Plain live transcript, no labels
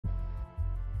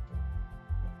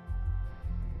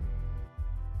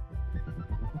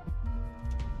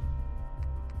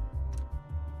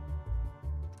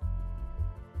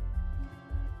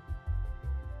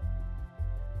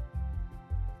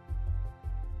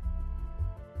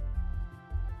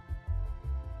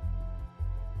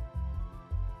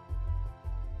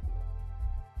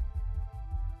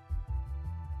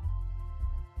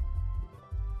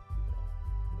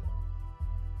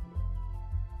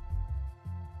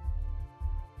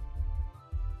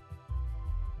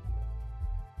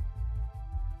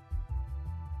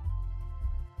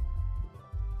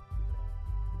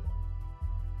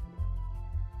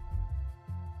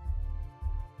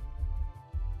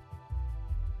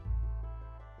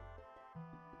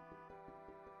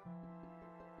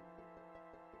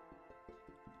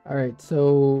All right,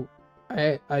 so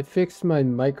I fixed my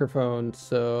microphone,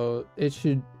 so it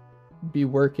should be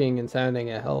working and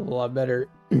sounding a hell of a lot better.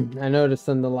 I noticed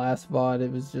in the last VOD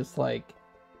it was just like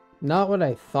not what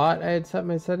I thought I had set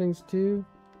my settings to.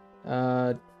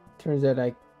 Uh, Turns out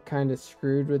I kind of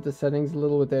screwed with the settings a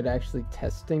little without actually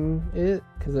testing it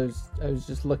because I was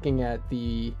just looking at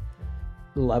the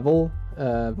level,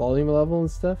 volume level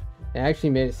and stuff. It actually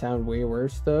made it sound way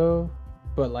worse though,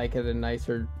 but like at a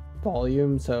nicer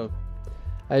volume. So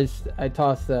I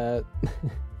tossed that.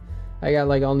 I got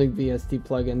like all new VST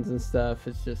plugins and stuff.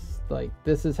 It's just like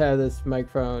this is how this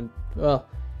microphone. Well,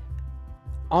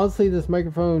 honestly, this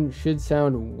microphone should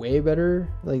sound way better.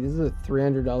 Like this is a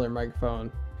 $300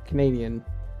 microphone, Canadian.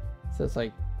 So it's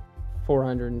like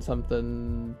 400 and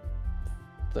something.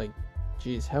 Like,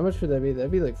 geez, how much would that be?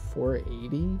 That'd be like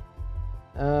 480.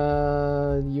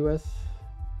 US.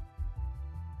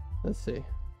 Let's see.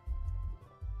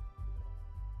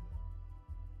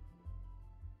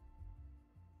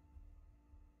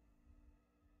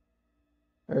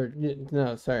 Or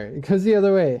no, sorry, it goes the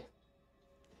other way.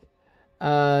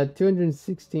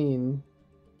 216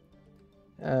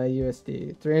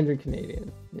 USD, 300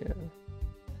 Canadian. Yeah.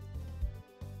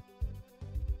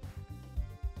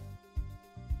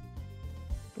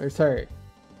 Or sorry.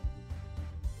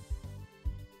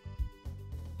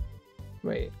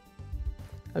 Wait.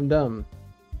 I'm dumb.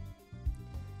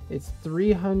 It's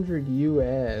 300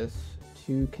 US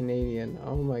to Canadian.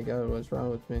 Oh my god, what's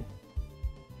wrong with me?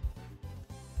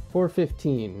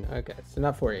 415. Okay, so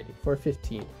not 480.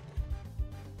 415.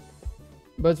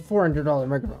 But it's a $400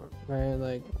 microphone, right?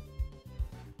 Like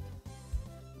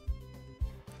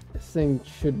this thing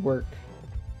should work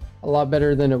a lot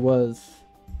better than it was.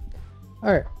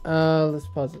 All right, let's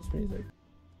pause this music.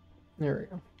 There we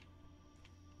go.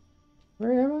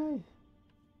 Where am I?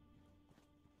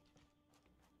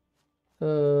 I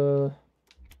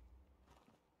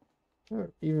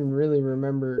don't even really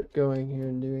remember going here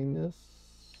and doing this,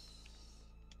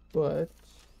 but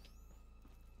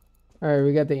all right,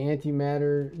 we got the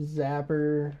antimatter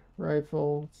zapper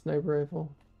rifle, sniper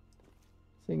rifle.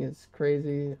 This thing is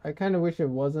crazy. I kind of wish it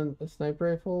wasn't a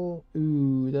sniper rifle.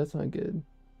 Ooh, that's not good.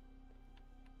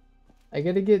 I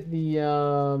gotta get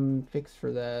the fix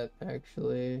for that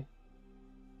actually.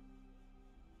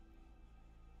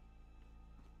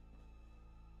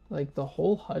 Like the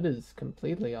whole HUD is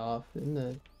completely off, isn't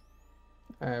it?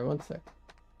 All right, one sec.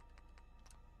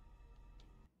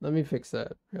 Let me fix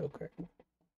that real quick.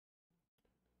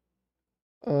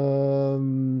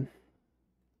 Um.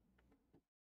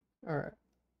 All right.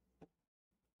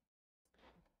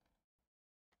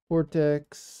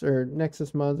 Vortex or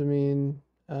Nexus mods. I mean.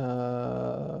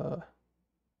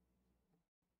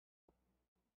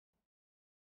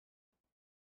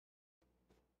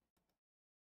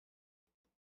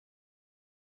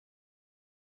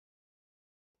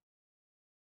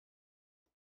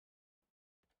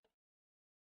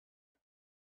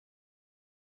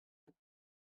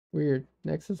 Weird.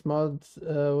 Nexus mods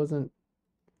wasn't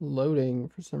loading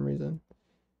for some reason.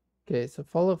 Okay, so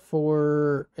Fallout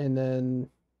 4 and then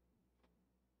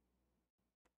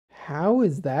how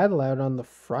is that allowed on the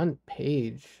front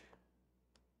page?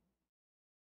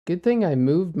 Good thing I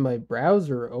moved my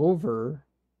browser over.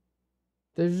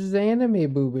 There's just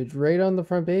anime boobage right on the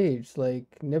front page,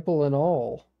 like nipple and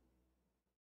all.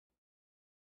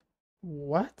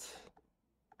 What?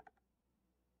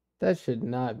 That should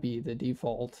not be the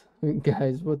default.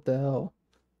 Guys, what the hell?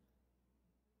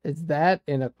 It's that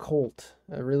and a Colt.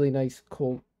 A really nice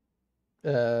Colt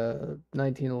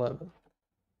 1911.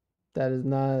 That is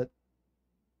not,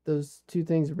 those two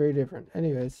things are very different.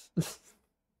 Anyways.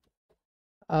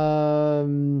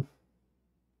 um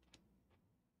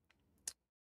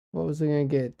what was I gonna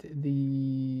get?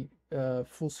 The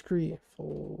full screen,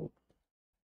 full,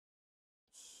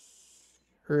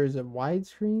 or is it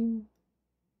widescreen?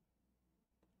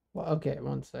 Well, okay,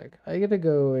 one sec. I gotta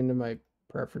go into my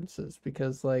preferences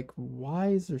because like why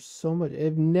is there so much?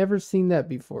 I've never seen that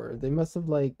before. They must have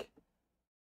like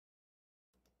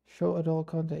show adult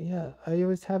content. Yeah, I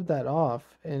always have that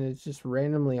off and it's just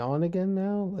randomly on again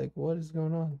now. Like what is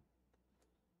going on?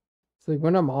 It's like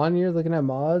when I'm on here looking at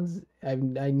mods, I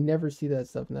never see that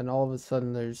stuff, and then all of a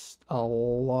sudden there's a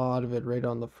lot of it right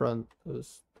on the front. It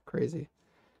was crazy.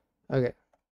 Okay,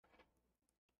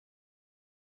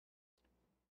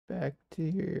 back to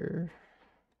here.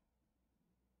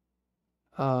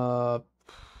 Uh,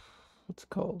 what's it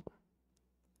called? I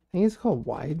think it's called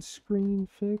widescreen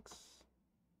fix.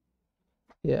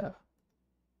 Yeah,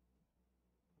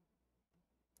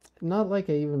 not like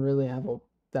I even really have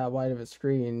that wide of a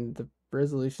screen. The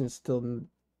resolution is still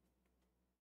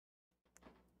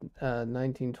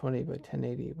 1920 by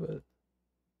 1080, but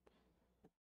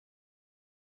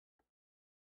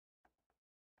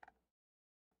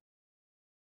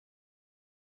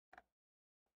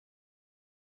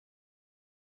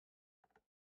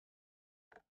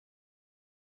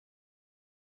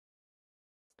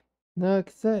no,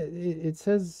 because it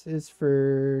says it's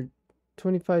for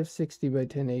 2560 by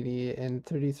 1080 and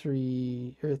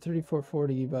 33 or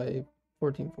 3440 by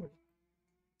 1440.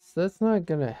 So that's not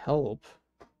gonna help.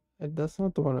 That's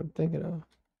not the one I'm thinking of.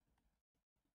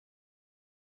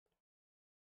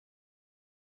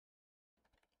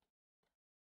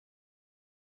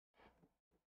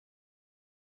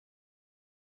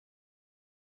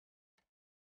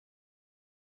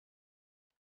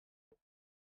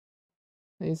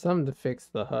 Need something to fix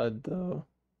the HUD though.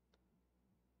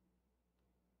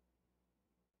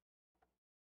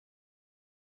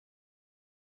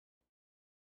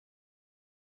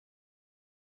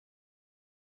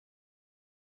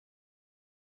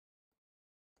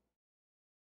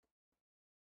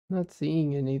 Not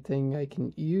seeing anything I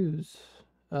can use.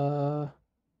 Uh,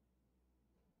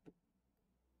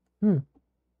 hmm.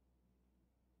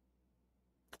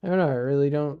 I don't know. I really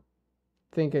don't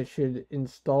think I should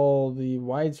install the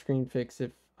widescreen fix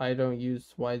if I don't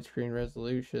use widescreen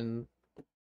resolution.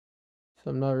 So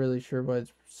I'm not really sure why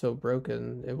it's so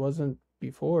broken. It wasn't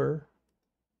before.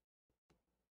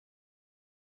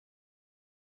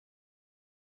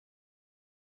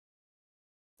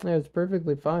 Yeah, it was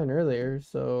perfectly fine earlier,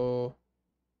 so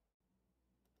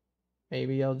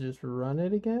maybe I'll just run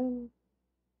it again?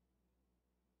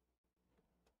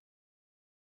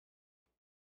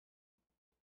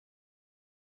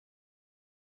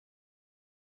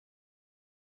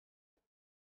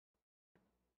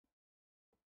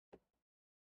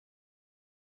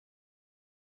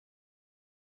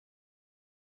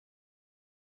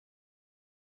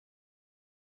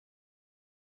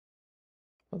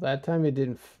 Well, that time it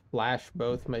didn't flash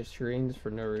both my screens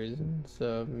for no reason,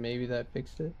 so maybe that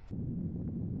fixed it.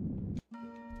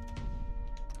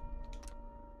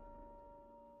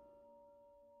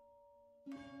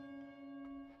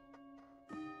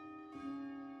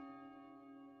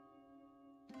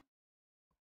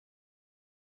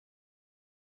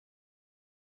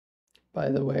 By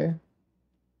the way.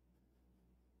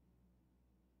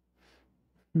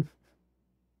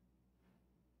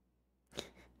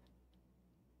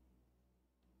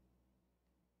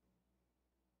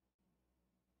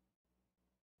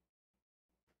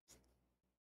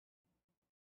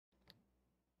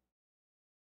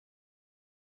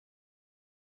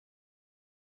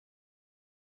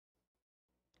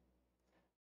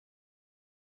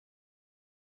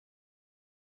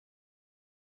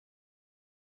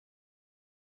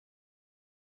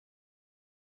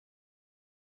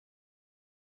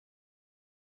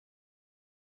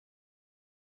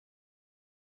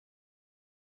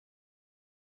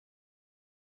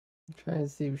 I'm trying to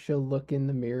see if she'll look in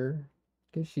the mirror,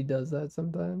 because she does that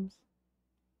sometimes.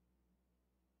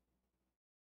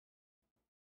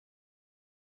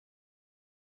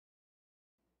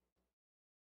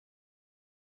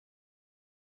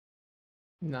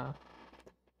 Nah,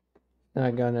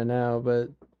 not gonna now,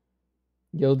 but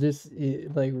you'll just,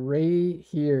 like, right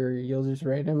here, you'll just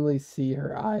randomly see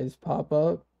her eyes pop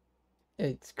up.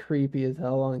 It's creepy as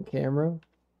hell on camera.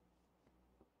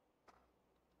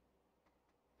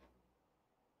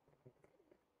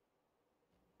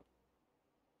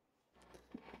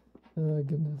 Oh,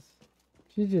 goodness.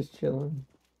 She's just chilling.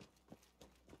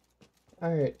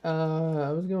 Alright,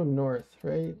 I was going north,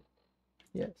 right?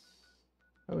 Yes.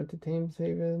 I went to Thames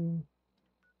Haven.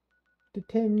 To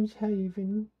Thames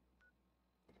Haven.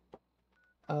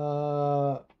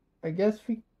 Uh, I guess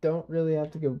we don't really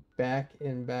have to go back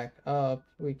and back up.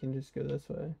 We can just go this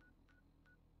way.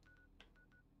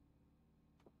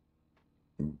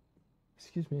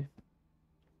 Excuse me.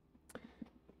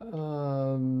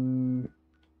 Um,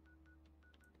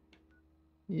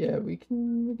 yeah, we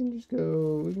can just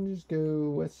go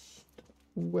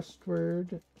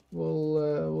westward.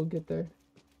 We'll get there.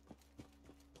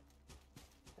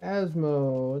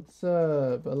 Asmo, what's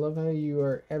up? I love how you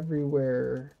are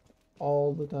everywhere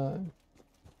all the time.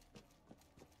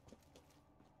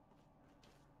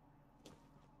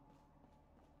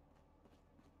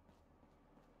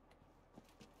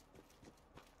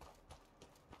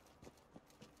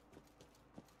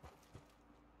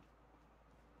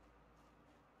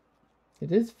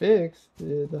 It is fixed.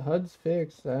 The HUD's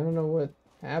fixed. I don't know what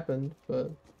happened, but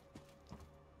it's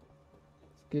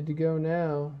good to go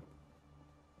now.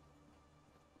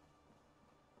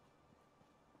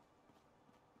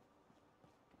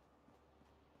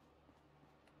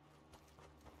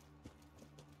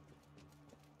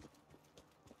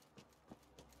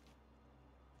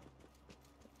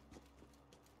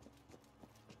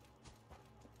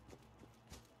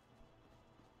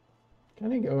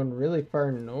 Kind of going really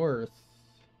far north.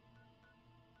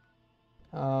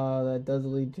 That does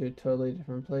lead to a totally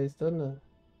different place, doesn't it?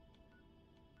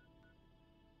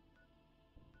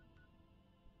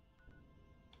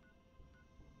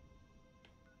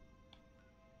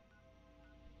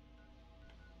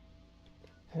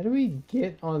 How do we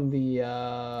get on the,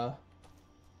 I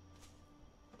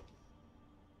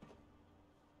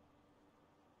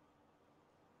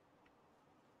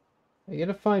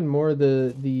gotta find more of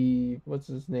what's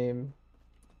his name?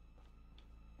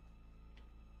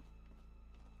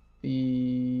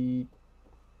 The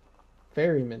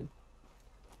ferryman.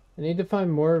 I need to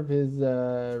find more of his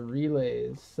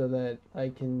relays so that I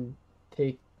can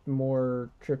take more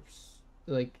trips,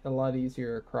 like a lot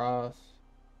easier across.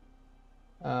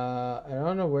 I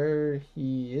don't know where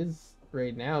he is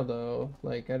right now though.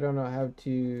 Like I don't know how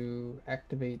to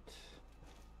activate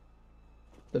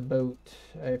the boat.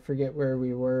 I forget where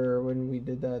we were when we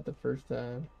did that the first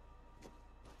time.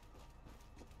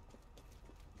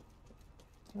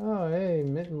 Oh, hey,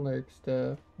 mitten lurk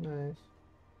stuff. Nice.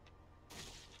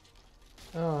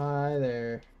 Oh, hi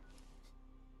there.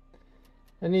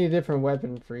 I need a different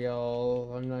weapon for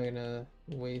y'all. I'm not gonna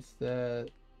waste that.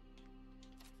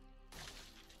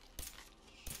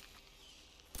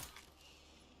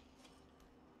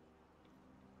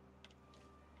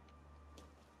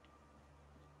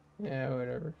 Yeah,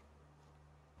 whatever.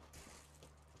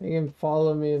 They can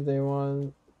follow me if they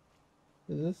want.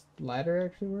 Does this ladder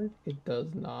actually work? It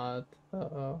does not.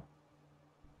 Uh-oh.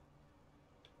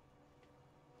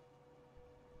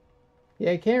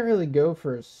 Yeah, I can't really go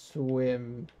for a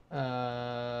swim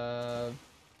to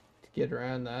get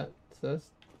around that. So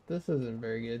this isn't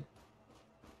very good.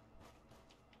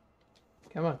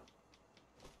 Come on.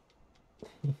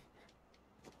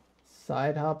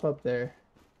 Side hop up there.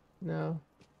 No.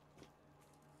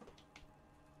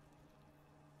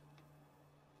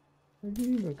 Where'd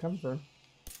you even come from?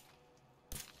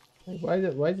 Like,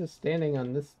 why is it standing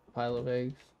on this pile of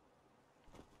eggs?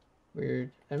 Weird.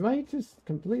 Am I just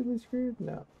completely screwed?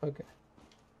 No. Okay.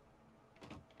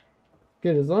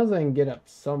 Good, as long as I can get up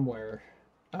somewhere.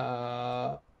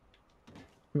 Oh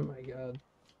my god.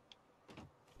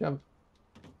 Jump.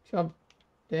 Jump.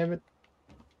 Damn it.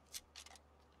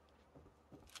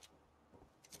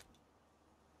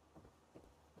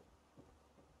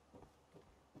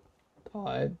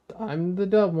 I'm the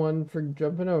dumb one for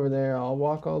jumping over there. I'll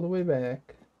walk all the way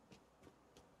back.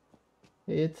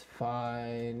 It's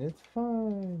fine. It's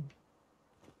fine.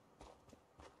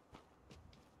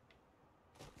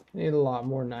 I need a lot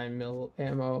more 9mm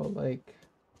ammo. Like,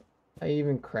 I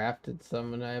even crafted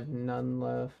some and I have none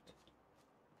left.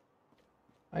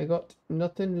 I got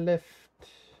nothing left.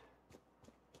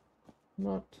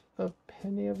 Not a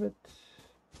penny of it.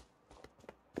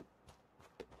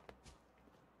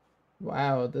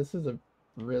 Wow, this is a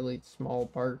really small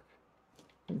park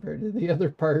compared to the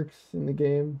other parks in the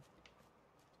game.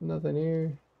 Nothing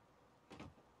here.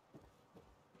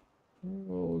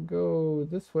 We'll go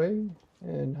this way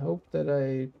and hope that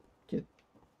I get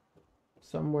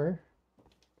somewhere.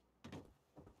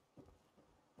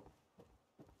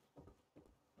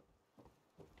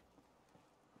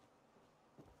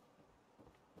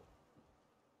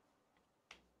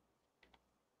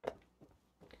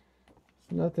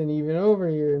 Nothing even over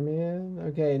here, man.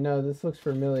 Okay, no, this looks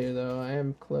familiar, though. I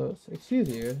am close. Excuse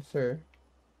you, sir.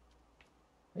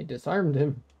 I disarmed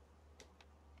him.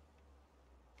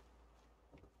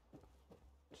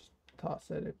 Just toss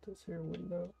it at this here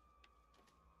window.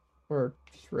 Or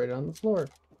just right on the floor.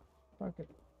 Fuck it.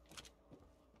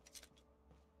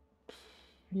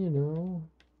 You know.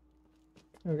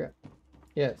 Okay.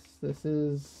 Yes, this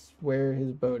is where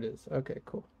his boat is. Okay,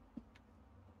 cool.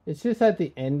 It's just at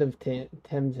the end of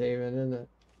Thames Haven, isn't it?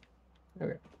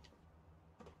 Okay.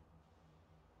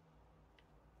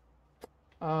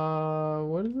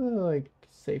 What is the, like,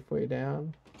 safe way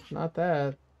down? Not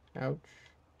that. Ouch.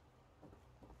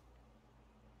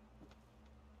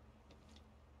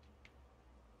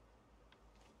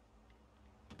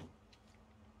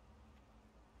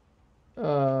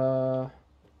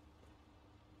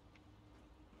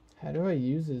 How do I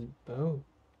use his boat?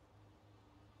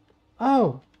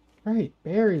 Oh, right,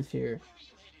 Barry's here.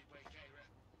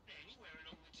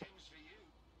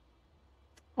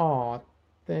 Aw,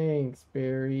 thanks,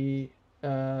 Barry.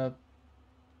 Uh,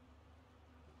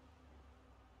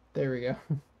 there we go.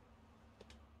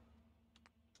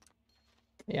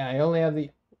 Yeah, I only have the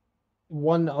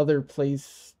one other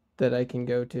place that I can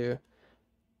go to.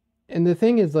 And the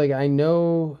thing is, like, I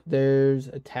know there's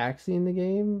a taxi in the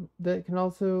game that can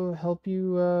also help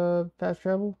you fast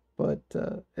travel,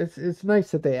 But it's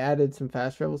nice that they added some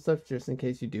fast travel stuff just in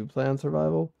case you do play on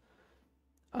survival.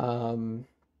 Um,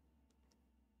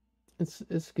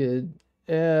 it's good.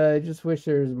 I just wish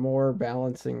there was more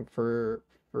balancing for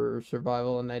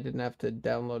survival, and I didn't have to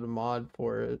download a mod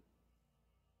for it.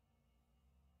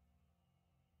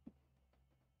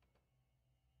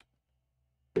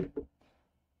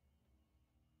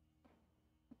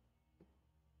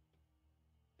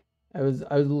 I was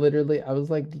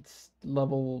like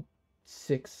level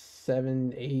 6,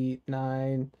 7, 8,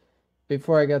 9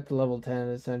 before I got to level 10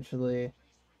 essentially.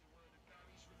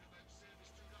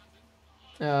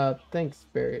 Thanks,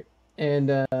 Barry.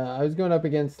 And I was going up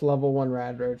against level 1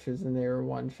 rad roaches and they were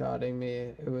one-shotting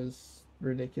me. It was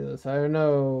ridiculous. I don't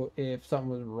know if something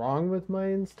was wrong with my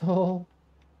install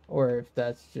or if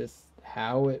that's just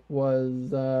how it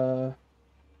was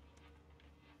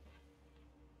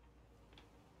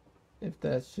if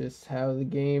that's just how the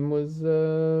game was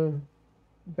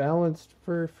balanced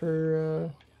for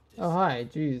oh hi,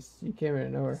 jeez, you came in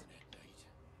of nowhere.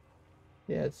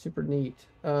 Yeah, it's super neat.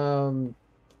 I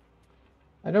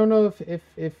don't know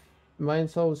if my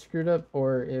install was screwed up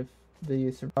or if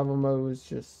the survival mode was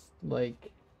just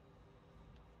like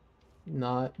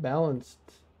not balanced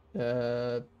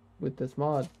with this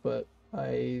mod, but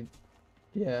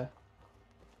yeah.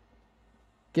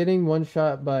 Getting one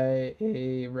shot by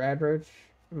a rad roach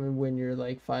when you're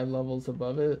like 5 levels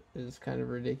above it is kind of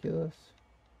ridiculous.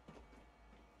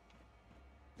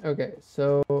 Okay,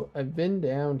 so I've been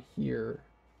down here.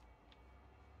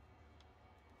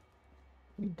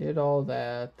 We did all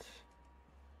that.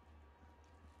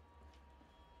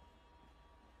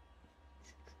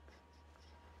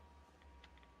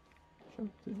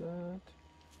 Jump through that.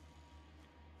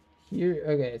 Here,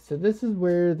 okay, so this is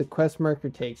where the quest marker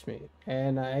takes me,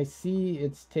 and I see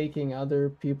it's taking other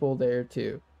people there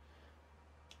too.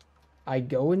 I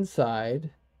go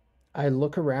inside, I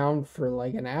look around for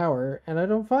like an hour, and I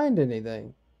don't find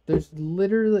anything. There's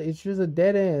literally, it's just a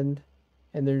dead end,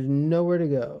 and there's nowhere to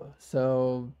go.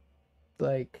 So,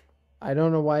 like, I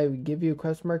don't know why it would give you a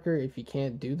quest marker if you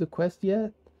can't do the quest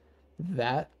yet.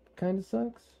 That kind of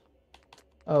sucks.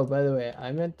 Oh, by the way,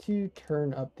 I meant to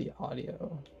turn up the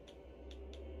audio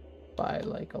by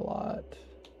like a lot.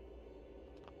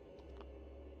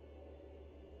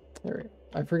 There we go.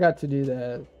 I forgot to do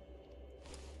that.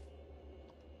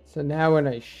 So now when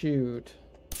I shoot,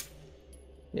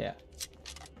 yeah.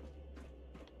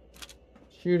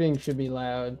 Shooting should be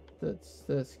loud.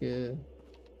 That's good.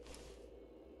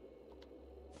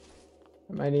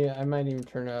 I might even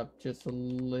turn up just a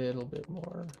little bit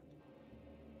more.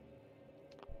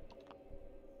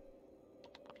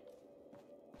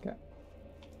 Okay.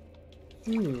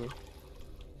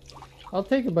 I'll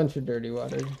take a bunch of dirty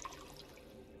water.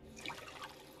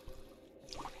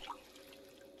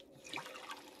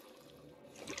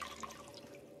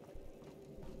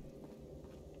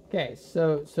 Okay,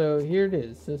 so here it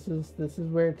is. This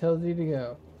is where it tells you to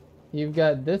go. You've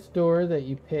got this door that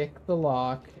you pick the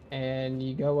lock and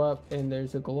you go up and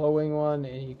there's a glowing one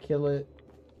and you kill it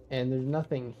and there's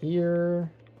nothing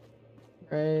here.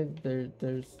 Right?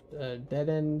 There's a dead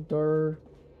end door.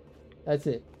 That's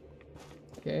it.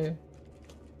 Okay.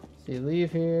 So you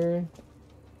leave here.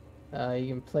 You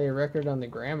can play a record on the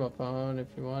gramophone if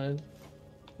you wanted.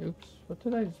 Oops, what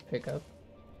did I just pick up?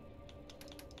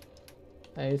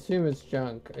 I assume it's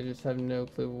junk. I just have no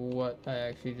clue what I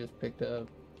actually just picked up.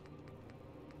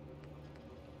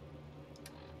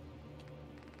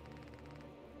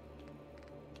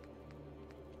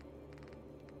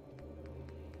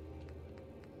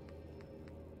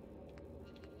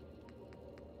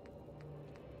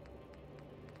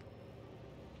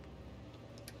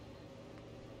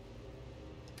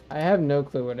 I have no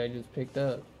clue what I just picked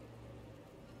up.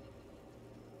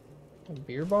 A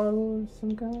beer bottle of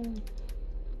some kind?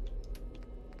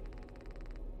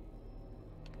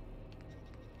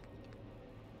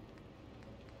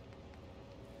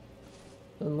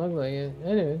 Doesn't look like it.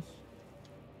 Anyways.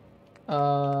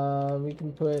 We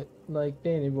can put like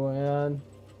Danny Boy on.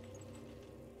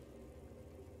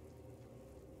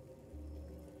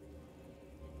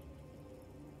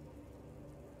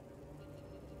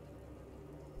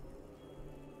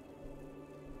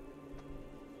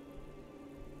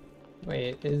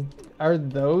 Wait, are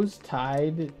those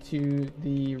tied to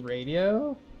the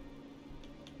radio?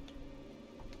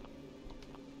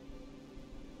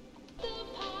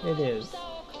 It is.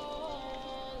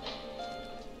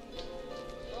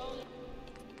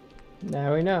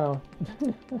 Now we know.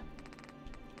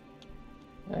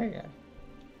 There you go.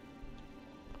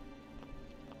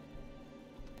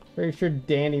 Pretty sure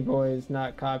Danny Boy is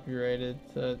not copyrighted,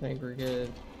 so I think we're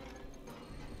good.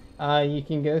 You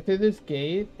can go through this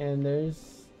gate, and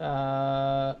there's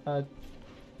a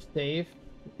safe,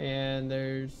 and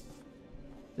there's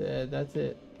that's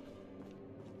it.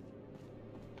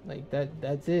 Like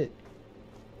that's it.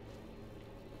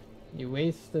 You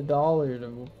waste $1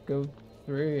 to go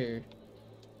through here.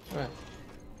 Right.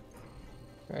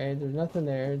 Right, there's nothing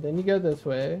there. Then you go this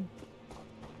way.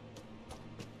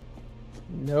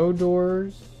 No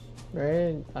doors,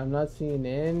 right? I'm not seeing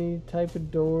any type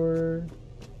of door.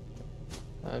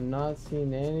 I'm not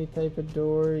seeing any type of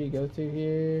door. You go through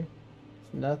here.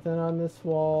 There's nothing on this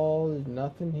wall. There's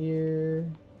nothing here.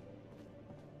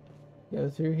 Go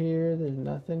through here. There's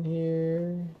nothing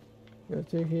here. Go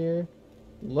through here.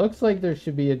 Looks like there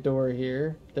should be a door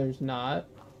here. There's not.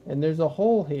 And there's a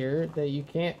hole here that you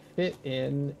can't fit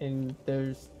in. And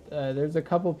there's a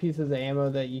couple pieces of ammo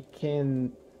that you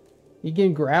can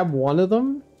grab one of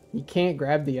them. You can't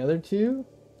grab the other two.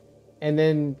 And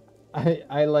then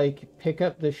I like pick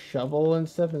up the shovel and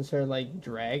stuff and start like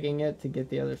dragging it to get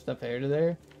the other stuff out of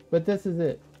there. But this is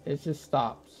it. It just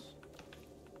stops.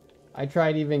 I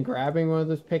tried even grabbing one of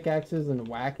those pickaxes and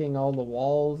whacking all the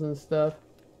walls and stuff.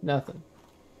 Nothing.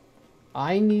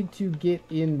 I need to get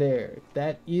in there.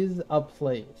 That is a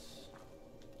place.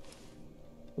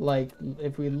 Like,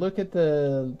 if we look at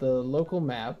the local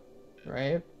map,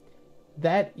 right?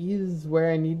 That is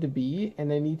where I need to be,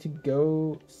 and I need to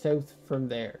go south from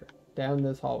there, down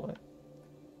this hallway.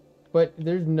 But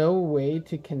there's no way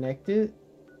to connect it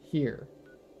here.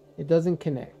 It doesn't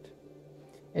connect.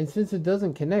 And since it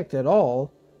doesn't connect at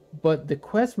all, but the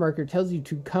quest marker tells you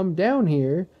to come down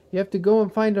here, you have to go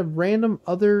and find a random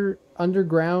other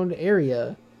underground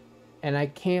area, and I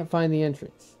can't find the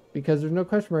entrance because there's no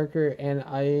quest marker, and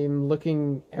I'm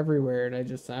looking everywhere, and I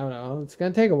don't know, it's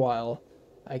gonna take a while.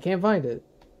 I can't find it.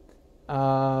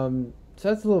 So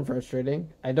that's a little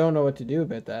frustrating. I don't know what to do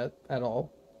about that at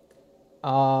all.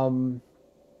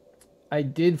 I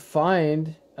did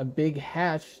find a big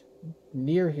hatch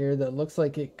near here that looks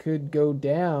like it could go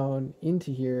down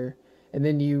into here, and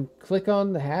then you click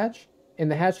on the hatch and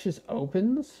the hatch just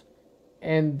opens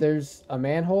and there's a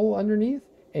manhole underneath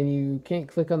and you can't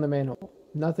click on the manhole.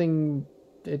 Nothing,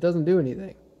 it doesn't do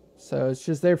anything. So it's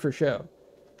just there for show.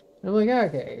 And I'm like,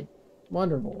 okay,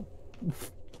 wonderful.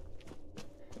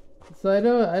 So I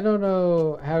don't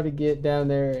know how to get down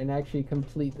there and actually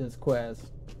complete this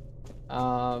quest.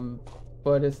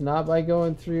 But it's not by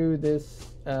going through this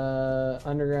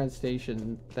underground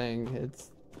station thing.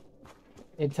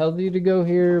 It tells you to go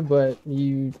here, but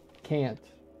you can't.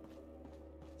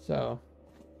 So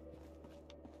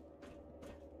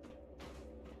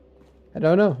I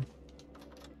don't know.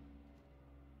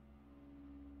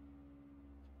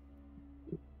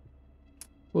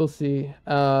 We'll see.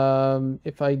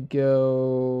 If I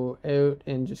go out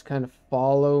and just kind of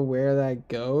follow where that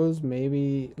goes,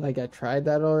 maybe like I tried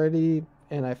that already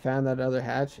and I found that other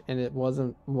hatch and it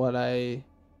wasn't what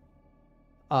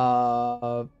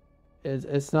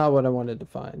it's not what I wanted to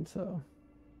find, so.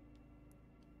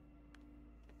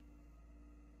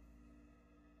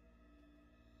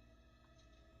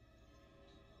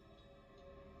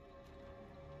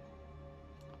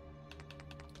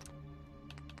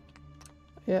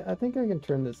 Yeah, I think I can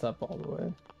turn this up all the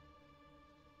way.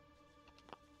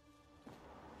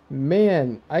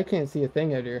 Man, I can't see a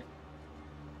thing out here.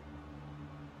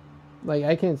 Like,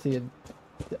 I can't see it.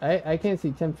 I can't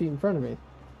see 10 feet in front of me.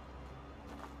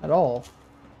 At all.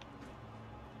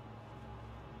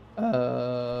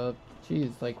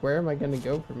 Geez, like, where am I gonna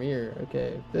go from here?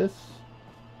 Okay, this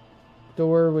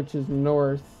door, which is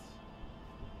north.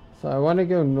 So I want to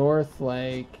go north,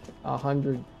 like,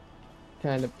 100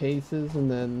 kind of paces,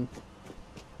 and then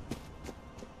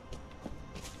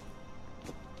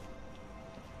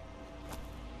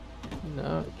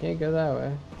no, can't go that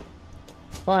way.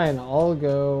 Fine, I'll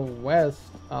go west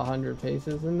 100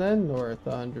 paces and then north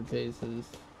 100 paces.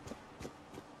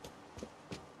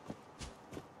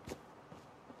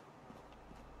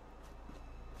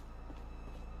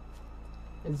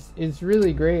 It's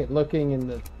really great looking in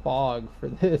the fog for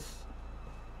this.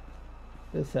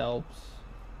 This helps.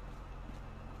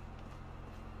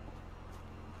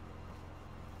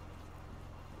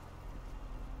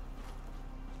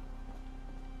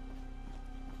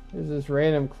 There's this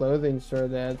random clothing store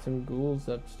that had some ghouls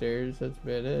upstairs. That's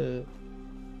about it.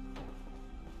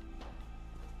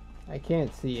 I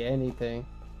can't see anything.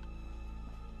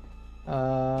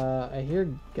 I hear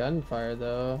gunfire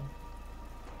though.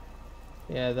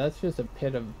 Yeah, that's just a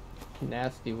pit of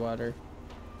nasty water.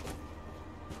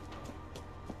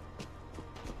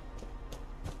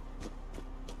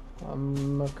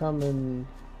 I'm coming.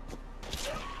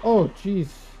 Oh, jeez.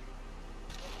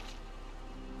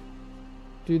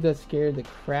 Dude, that scared the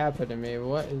crap out of me.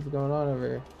 What is going on over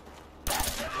here?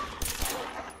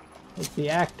 It's the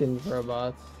Atkins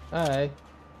robots. Hi.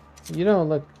 You don't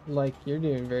look like you're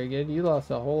doing very good. You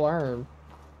lost a whole arm.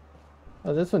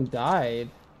 Oh, this one died.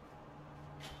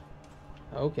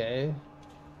 Okay.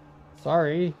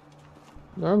 Sorry.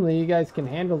 Normally you guys can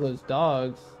handle those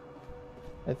dogs.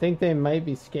 I think they might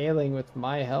be scaling with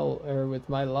my health or with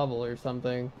my level or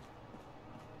something.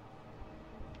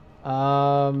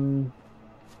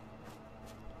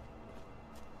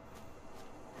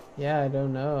 Yeah, I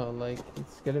don't know. Like,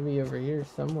 it's gonna be over here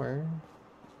somewhere.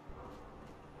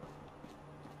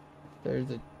 There's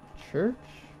a church?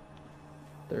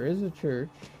 There is a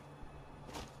church.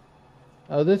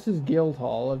 Oh, this is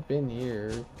Guildhall. I've been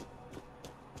here.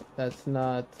 That's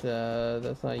not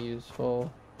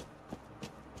useful.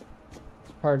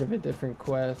 It's part of a different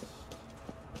quest.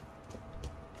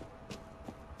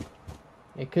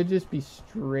 It could just be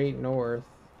straight north.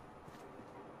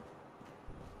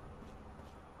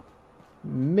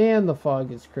 Man, the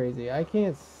fog is crazy. I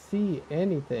can't see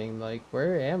anything. Like,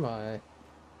 where am I?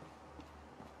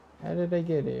 How did I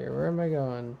get here? Where am I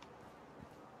going?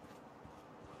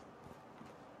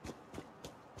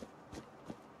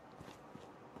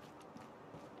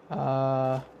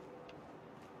 I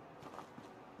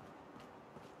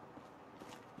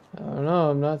don't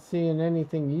know. I'm not seeing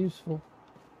anything useful.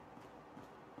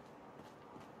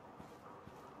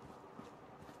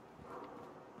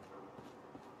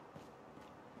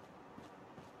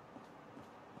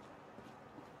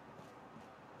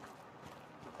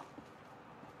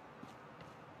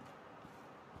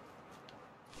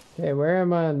 Okay, where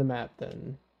am I on the map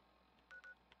then?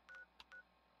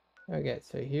 Okay,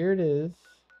 so here it is.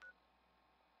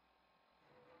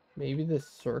 Maybe this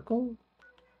circle?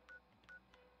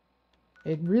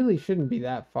 It really shouldn't be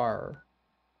that far.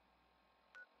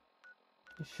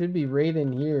 It should be right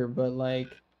in here, but like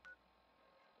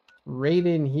right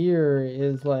in here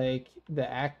is like the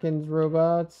Atkins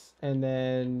robots and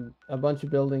then a bunch of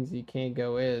buildings you can't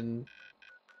go in.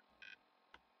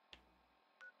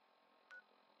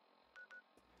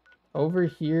 Over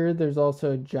here, there's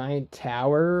also a giant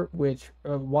tower, which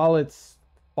while it's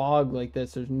fog like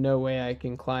this, there's no way I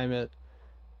can climb it.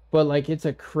 But like it's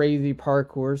a crazy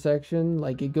parkour section.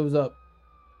 Like it goes up,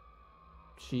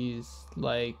 geez,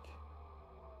 like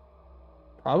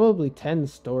probably 10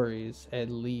 stories at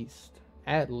least.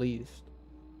 At least.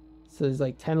 So there's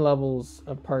like 10 levels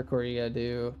of parkour you gotta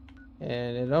do.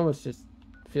 And it almost just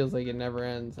feels like it never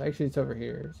ends. Actually, it's over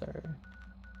here. Sorry.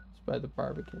 It's by the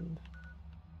Barbican.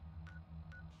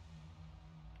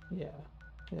 Yeah.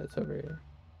 Yeah, it's over here.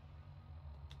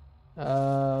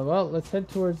 Well, let's head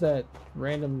towards that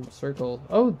random circle.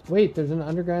 Oh, wait, there's an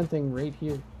underground thing right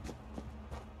here.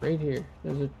 Right here.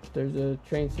 There's a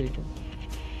train station.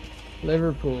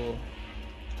 Liverpool.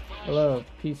 Hello,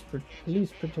 police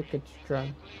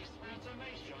protection.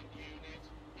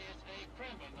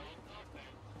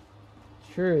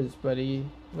 Sure is, buddy.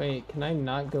 Wait, can I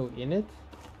not go in it?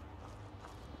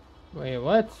 Wait,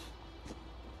 what?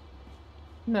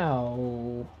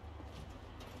 No.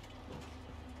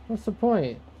 What's the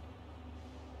point?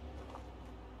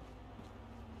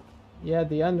 Yeah,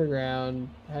 the underground.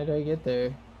 How do I get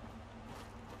there?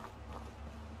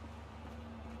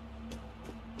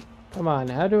 Come on,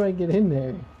 how do I get in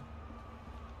there?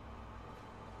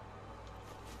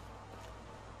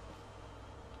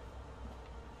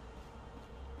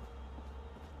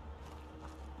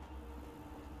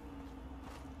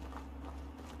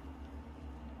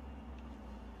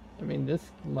 I mean, this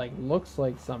like looks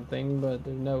like something, but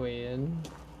there's no way in.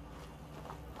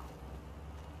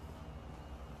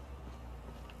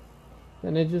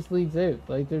 And it just leads out.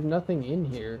 Like there's nothing in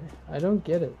here. I don't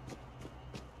get it.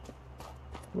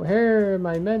 Where am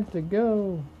I meant to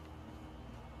go?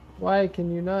 Why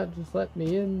can you not just let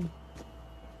me in?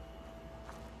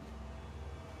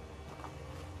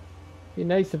 Be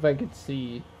nice if I could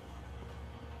see.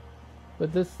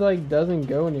 But this like doesn't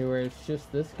go anywhere. It's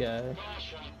just this guy.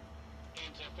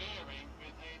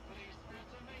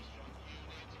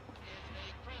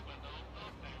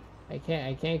 I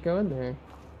can't go in there.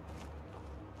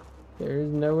 There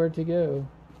is nowhere to go.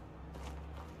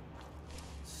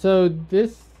 So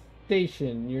this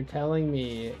station, you're telling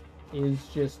me, is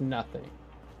just nothing.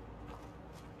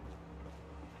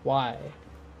 Why?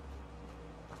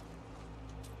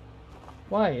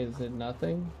 Why is it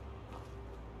nothing?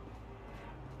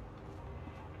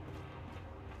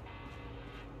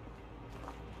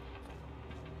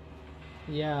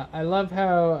 Yeah, I love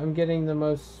how I'm getting the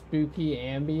most spooky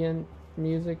ambient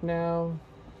music now.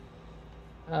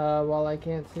 While I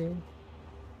can't see.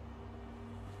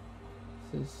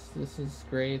 This is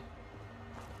great.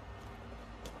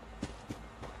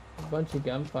 A bunch of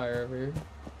gunfire over here.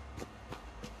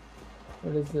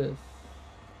 What is this?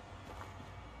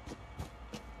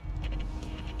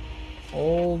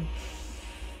 Old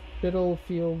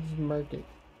Spitalfields Market.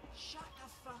 Shut the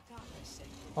fuck up, I said.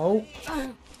 Oh.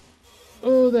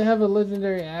 Oh, they have a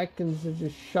legendary Atkins that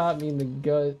just shot me in the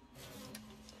gut.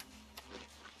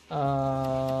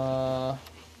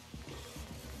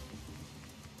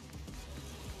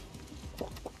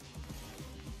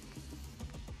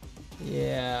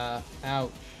 Yeah,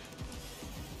 ouch.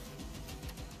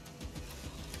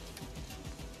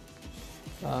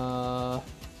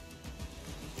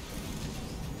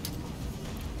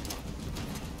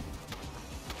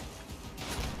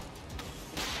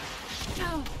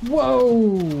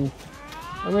 Whoa!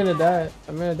 I'm gonna die.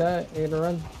 I'm gonna die. I gotta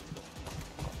run.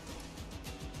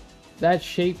 That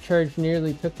shape charge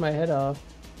nearly took my head off.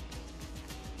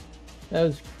 That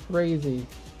was crazy.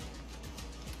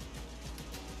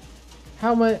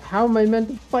 How am I meant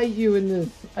to fight you in this?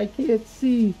 I can't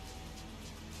see.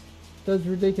 That's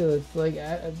ridiculous. Like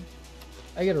I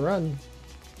gotta run.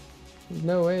 There's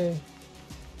no way.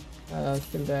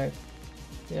 Skim back.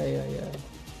 Yeah.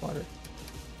 Water.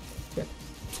 Okay.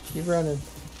 Keep running.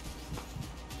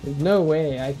 There's no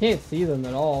way. I can't see them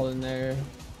at all in there.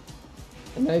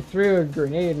 And I threw a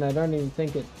grenade and I don't even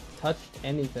think it touched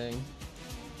anything.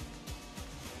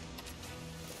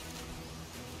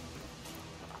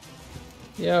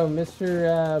 Yo,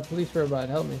 Mr. Police Robot,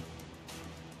 help me.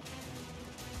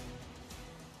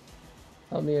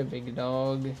 Help me, a big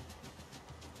dog.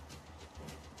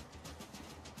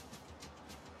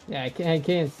 Yeah, I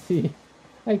can't see.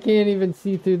 I can't even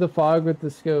see through the fog with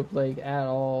the scope, like, at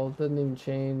all. It doesn't even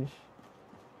change.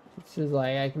 It's just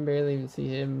like, I can barely even see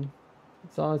him.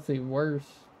 It's honestly worse.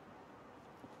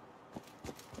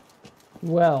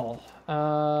 Well,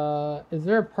 is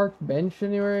there a park bench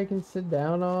anywhere I can sit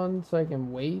down on so I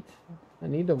can wait? I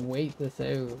need to wait this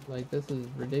out. Like, this is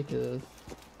ridiculous.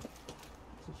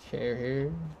 There's a chair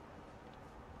here.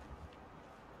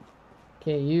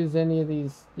 Can't use any of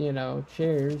these, you know,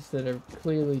 chairs that are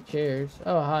clearly chairs.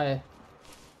 Oh, hi.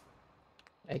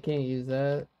 I can't use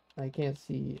that. I can't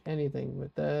see anything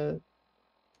with that.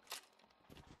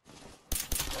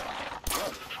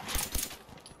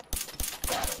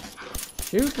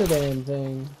 Shoot the damn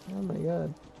thing. Oh my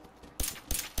god.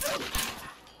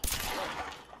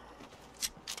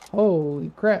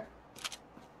 Holy crap.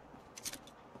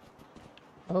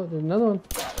 Oh, there's another one.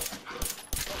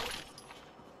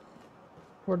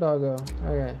 Poor doggo.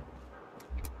 Okay.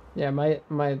 Yeah,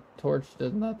 my torch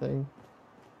does nothing.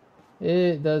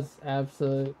 It does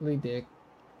absolutely dick.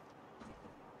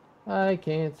 I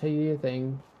can't see a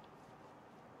thing.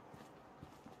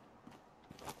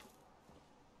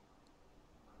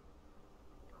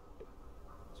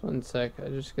 Just one sec. I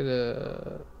just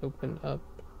gotta open up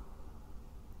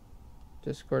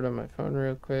Discord on my phone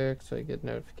real quick so I get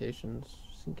notifications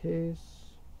just in case.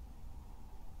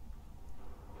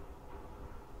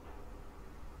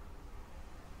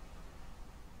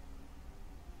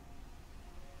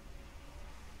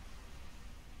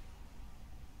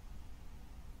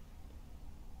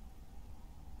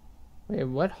 Wait,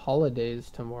 what holiday is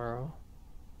tomorrow?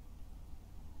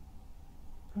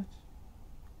 What?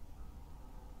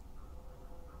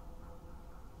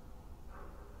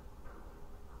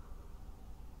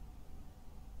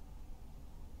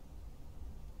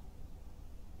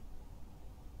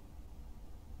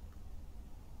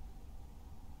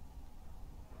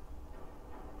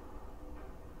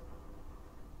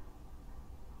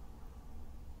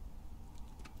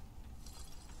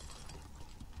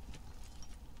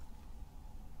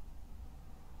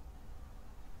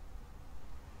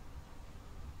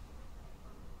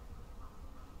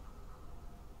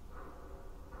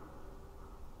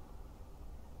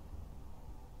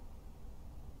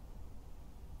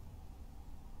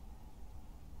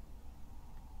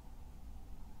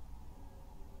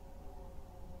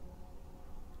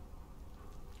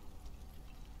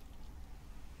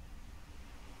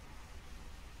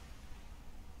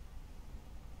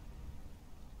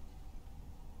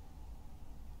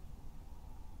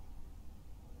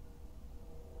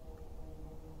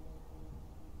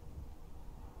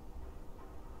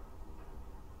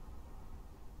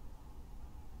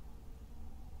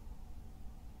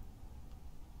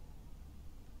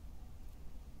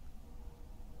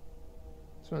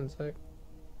 Just one sec.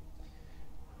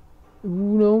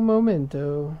 Uno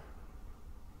momento.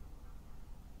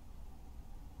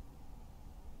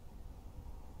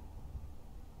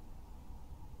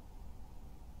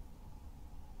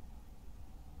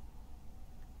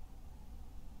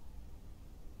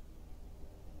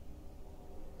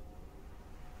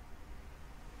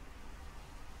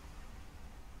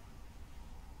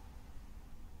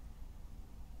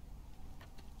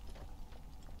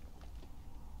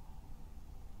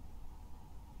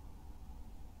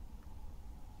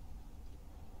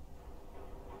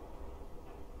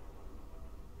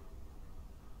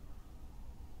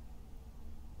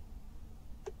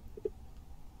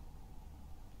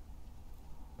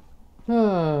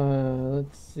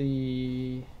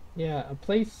 a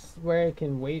place where I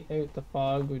can wait out the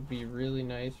fog would be really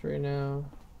nice right now.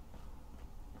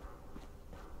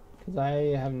 Because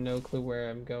I have no clue where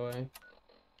I'm going.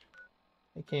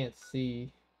 I can't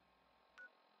see.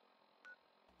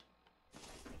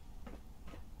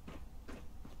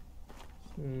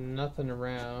 Nothing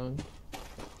around.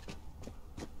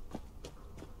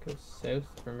 Go south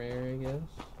from here, I guess.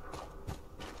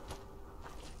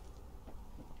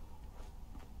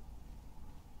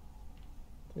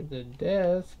 There's a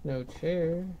desk, no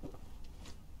chair.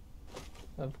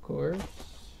 Of course.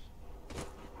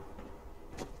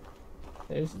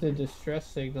 There's the distress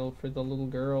signal for the little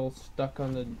girl stuck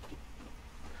on the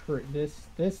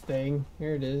this thing.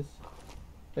 Here it is.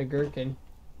 The gherkin.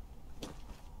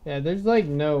 Yeah, there's like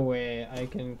no way I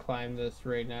can climb this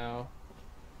right now.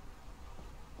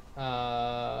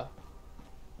 Not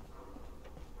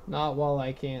while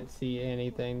I can't see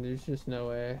anything. There's just no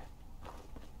way.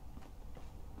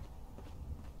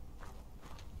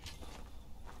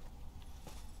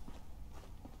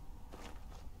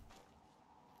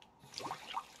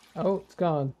 Oh, it's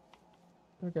gone.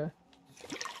 Okay.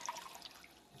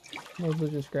 Might as well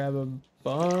just grab a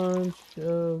bunch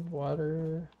of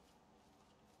water.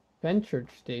 Fenchurch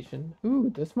Station. Ooh,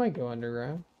 this might go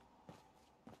underground.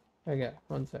 Okay,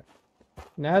 one sec.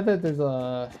 Now that there's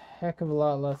a heck of a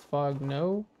lot less fog,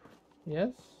 no?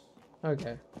 Yes?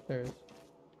 Okay, there's...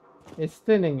 It's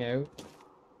thinning out.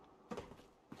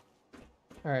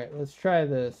 Alright, let's try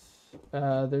this.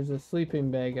 There's a sleeping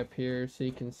bag up here so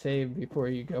you can save before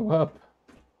you go up.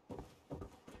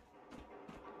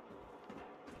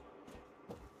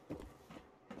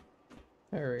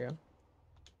 There we go.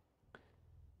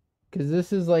 Because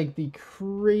this is like the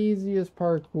craziest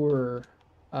parkour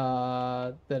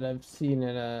that I've seen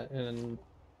in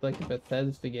like a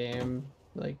Bethesda game.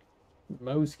 Like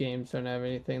most games don't have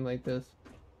anything like this.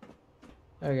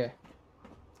 Okay.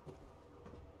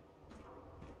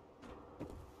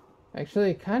 Actually,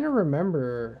 I kind of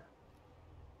remember.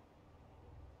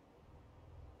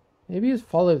 Maybe his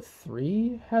Fallout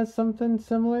 3 has something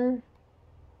similar.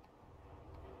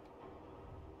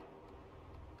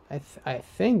 I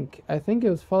think it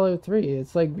was Fallout 3.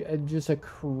 It's like just a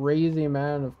crazy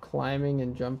amount of climbing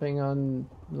and jumping on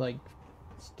like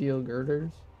steel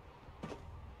girders.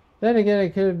 Then again, it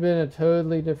could have been a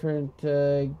totally different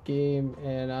game,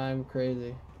 and I'm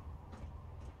crazy.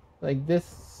 Like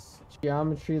this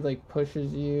geometry like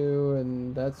pushes you,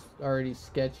 and that's already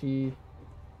sketchy.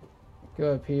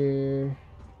 Go up here.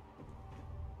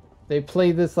 They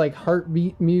play this like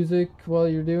heartbeat music while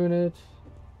you're doing it.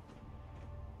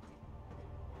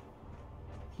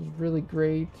 Which is really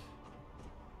great.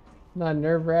 Not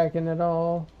nerve-wracking at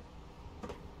all.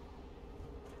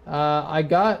 I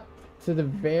got to the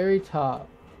very top,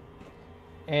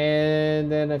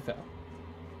 and then I fell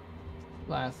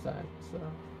last time, so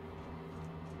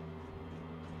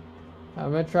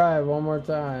I'm gonna try it one more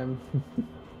time.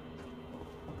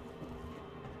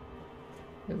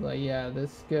 Like, yeah,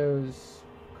 this goes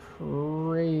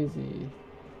crazy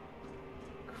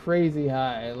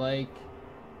high. Like,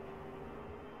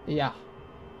 yeah,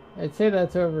 I'd say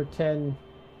that's over 10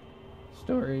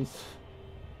 stories.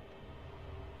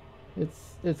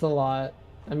 It's a lot.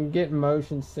 I'm getting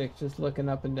motion sick just looking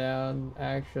up and down,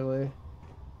 actually.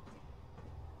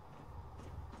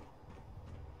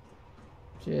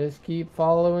 Just keep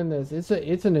following this.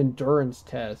 It's an endurance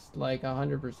test, like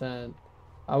 100%.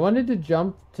 I wanted to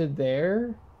jump to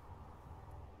there.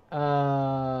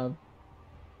 But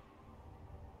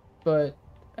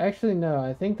actually no,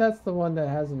 I think that's the one that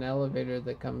has an elevator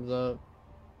that comes up.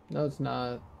 No, it's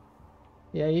not.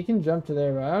 Yeah, you can jump to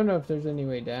there, but I don't know if there's any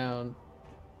way down.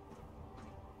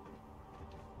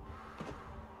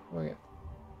 Okay.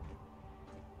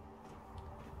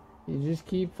 You just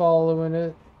keep following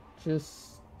it.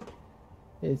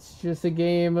 It's just a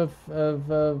game of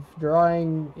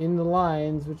drawing in the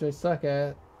lines, which I suck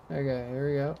at. Okay, here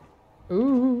we go.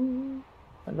 Ooh,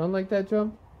 I don't like that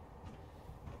jump.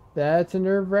 That's a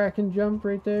nerve-wracking jump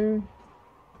right there.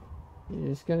 You're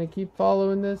just gonna keep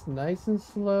following this nice and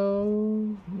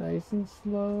slow, nice and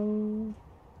slow.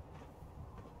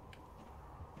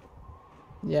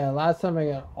 Yeah, last time I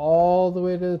got all the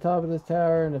way to the top of this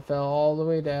tower and it fell all the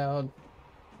way down.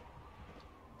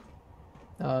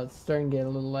 Oh, it's starting to get a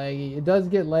little laggy. It does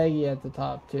get laggy at the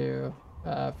top too,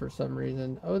 for some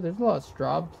reason. Oh, there's a lot of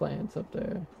straw plants up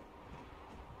there.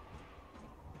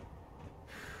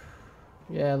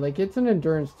 Yeah, like it's an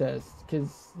endurance test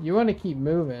because you want to keep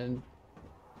moving,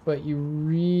 but you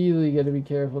really got to be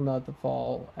careful not to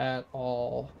fall at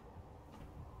all.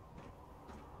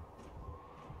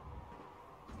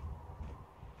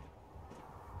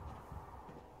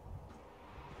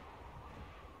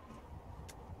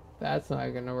 That's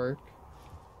not gonna work.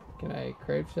 Can I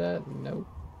crouch that? Nope.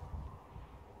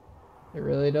 It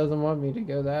really doesn't want me to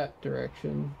go that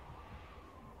direction.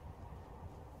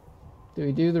 Do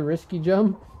we do the risky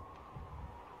jump?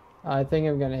 I think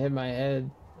I'm gonna hit my head,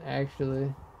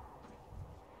 actually.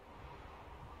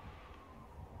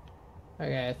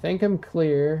 Okay, I think I'm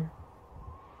clear.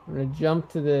 I'm gonna jump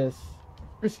to this.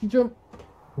 Risky jump.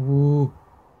 Ooh.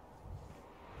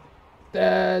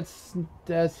 That's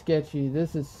sketchy.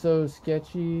 This is so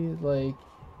sketchy. Like,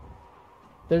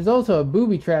 there's also a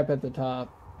booby trap at the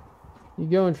top. You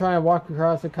go and try and walk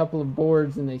across a couple of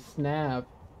boards and they snap.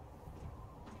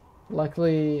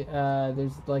 Luckily,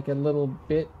 there's like a little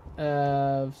bit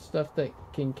of stuff that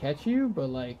can catch you, but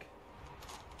like,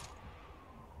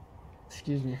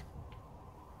 excuse me,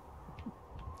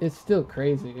 it's still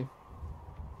crazy.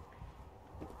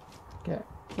 Okay,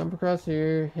 jump across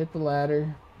here, hit the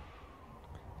ladder.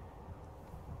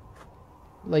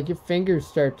 Like, your fingers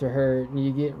start to hurt and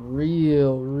you get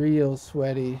real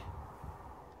sweaty.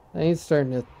 I think it's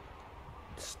starting to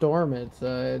storm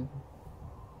outside.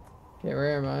 Okay,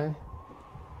 where am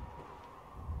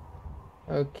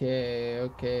I?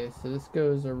 Okay, so this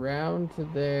goes around to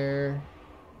there.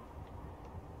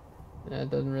 That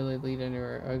doesn't really lead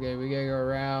anywhere. Okay, we gotta go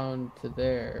around to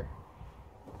there.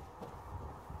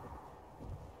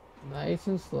 Nice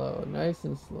and slow, nice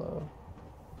and slow.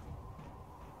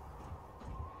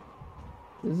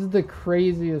 This is the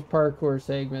craziest parkour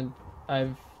segment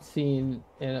I've seen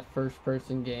in a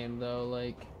first-person game, though.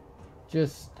 Like,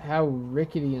 just how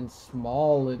rickety and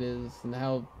small it is and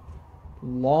how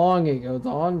long it goes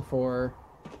on for.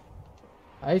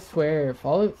 I swear,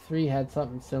 Fallout 3 had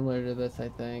something similar to this, I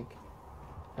think.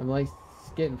 I'm like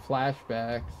getting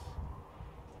flashbacks.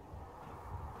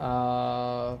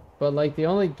 But like the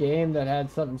only game that had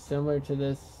something similar to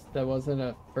this that wasn't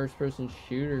a first-person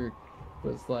shooter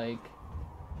was like,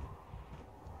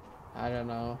 I don't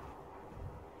know,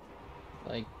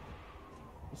 like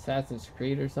Assassin's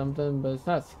Creed or something, but it's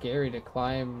not scary to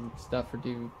climb stuff or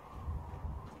do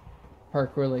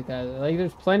parkour like that. Like,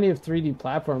 there's plenty of 3D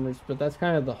platformers, but that's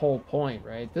kind of the whole point,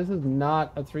 right? This is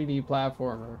not a 3D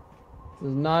platformer. This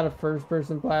is not a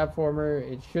first-person platformer.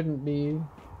 It shouldn't be.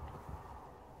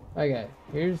 Okay,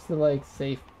 here's the like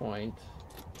safe point.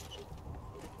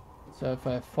 So if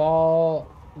I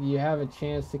fall, you have a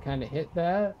chance to kind of hit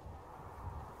that.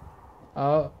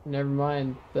 Oh, never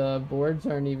mind. The boards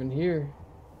aren't even here.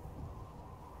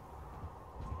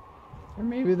 Or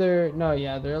maybe they're... No,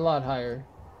 yeah, they're a lot higher.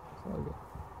 It's all good.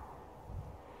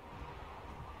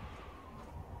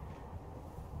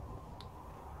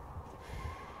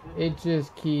 It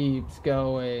just keeps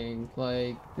going.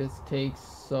 Like, this takes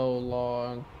so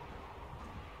long.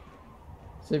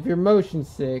 So if you're motion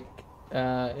sick,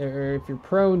 or if you're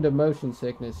prone to motion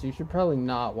sickness, you should probably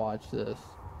not watch this.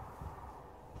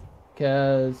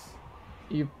 Because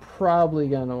you're probably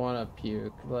gonna want to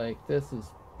puke. Like, this is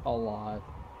a lot.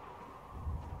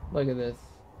 Look at this.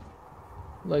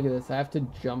 Look at this. I have to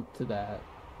jump to that.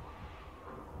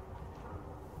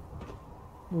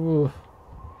 Ooh.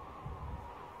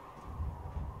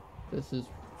 This is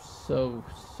so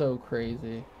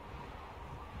crazy.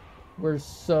 We're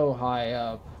so high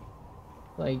up.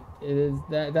 Like, it is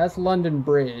that's London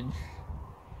Bridge,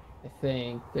 I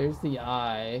think. There's the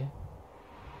eye.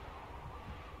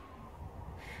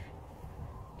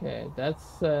 Okay,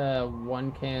 that's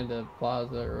One Canada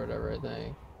Plaza or whatever, I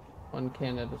think. One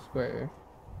Canada Square.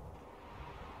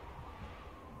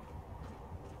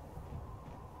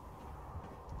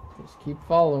 Just keep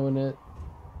following it.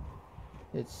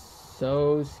 It's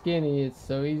so skinny, it's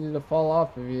so easy to fall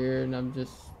off of here, and I'm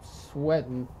just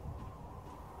sweating.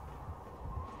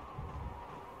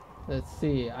 Let's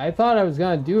see. I thought I was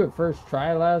gonna do it first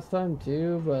try last time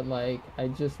too, but like I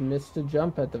just missed a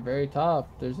jump at the very top.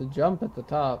 There's a jump at the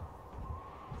top.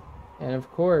 And of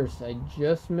course, I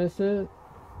just miss it.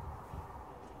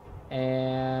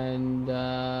 And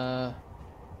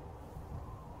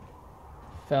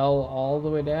fell all the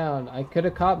way down. I could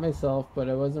have caught myself, but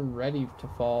I wasn't ready to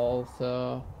fall,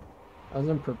 so I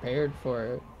wasn't prepared for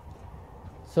it.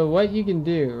 So what you can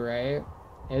do, right,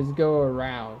 is go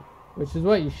around, which is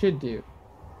what you should do.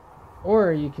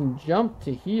 Or you can jump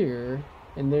to here,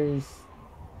 and there's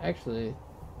actually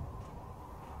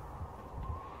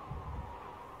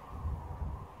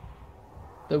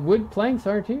the wood planks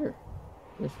aren't here.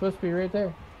 They're supposed to be right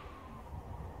there.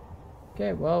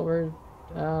 Okay, well, we're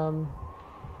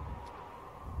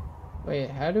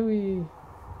wait, how do we...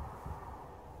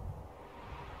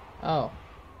 Oh.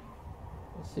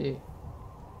 Let's see.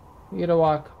 We gotta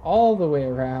walk all the way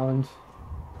around.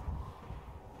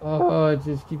 Oh, it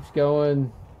just keeps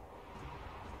going.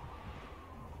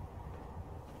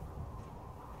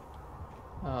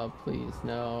 Oh, please,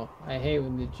 no. I hate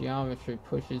when the geometry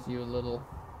pushes you a little.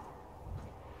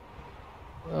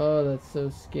 Oh, that's so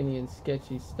skinny and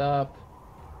sketchy. Stop.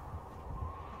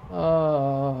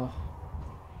 Oh.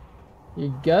 Your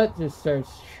gut just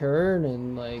starts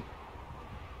churning like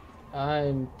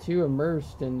I'm too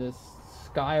immersed in this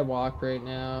skywalk right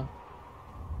now.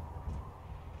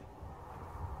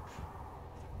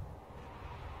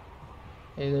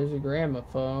 Hey, there's a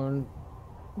gramophone.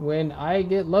 When I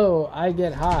get low, I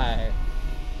get high.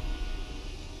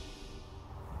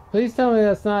 Please tell me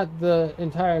that's not the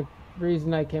entire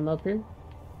reason I came up here.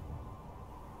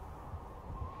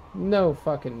 No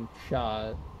fucking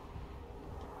shot.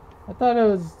 I thought I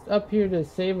was up here to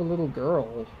save a little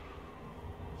girl.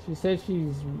 She said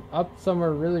she's up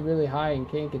somewhere really, really high and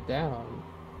can't get down.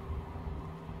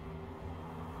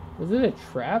 Was it a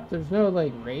trap? There's no,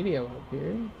 like, radio up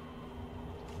here.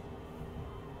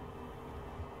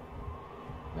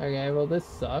 Okay, well, this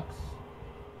sucks.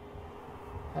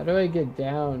 How do I get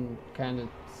down kind of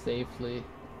safely?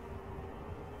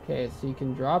 Okay, so you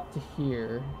can drop to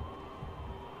here.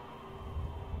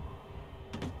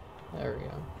 There we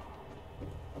go.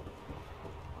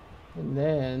 And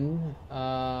then,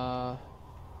 I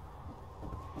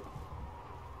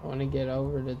want to get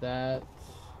over to that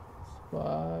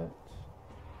spot.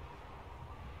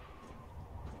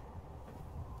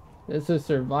 This is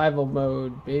survival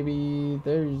mode, baby.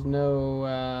 There's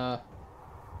no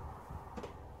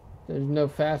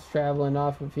fast traveling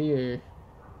off of here.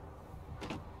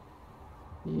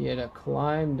 You gotta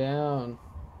climb down.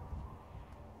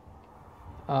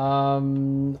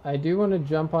 I do want to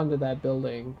jump onto that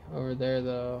building over there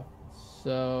though.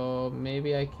 So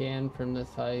maybe I can from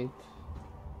this height.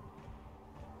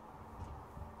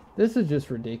 This is just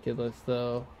ridiculous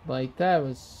though. Like, that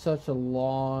was such a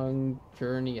long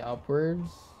journey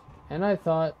upwards. And I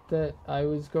thought that I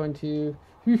was going to...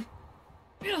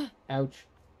 Ouch.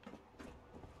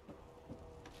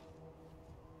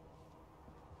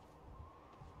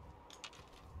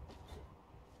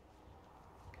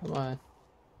 Come on.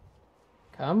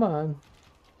 Come on.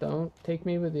 Don't take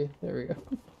me with you. There we go.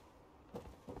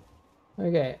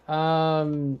 Okay,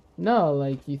 no,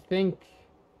 like, you think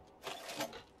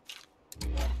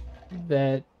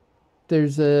that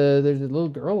there's a little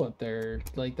girl up there.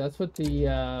 Like, that's what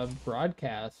the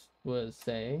broadcast was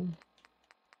saying.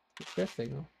 Distress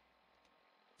signal.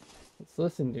 Let's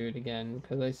listen to it again,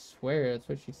 because I swear that's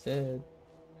what she said.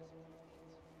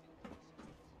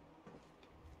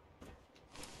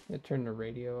 I turn the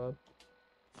radio up.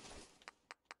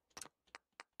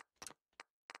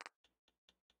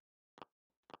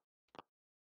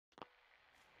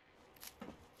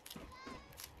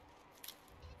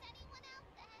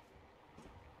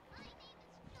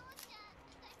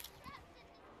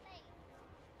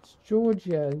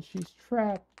 Georgia, and she's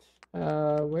trapped.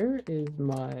 Where is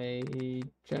my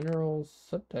general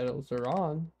subtitles are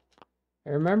on?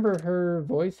 I remember her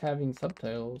voice having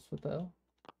subtitles. What the hell?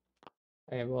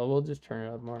 Okay, well, we'll just turn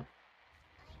it up more. I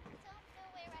don't know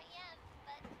where I am,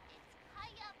 but it's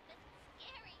high up and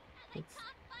scary, and I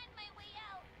can't find my way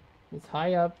out. It's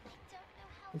high up. I don't know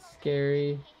how It's long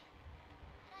scary. I've been here,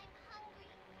 but I'm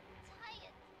hungry,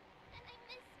 tired, and I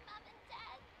miss Mom and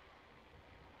Dad.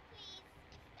 Please,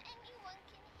 if anyone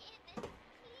can hear this,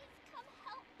 please come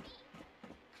help me.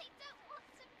 I don't want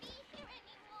to be here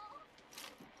anymore.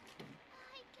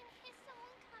 I can hear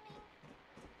someone coming.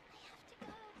 I have to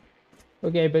go.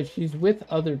 Okay, but she's with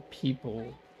other people.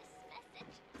 This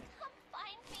message. Come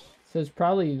find me. So it's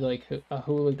probably like a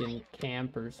hooligan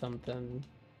camp or something.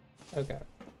 Okay.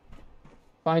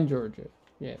 Find Georgia.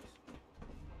 Yes.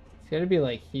 It's gotta be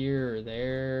like here or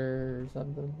there or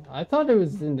something. I thought it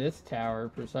was in this tower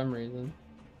for some reason.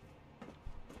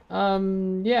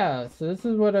 Yeah, so this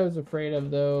is what I was afraid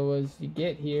of though, was you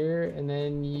get here and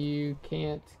then you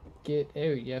can't get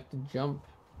out. You have to jump.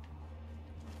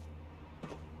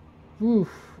 Oof,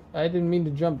 I didn't mean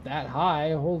to jump that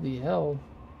high. Holy hell.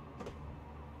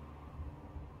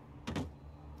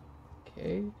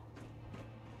 Okay.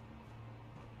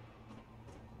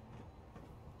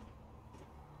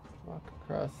 Walk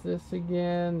across this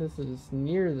again. This is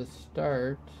near the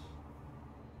start.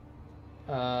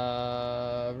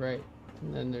 Right.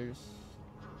 And then there's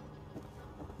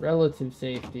relative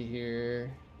safety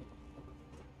here.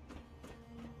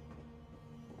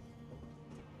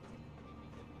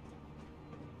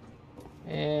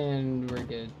 And we're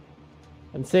good.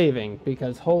 I'm saving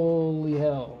because holy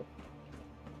hell.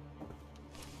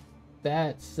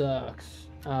 That sucks.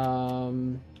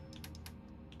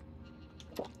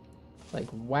 Like,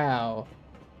 wow.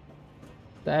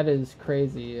 That is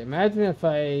crazy. Imagine if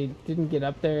I didn't get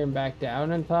up there and back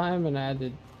down in time and I had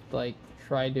to, like,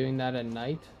 try doing that at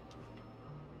night.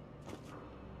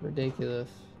 Ridiculous.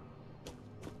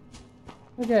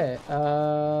 Okay,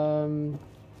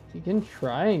 you can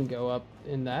try and go up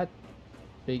in that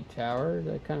big tower.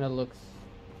 That kind of looks...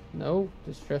 No,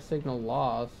 distress signal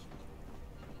lost.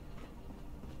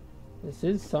 This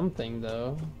is something,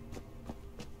 though.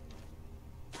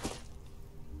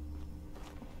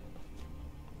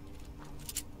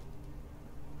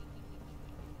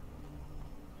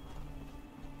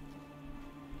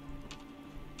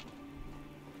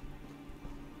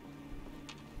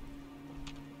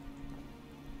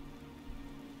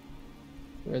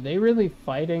 Are they really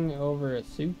fighting over a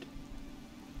suit?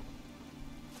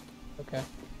 Okay.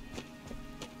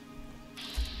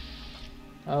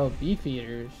 Oh, beef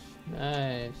eaters.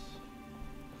 Nice.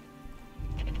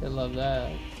 I love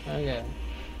that. Okay.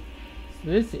 So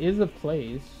this is a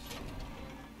place.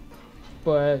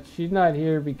 But she's not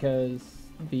here because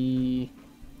the...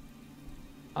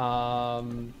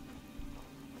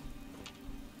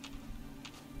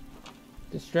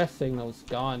 distress signal's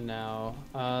gone now.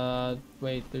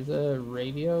 Wait, there's a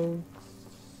radio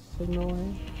signal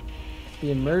here?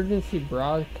 The Emergency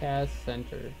Broadcast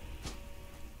Center.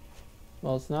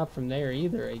 Well, it's not from there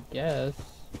either, I guess.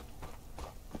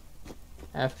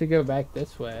 I have to go back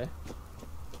this way.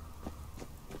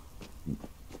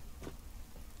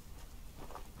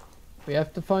 We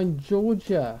have to find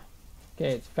Georgia.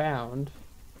 Okay, it's found.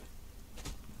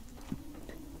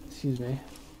 Excuse me.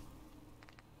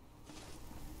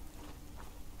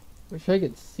 Wish I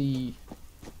could see.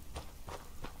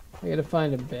 I gotta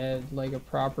find a bed, like a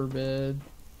proper bed.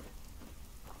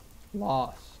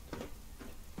 Lost.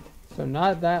 So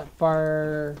not that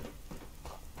far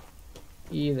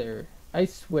either. I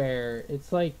swear,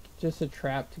 it's like just a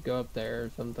trap to go up there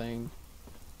or something.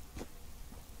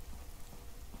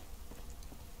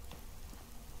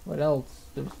 What else?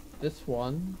 There's this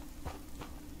one.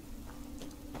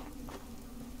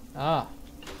 Ah.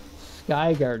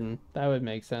 Sky Garden. That would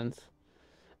make sense.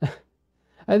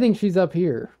 I think she's up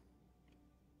here.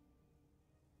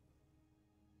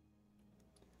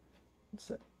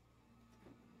 It's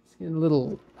getting a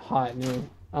little hot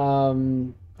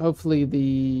now. Hopefully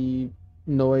the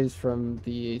noise from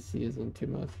the AC isn't too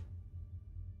much.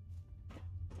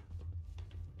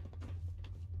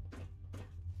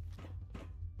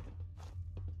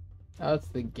 Oh, it's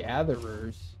the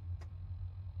Gatherers.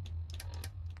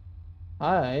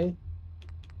 Hi,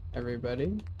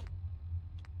 everybody.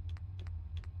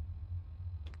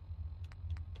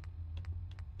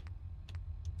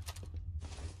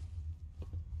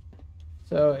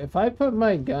 So, if I put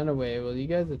my gun away, will you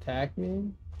guys attack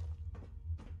me?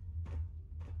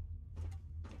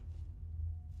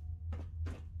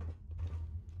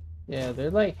 Yeah,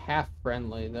 they're like half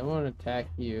friendly. They won't attack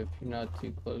you if you're not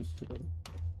too close to them.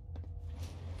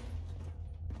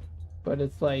 But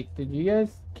it's like, did you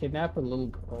guys kidnap a little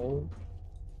girl?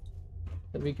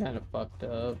 That'd be kind of fucked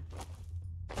up.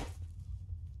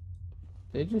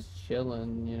 They're just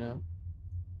chilling, you know?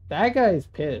 That guy's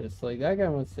pissed. Like, that guy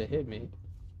wants to hit me.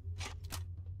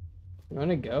 You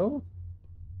wanna go?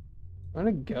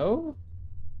 Wanna go?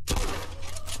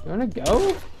 You wanna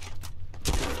go?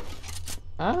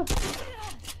 Huh?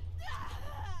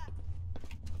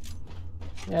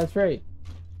 Yeah, that's right.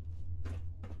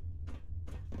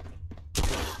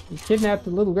 You kidnapped a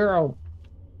little girl.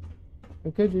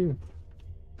 How could you?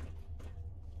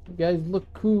 You guys look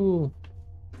cool.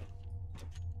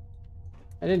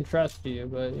 I didn't trust you,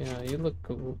 but you know, you look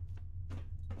cool.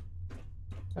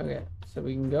 Okay, so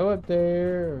we can go up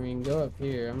there, or we can go up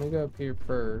here. I'm gonna go up here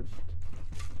first.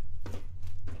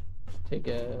 Take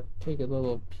a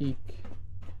little peek.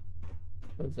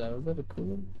 What's that? Was that a cool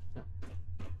one? No.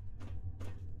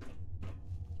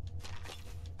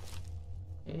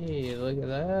 Hey, look at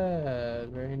that.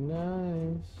 Very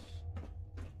nice.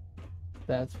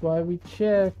 That's why we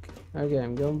check. Okay,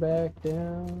 I'm going back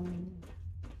down.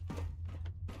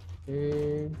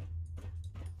 Here.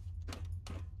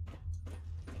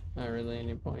 Not really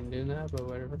any point in doing that, but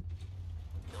whatever.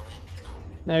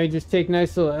 Now we just take a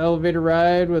nice little elevator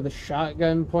ride with a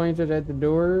shotgun pointed at the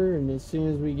door, and as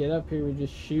soon as we get up here, we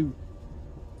just shoot.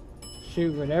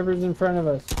 Shoot whatever's in front of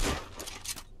us.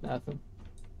 Nothing.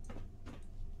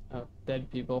 Oh, dead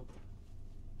people.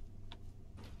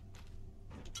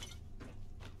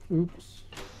 Oops.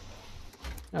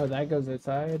 Oh, that goes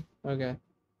outside? Okay.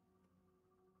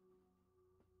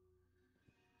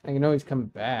 I can always come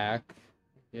back.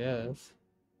 Yes.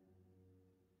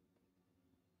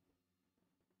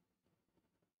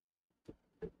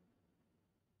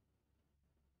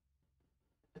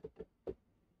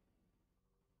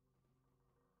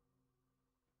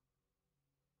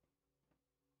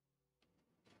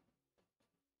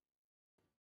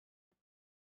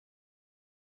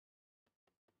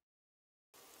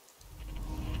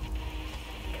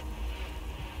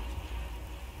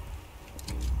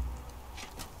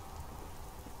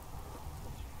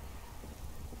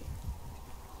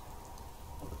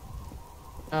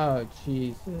 Oh,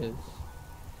 Jesus.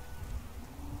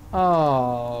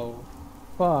 Oh,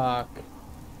 fuck.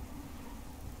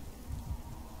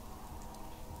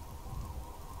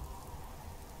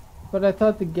 But I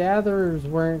thought the gatherers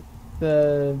weren't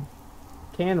the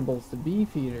cannibals, the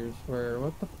beef eaters were.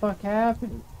 What the fuck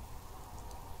happened?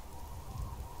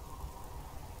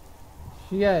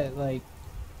 She got, like,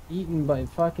 eaten by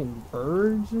fucking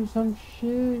birds or some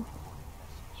shit?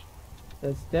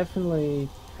 That's definitely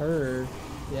her.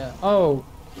 Yeah. Oh!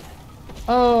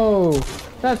 Oh!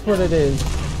 That's what it is!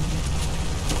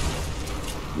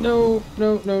 No,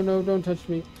 no, no, no, don't touch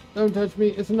me. Don't touch me.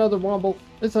 It's another womble.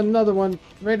 It's another one.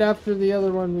 Right after the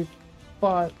other one we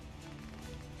fought.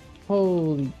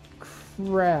 Holy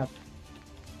crap.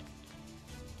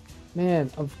 Man,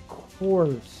 of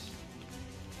course.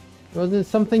 Wasn't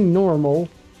something normal.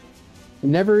 It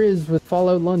never is with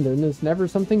Fallout London. It's never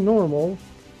something normal.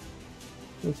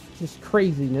 It's just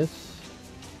craziness.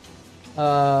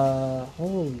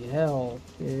 Holy hell,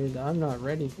 dude. I'm not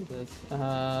ready for this.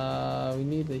 We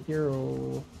need the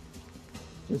hero.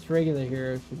 Just regular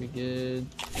hero should be good.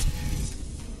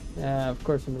 Yeah, of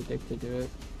course I'm addicted to it.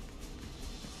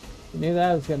 I knew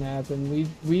that was gonna happen.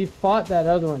 We fought that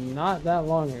other one not that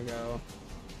long ago.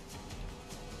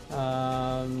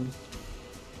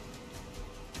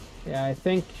 Yeah, I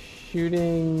think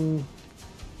shooting...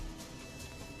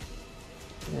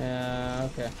 Yeah,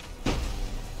 okay.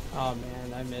 Oh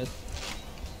man, I missed.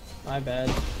 My bad.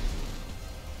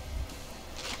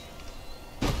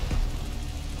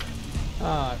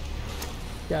 Ah,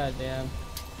 goddamn.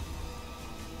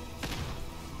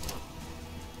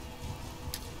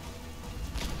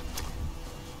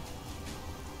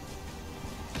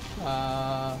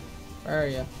 Where are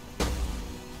you?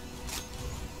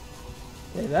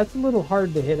 Yeah, that's a little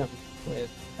hard to hit him with,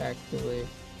 actually.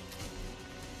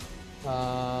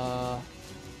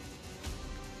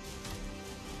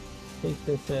 Take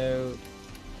this out.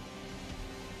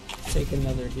 Take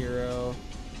another hero.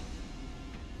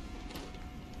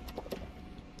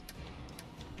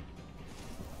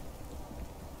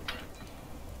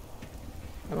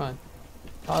 Come on.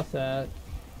 Toss that.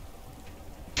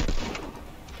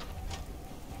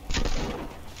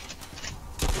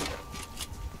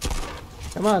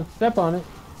 Come on, step on it.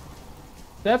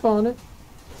 Step on it.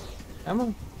 Come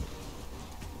on.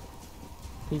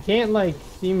 He can't, like,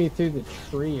 see me through the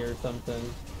tree or something.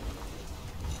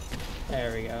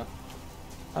 There we go.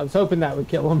 I was hoping that would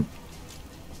kill him.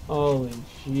 Holy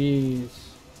jeez.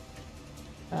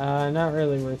 Not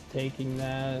really worth taking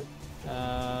that.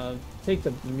 Take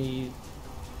the meat.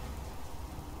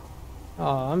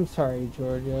 Oh, I'm sorry,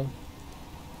 Georgia.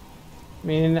 I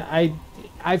mean,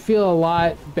 I feel a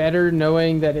lot better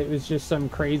knowing that it was just some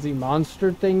crazy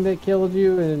monster thing that killed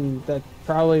you, and that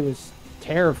probably was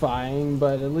terrifying,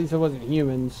 but at least it wasn't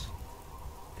humans.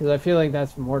 Because I feel like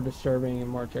that's more disturbing and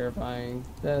more terrifying.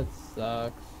 That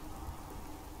sucks.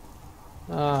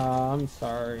 Ah, I'm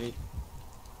sorry.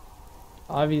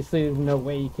 Obviously, there's no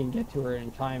way you can get to her in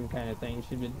time kind of thing.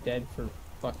 She's been dead for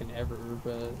fucking ever,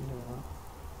 but, you know.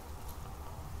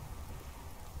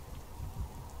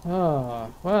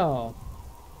 Oh, well.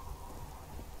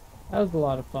 That was a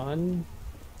lot of fun.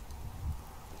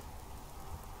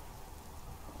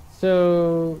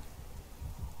 So,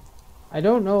 I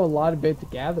don't know a lot about the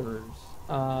Gatherers.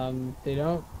 They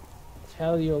don't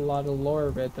tell you a lot of lore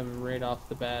about them right off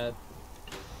the bat.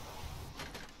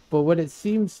 But what it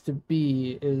seems to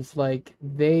be is, like,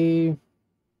 they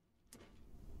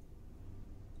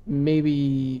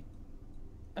maybe,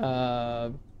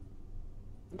 like,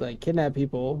 kidnap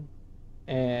people,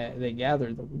 and they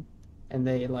gather them, and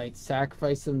they, like,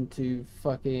 sacrifice them to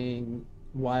fucking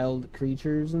wild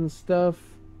creatures and stuff,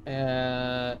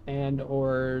 and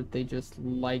or they just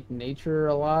like nature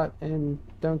a lot and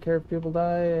don't care if people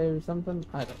die or something.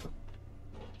 I don't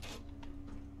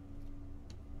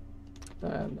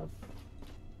know.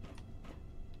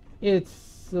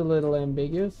 It's a little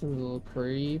ambiguous and a little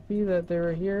creepy that they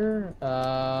were here.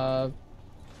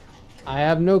 I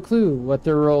have no clue what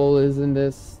their role is in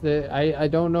this. I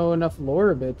don't know enough lore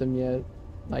about them yet,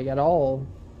 like, at all.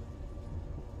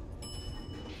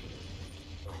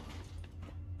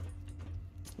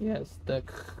 Yes, the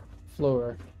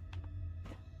floor.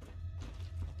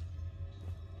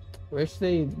 Wish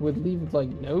they would leave, like,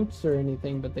 notes or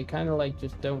anything, but they kind of, like,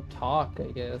 just don't talk,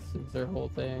 I guess, is their whole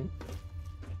thing.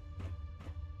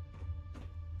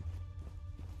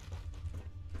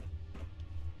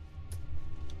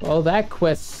 Well, that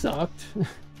quest sucked. I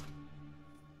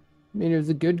mean, it was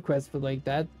a good quest, but, like,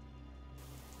 that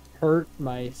hurt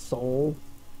my soul.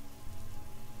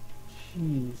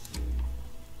 Jeez.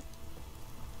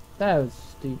 That was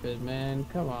stupid, man.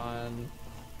 Come on.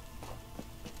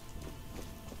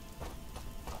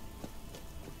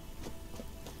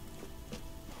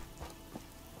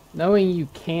 Knowing you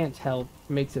can't help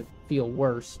makes it feel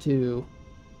worse, too.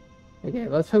 Okay,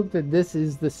 let's hope that this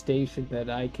is the station that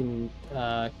I can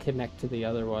connect to the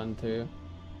other one, too.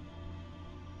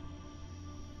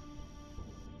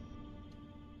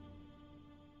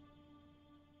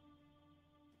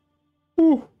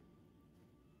 Ooh.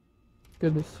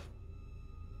 Goodness.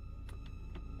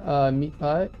 Meat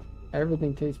pie.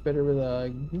 Everything tastes better with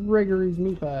a Gregory's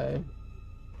meat pie.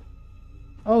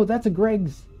 Oh, that's a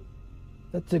Greg's.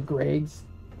 That's a Greg's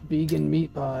vegan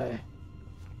meat pie.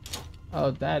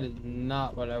 Oh, that is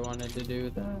not what I wanted to do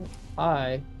with that.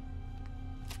 Hi.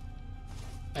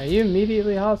 Are you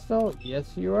immediately hostile?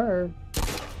 Yes, you are.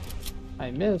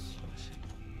 I miss.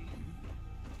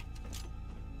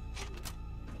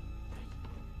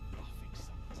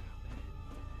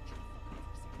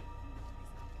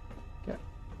 Okay.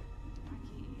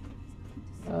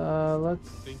 Let's...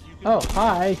 Oh,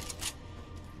 hi.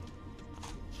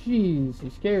 Jeez, you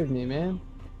scared me, man.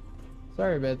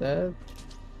 Sorry about that.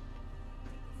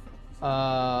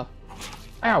 Ow!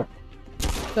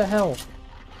 What the hell?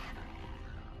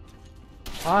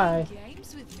 Hi.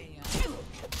 Games with me,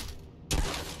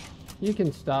 You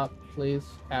can stop, please.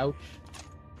 Ouch.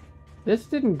 This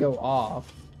didn't go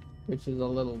off, which is a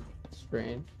little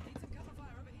strange.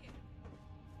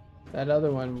 That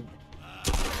other one...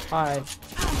 Hi.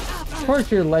 Of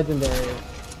course you're legendary.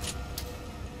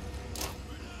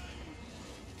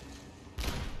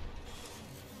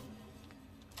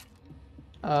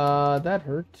 That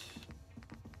hurt.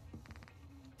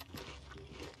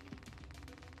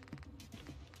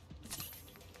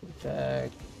 Attack.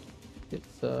 Get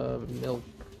some milk.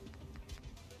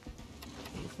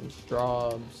 And some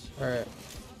straws. Alright.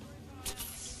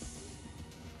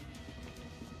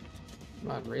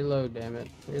 Come on, reload, damn it.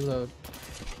 Reload.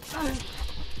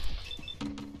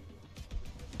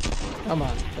 Come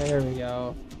on. There we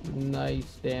go.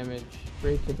 Nice damage.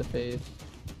 Right to the face.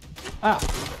 Ah!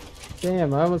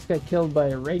 Damn, I almost got killed by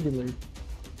a regular.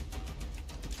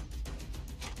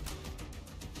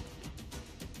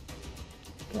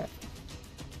 Okay. I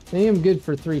think I'm good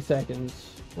for 3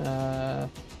 seconds. The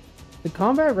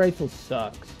combat rifle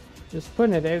sucks. Just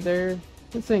putting it out there,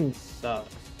 this thing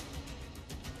sucks.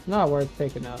 It's not worth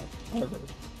picking up, ever.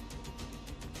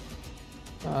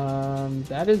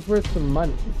 That is worth some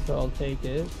money, so I'll take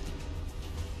it.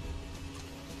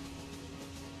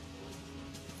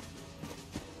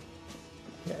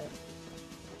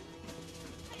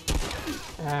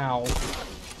 Ow.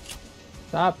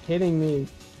 Stop hitting me.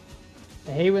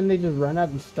 I hate when they just run up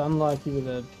and stun lock you with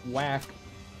a whack.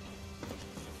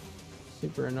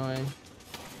 Super annoying.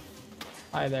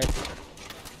 Hi there.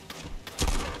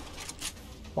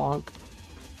 Bonk.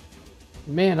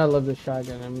 Man, I love this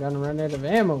shotgun. I'm gonna run out of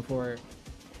ammo for it.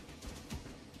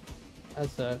 That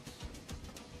sucks.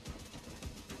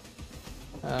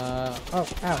 Oh, ow,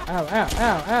 ow, ow,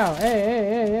 ow, ow. Hey, hey,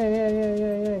 hey, hey, hey, hey,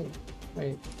 hey, hey.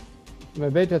 Wait. I'm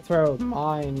about to throw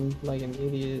mine like an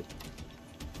idiot.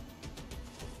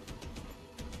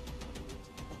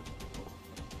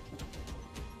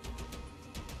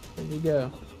 Where'd you go?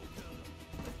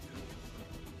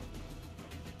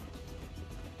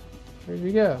 Where'd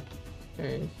you go? There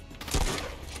he is.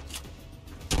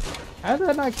 How did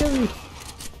that not kill you?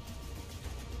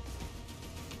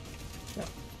 Yeah.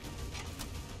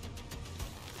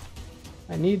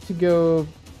 I need to go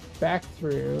back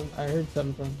through. I heard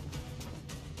something.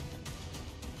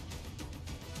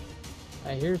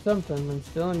 I hear something. I'm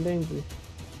still in danger.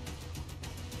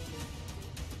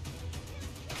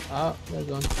 Oh, there's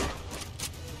one.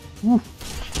 Woo.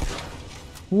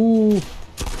 Woo.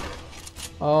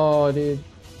 Oh, dude.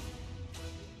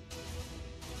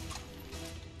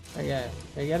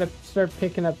 I gotta start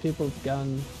picking up people's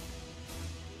guns.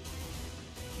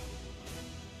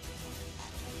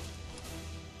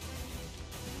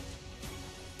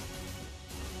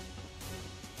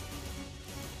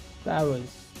 That was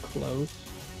close.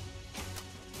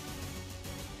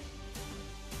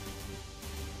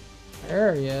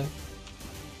 Where are ya?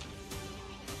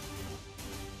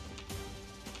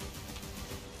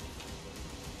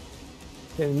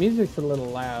 Okay, the music's a little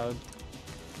loud.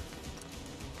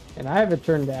 And I have it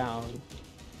turned down.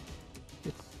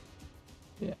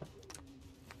 Yeah.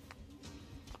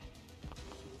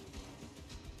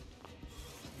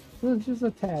 So it's just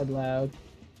a tad loud.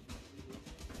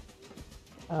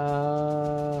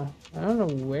 I don't know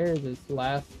where this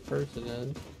last person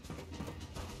is.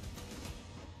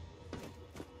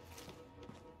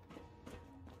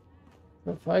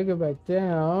 If I go back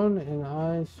down and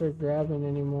I start grabbing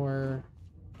any more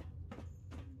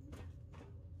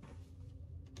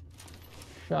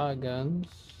shotguns.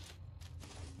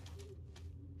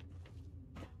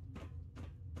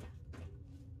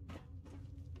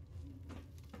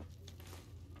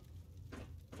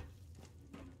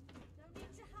 No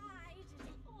need to hide.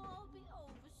 It'll all be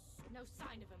over. No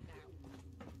sign of him now.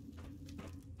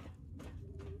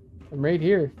 I'm right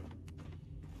here.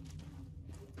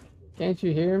 Can't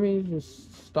you hear me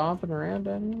just stomping around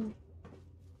down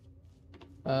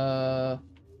here?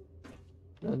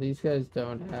 No, these guys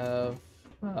don't have,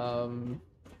 The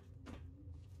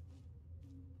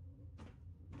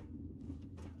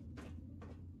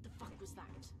fuck was that?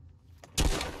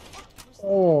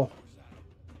 oh.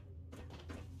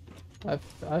 I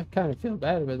kind of feel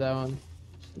bad about that one.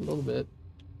 Just a little bit.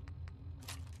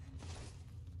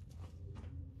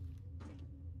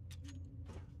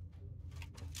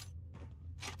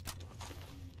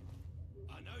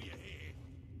 I know you're here.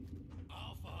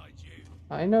 I'll find you.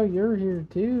 I know you're here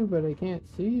too, but I can't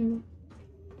see you.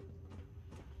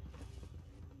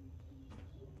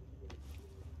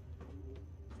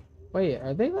 Wait,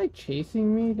 are they like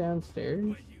chasing me downstairs?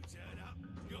 When you turn up,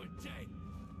 you're dead.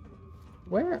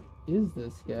 Where is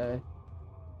this guy? Are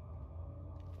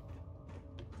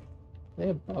they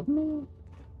above me?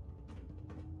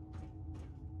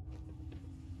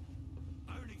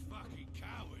 Only fucking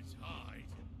cowards hide.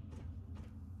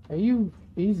 Are you?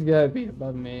 He's gotta be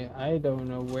above me. I don't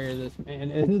know where this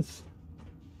man is.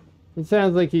 It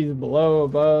sounds like he's below,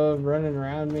 above, running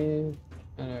around me.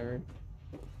 Whatever.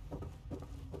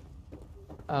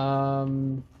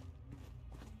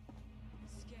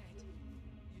 Scared?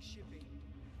 You should be.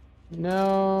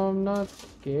 No, I'm not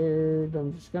scared.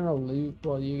 I'm just gonna loot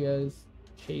while you guys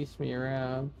chase me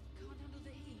around. Can't handle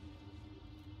the heat.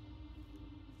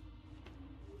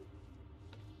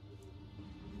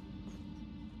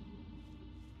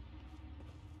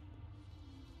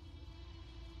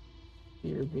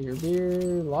 Beer, beer,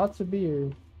 beer. Lots of beer.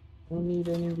 Don't need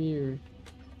any beer.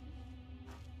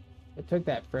 I took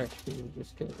that fresh beer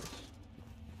just because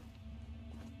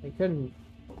I couldn't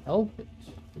help it.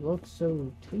 It looks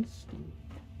so tasty.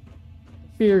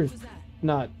 Beer's What was that?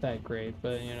 not that great,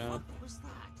 but you know, What was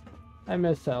that? I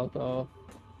miss alcohol.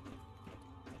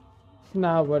 It's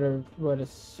not what a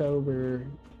sober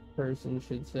person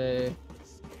should say,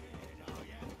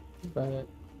 but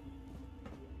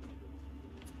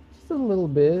just a little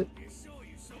bit. You saw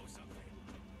something.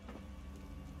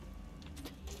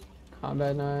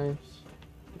 Combat knives.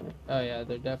 Oh yeah,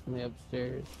 they're definitely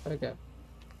upstairs. Okay.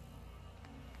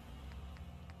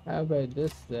 How about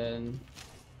this then?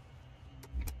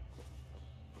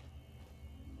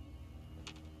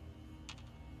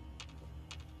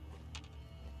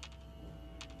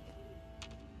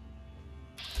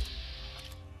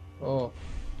 Oh.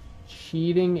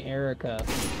 Cheating Erica.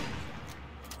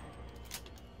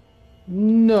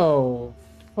 No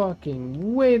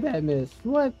fucking way that missed.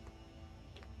 What?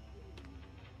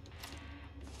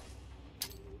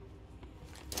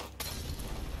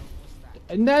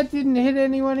 And that didn't hit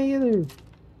anyone either.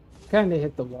 Kinda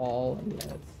hit the wall, I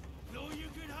guess. Thought you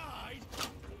could hide.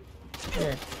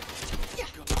 There.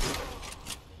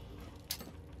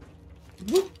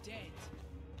 Dead.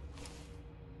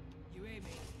 You hear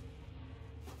me?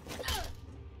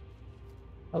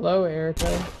 Hello,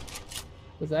 Erica.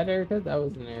 Was that Erica? That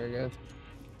wasn't Erica.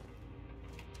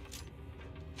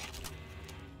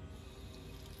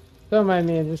 Don't mind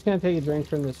me, I'm just gonna take a drink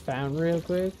from this fountain real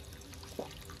quick.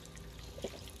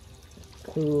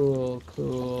 Cool,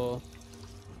 cool.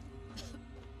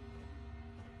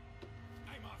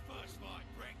 Ain't my first fight,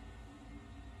 Brick.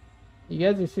 You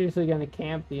guys are seriously gonna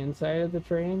camp the inside of the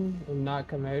train and not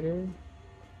come out here?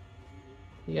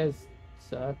 You guys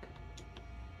suck.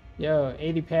 Yo,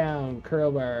 80-pound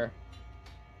curl bar.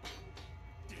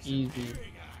 Easy.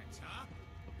 Disappearing act, huh?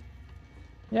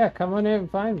 Yeah, come on out and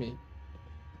find me.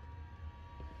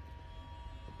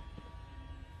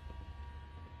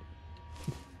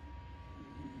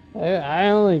 I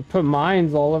only put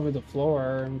mines all over the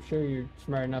floor. I'm sure you're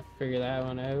smart enough to figure that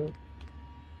one out.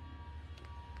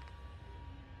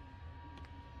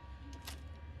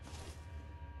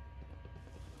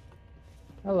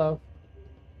 Hello.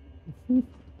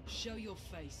 Show your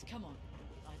face. Come on.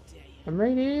 I dare you. I'm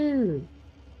right here.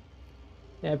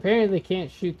 Yeah, apparently can't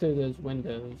shoot through those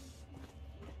windows.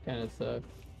 Kind of sucks.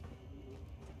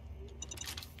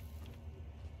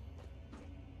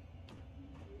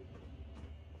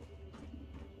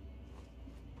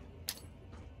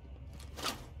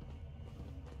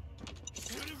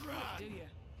 Should have run. Do you?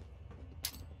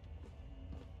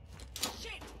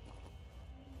 Shit!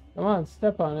 Come on,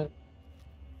 step on it.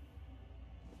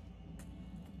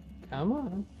 Come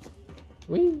on.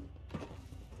 Whee!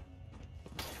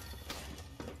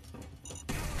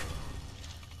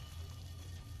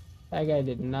 That guy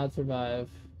did not survive.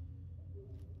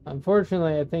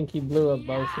 Unfortunately, I think he blew up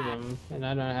both of them, and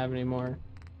I don't have any more.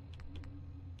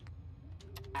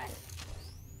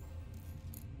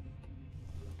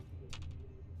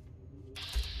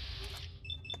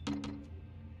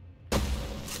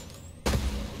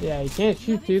 Yeah, you can't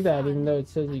shoot through that even though it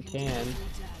says you can.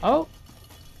 Oh!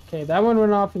 Okay, that one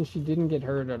went off and she didn't get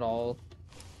hurt at all.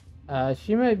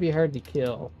 She might be hard to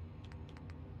kill.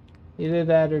 Either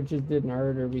that or just didn't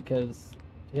hurt her because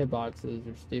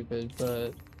hitboxes are stupid,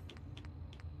 but...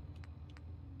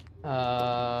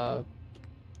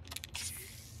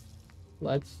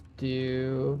 let's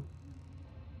do...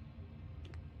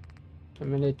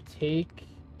 I'm gonna take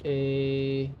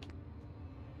a...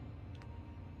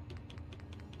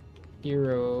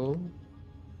 hero.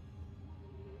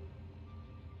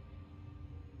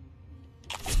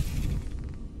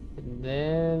 And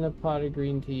then a pot of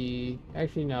green tea.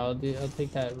 Actually, no, I'll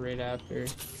take that right after.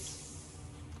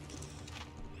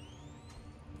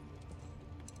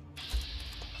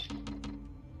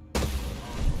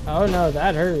 Oh no,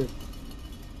 that hurt.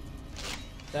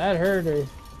 That hurt her.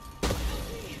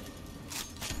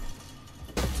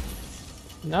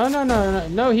 No, no, no, no,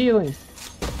 no healing.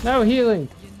 No healing.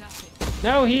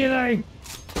 No healing.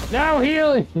 No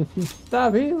healing.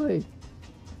 Stop healing.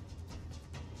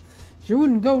 She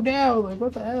wouldn't go down. Like,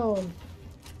 what the hell?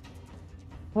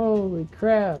 Holy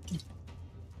crap.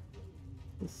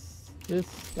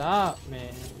 Just stop,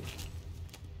 man.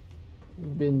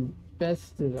 You've been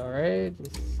bested, alright?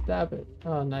 Just stop it.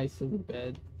 Oh, nice in the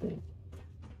bed thing.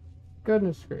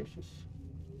 Goodness gracious.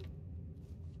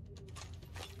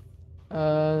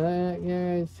 That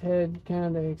guy's head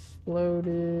kind of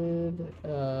exploded.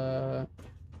 I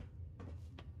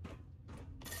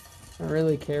don't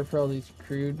really care for all these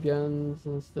crude guns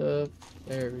and stuff.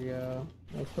 There we go.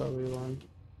 That's what we want.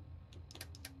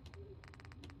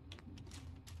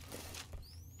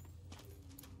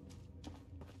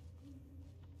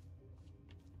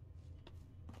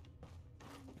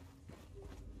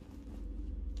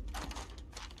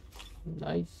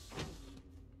 Nice.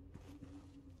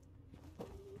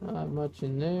 Not much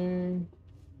in there.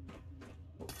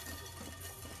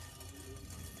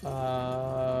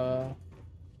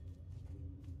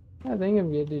 I think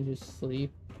I'm good to just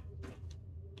sleep.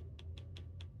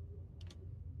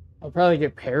 I'll probably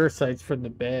get parasites from the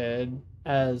bed,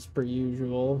 as per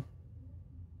usual.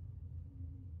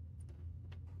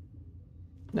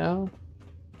 No?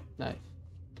 Nice.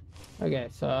 Okay,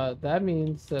 so that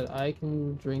means that I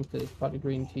can drink this pot of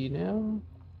green tea now.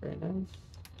 Very nice.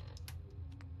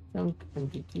 Junk,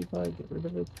 empty teapot, get rid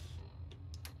of it.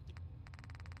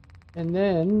 And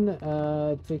then,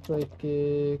 take like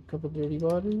a couple dirty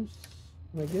waters.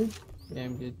 Am I good? Yeah,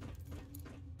 I'm good.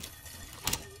 It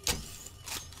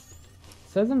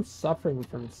says I'm suffering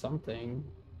from something.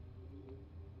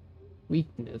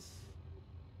 Weakness.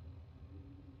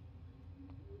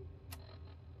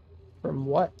 From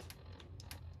what?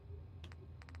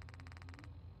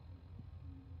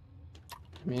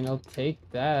 I mean, I'll take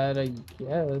that, I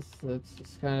guess. That's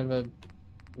just kind of a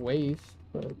waste,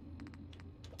 but...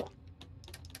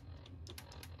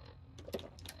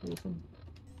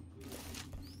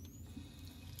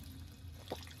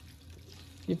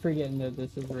 Keep forgetting that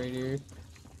this is right here.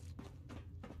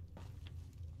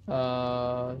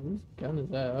 Whose gun is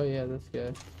that? Oh yeah, this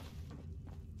guy.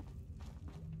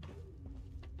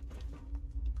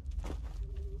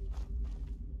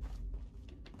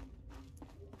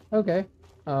 Okay.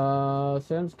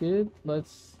 Sounds good.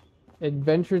 Let's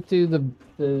adventure through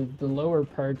the lower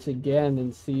parts again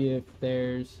and see if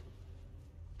there's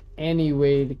any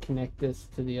way to connect this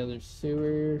to the other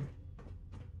sewer.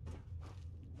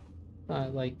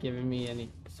 Not like giving me any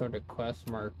sort of quest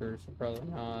markers, probably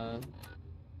not.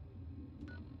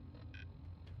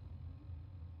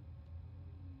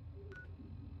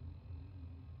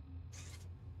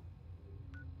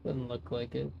 Doesn't look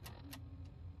like it.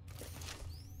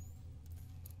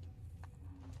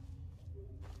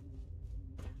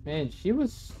 Man, she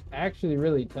was actually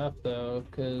really tough though,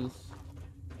 because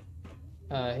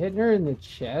hitting her in the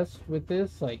chest with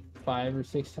this like 5 or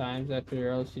 6 times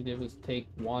after all she did was take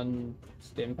one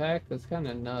stim pack, that's kind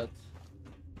of nuts.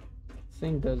 This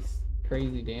thing does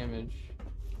crazy damage.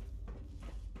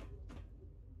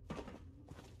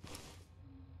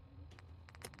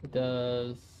 It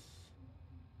does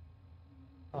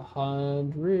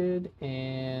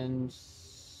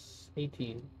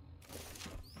 118.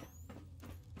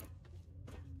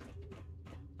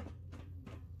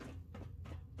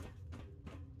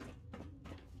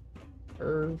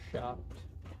 Shot.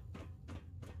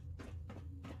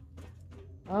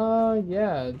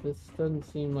 Yeah, this doesn't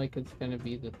seem like it's gonna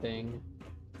be the thing.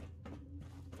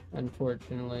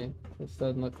 Unfortunately, this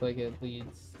doesn't look like it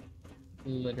leads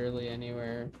literally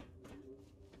anywhere.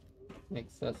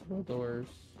 Accessible doors.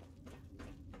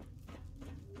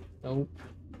 Nope.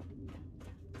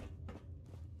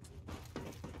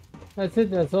 That's it,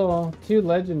 that's all. 2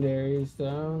 legendaries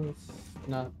though. It's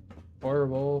not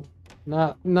horrible.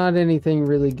 Not anything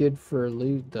really good for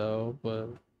loot though, but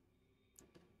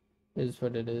it is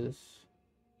what it is.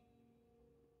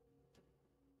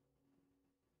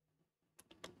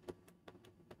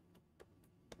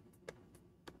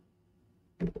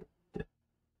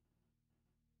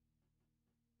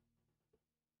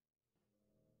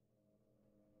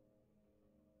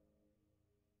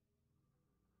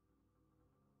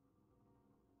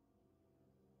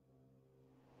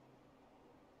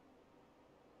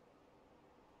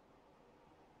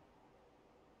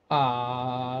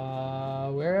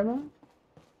 Where am I?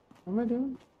 What am I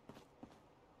doing?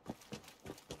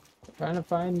 Trying to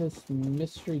find this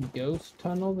mystery ghost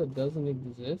tunnel that doesn't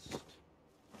exist.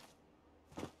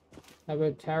 How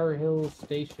about Tower Hill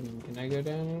Station? Can I go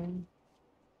down here?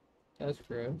 That's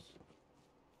gross.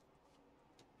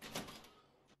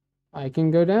 I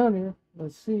can go down here.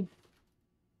 Let's see.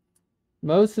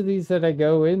 Most of these that I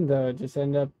go in, though, just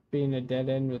end up being a dead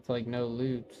end with, like, no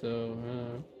loot, so...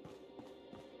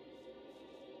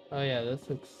 Oh, yeah, this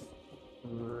looks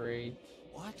great.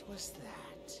 What was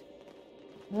that?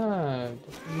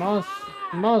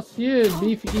 Monsieur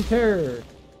Beef Eater!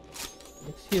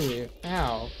 Excuse me.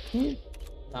 Ow. Can you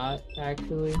not,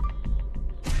 actually?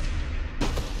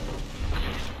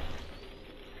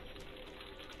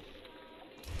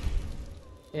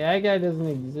 Yeah, that guy doesn't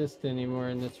exist anymore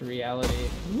in this reality.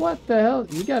 What the hell?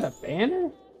 You got a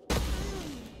banner?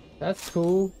 That's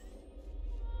cool.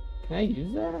 Can I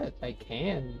use that? I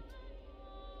can.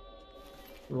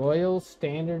 Royal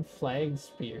Standard Flag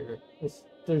Spear.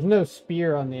 There's no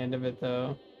spear on the end of it,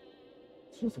 though.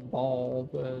 It's just a ball,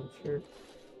 but sure.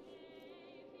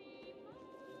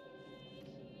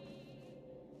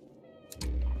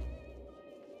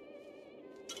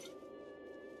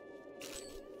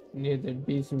 Need there'd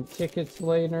be some tickets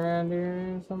laying around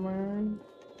here somewhere.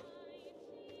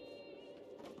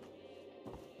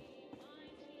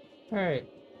 Alright.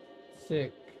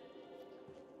 Sick.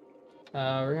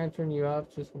 We're gonna turn you off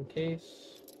just in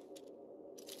case.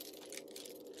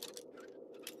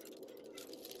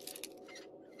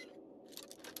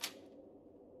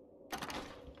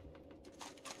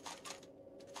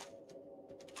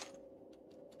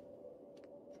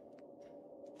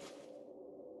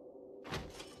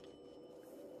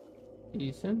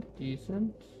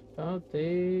 Decent. Oh,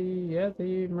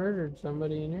 they murdered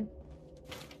somebody in here.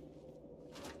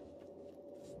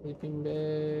 Sleeping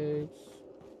bags.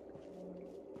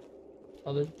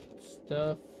 Other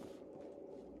stuff.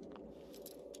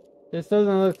 This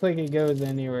doesn't look like it goes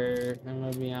anywhere, I'm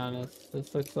gonna be honest.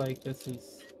 This looks like this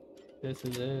is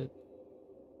it.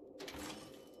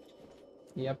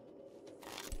 Yep.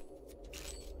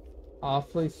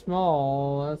 Awfully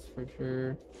small, that's for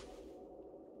sure.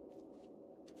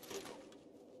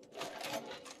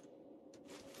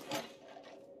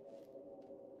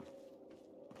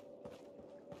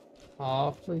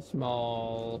 Awfully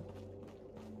small.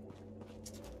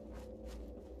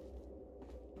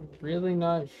 I'm really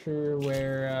not sure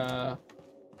where,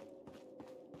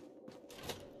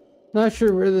 not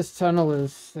sure where this tunnel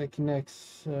is that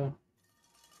connects, so...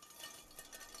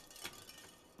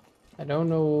 I don't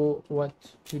know what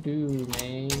to do,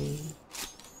 man.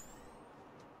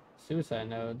 Suicide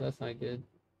node, that's not good.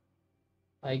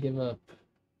 I give up.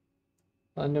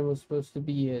 London was supposed to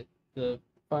be it. The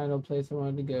final place I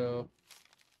wanted to go.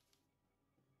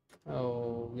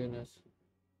 Oh, goodness.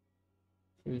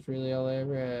 She was really all I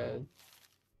ever had.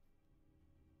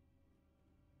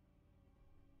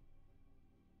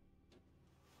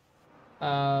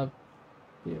 Yeah,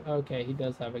 okay, he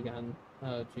does have a gun.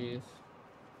 Oh, jeez.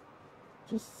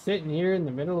 Just sitting here in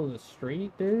the middle of the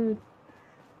street, dude?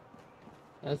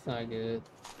 That's not good.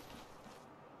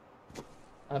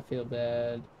 I feel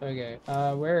bad. Okay,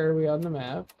 where are we on the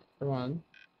map, for one?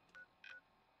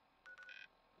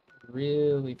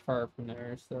 Really far from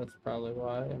there, so that's probably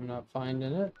why I'm not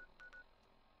finding it.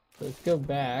 So let's go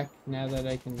back, now that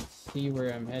I can see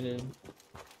where I'm headed.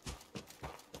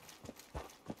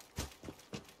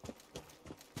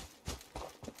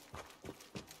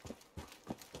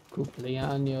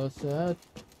 Cumpleaños,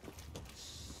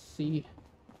 see.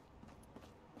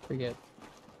 Forget.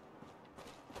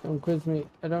 Don't quiz me.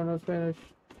 I don't know Spanish.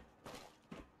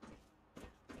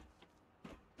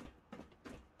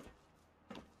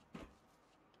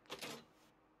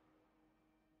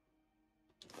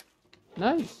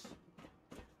 Nice.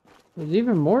 There's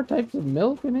even more types of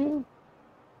milk in here?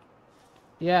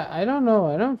 Yeah, I don't know.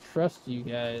 I don't trust you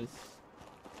guys.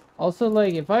 Also,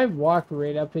 like, if I walk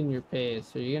right up in your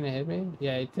face, are you gonna hit me?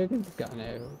 Yeah, he took his gun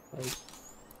out.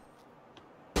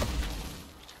 Like,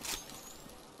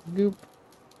 goop.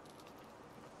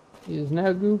 He is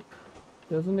now goop.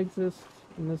 Doesn't exist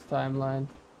in this timeline.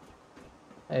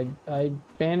 I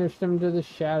banished him to the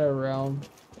Shadow Realm.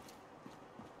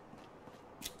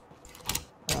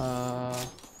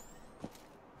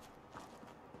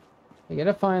 I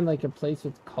gotta find like a place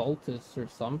with cultists or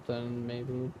something,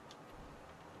 maybe.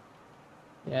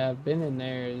 Yeah, I've been in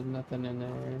there. There's nothing in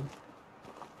there.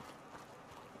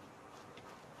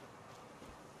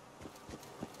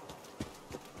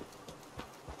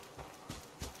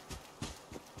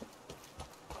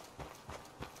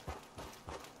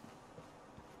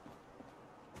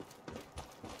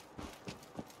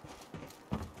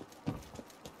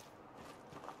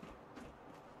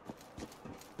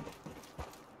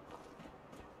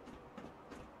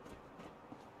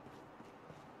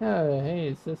 Oh, hey,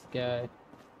 it's this guy.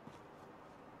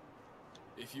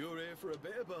 If you're here for a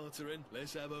bit of bartering,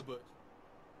 let's have a but.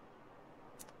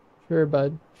 Sure,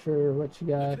 bud. Sure, what you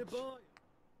got? Looking to buy?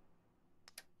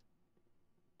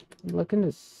 I'm looking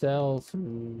to sell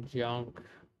some junk,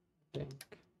 I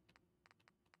think.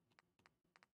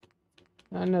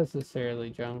 Not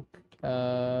necessarily junk.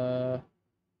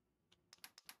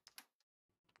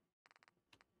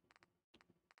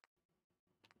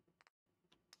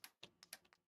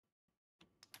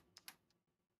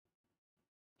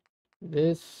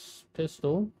 This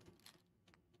pistol.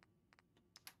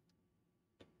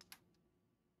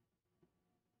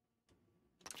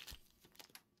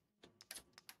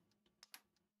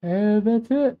 And that's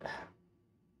it.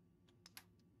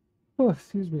 Oh,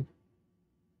 excuse me.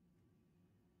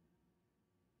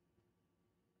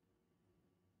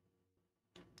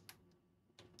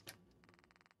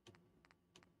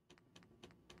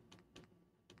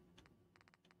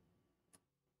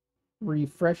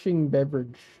 Refreshing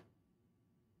beverage.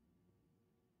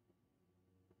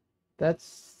 That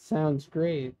sounds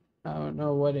great. I don't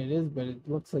know what it is, but it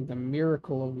looks like the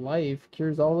miracle of life.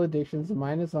 Cures all addictions,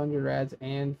 minus 100 rads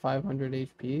and 500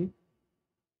 HP.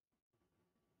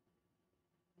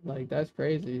 Like, that's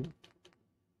crazy.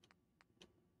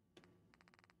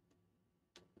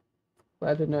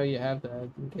 Glad to know you have that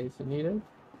in case you need it.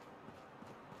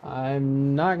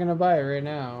 I'm not gonna buy it right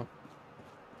now.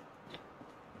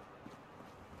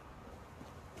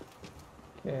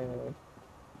 Okay.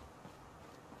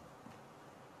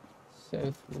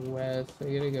 Southwest. I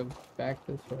gotta go back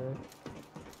this way.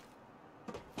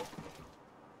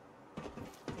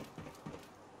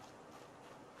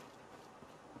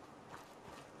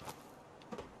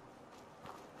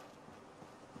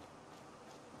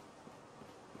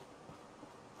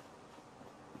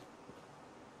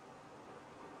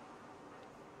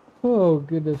 Oh,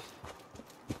 goodness.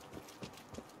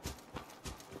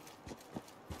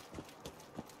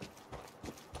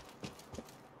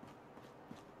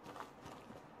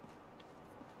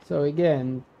 So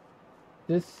again,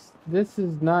 this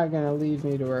is not gonna lead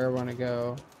me to where I want to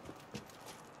go.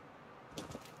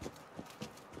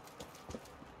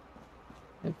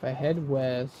 If I head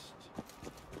west,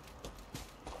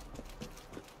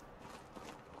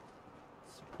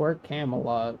 support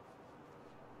Camelot.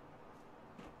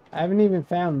 I haven't even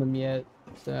found them yet,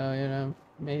 so you know,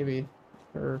 maybe.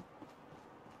 Or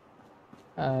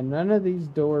none of these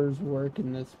doors work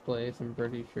in this place, I'm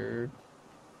pretty sure.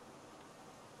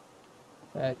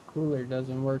 That cooler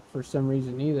doesn't work for some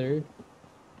reason either.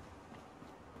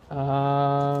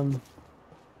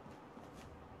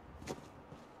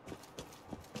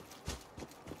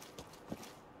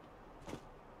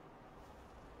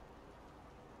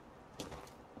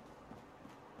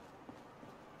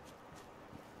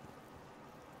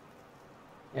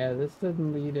 Yeah, this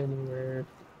doesn't lead anywhere.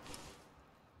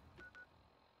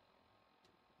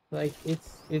 Like,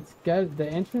 it's got, the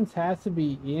entrance has to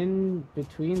be in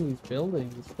between these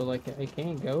buildings, but like, I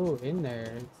can't go in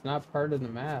there. It's not part of the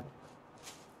map.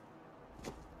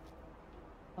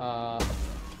 Dog.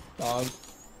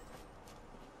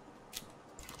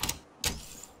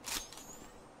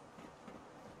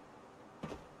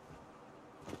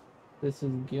 This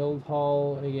is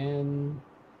Guildhall again.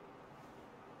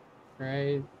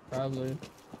 Right? Probably.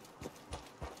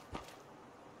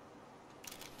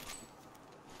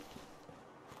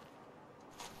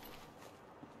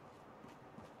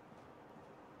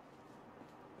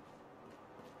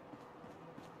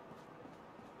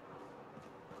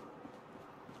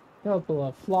 Couple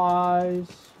of flies.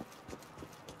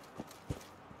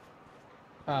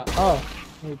 Oh.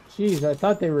 Like, jeez, I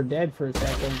thought they were dead for a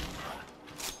second.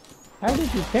 How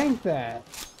did you tank that?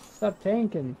 Stop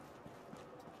tanking.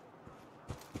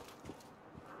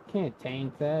 Can't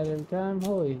tank that every time.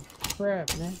 Holy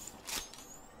crap, man.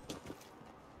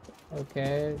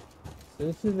 Okay. So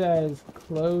this is as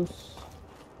close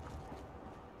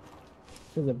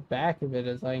to the back of it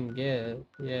as I can get.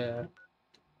 Yeah.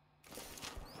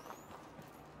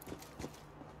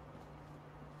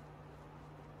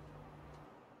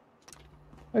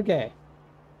 Okay.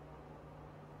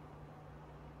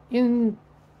 In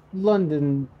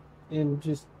London, in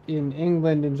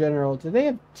England in general, do they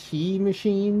have tea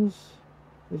machines?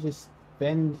 They just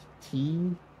vend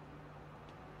tea?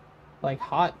 Like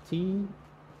hot tea?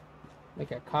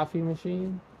 Like a coffee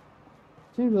machine?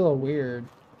 Seems a little weird.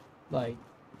 Like,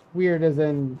 weird as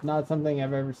in not something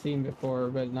I've ever seen before,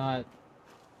 but not...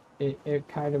 It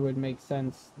kind of would make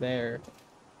sense there.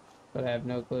 But I have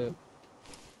no clue.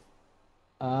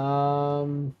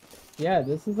 Yeah,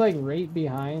 this is like right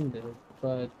behind it,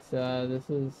 but this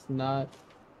is not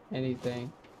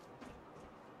anything.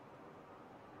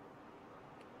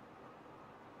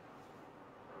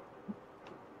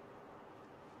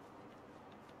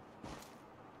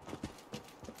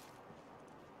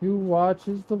 Who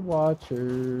watches the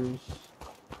Watchers?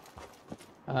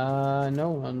 No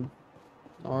one,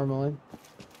 normally.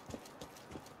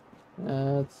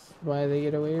 That's why they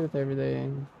get away with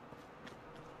everything.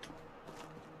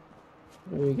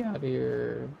 What do we got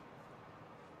here?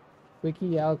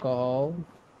 Wiki alcohol.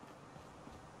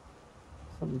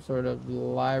 Some sort of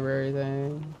library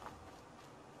thing.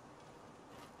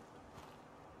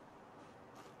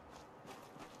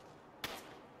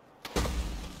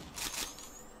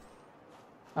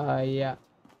 Yeah.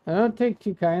 I don't take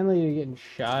too kindly to getting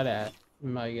shot at,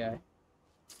 my guy.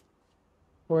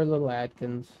 Poor little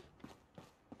Atkins.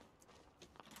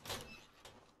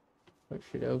 Push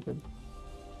it open.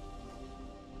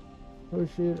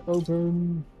 Push it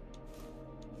open.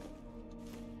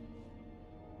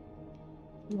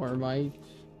 Or might.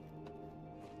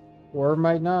 Or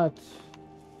might not.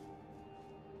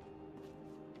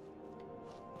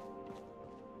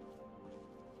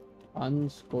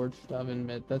 Unscorched oven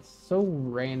mitt. That's so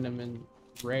random and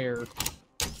rare.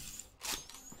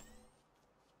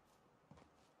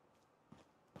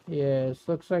 Yes,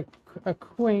 looks like a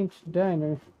quaint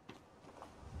diner.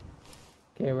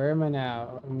 Okay, where am I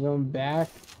now? I'm going back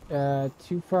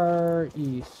too far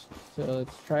east. So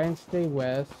let's try and stay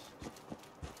west.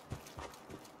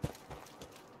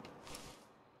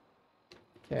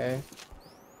 Okay.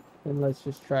 Then let's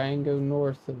just try and go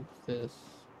north of this.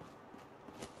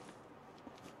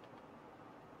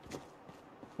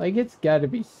 Like, it's gotta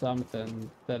be something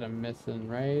that I'm missing,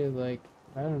 right? Like,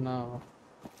 I don't know.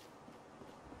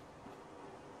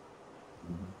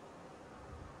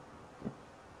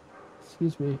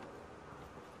 Excuse me.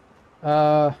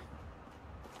 Yeah,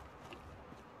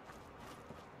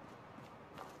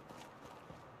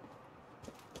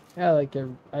 like,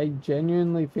 I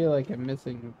genuinely feel like I'm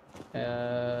missing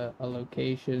a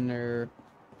location or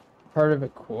part of a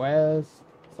quest,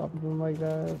 something like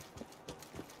that.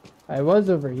 I was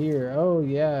over here. Oh,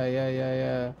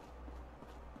 yeah.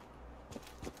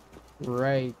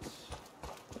 Right.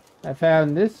 I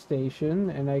found this station,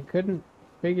 and I couldn't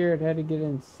figure out how to get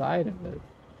inside of it.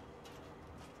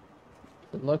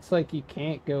 It looks like you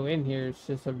can't go in here. It's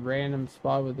just a random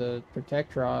spot with a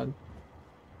Protectron.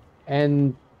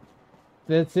 And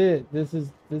that's it. This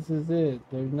is it.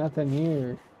 There's nothing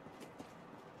here.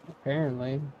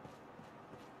 Apparently.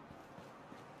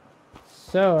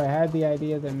 So I had the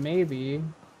idea that maybe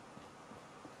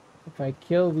if I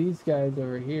kill these guys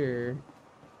over here,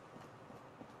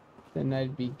 then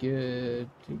I'd be good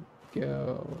to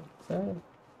go. What's that?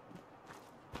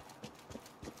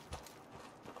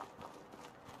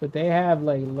 But they have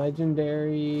like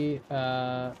legendary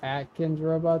Atkins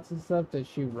robots and stuff that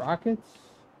shoot rockets.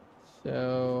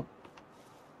 So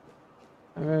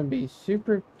I'm gonna be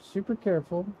super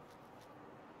careful.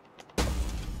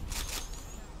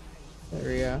 There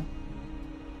we go.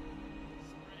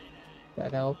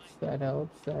 That helps.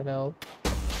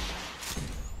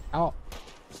 Ow.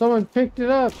 Someone picked it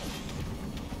up.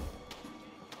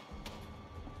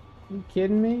 You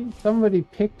kidding me? Somebody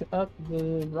picked up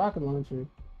the rocket launcher.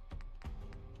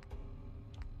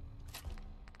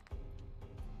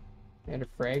 And a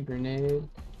frag grenade.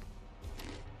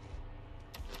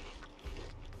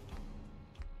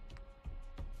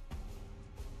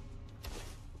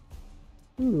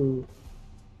 Ooh.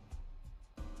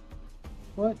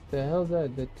 What the hell's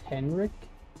that? The Tenric?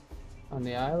 On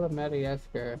the Isle of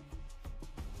Madagascar.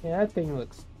 Yeah, that thing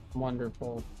looks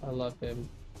wonderful. I love him.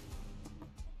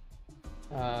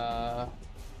 Uh,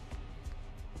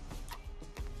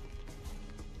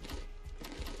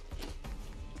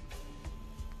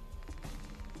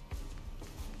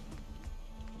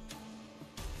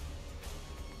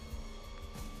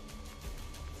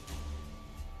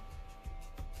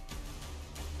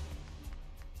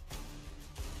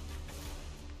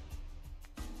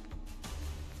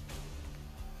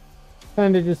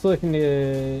 Kind of just looking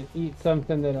to eat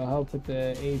something that'll help with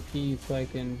the AP so I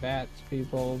can bats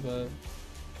people, but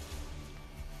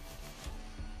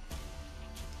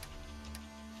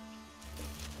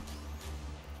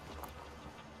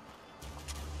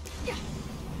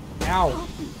ow!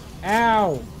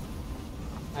 Ow!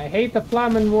 I hate the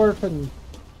Flammenwerfen.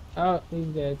 Oh, he's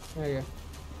dead. There you go.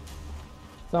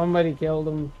 Somebody killed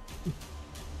him.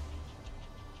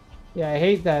 Yeah, I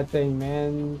hate that thing,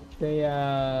 man.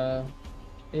 They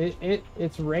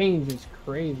its range is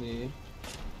crazy.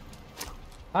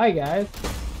 Hi guys.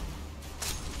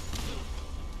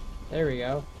 There we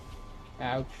go.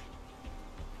 Ouch.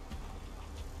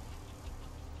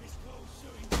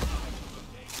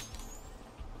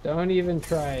 Don't even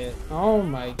try it. Oh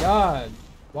my god.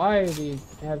 Why do you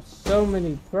have so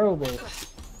many throwables?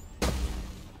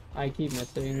 I keep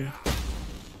missing.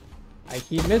 I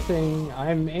keep missing.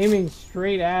 I'm aiming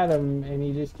straight at him and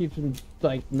he just keeps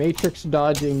like matrix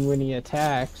dodging when he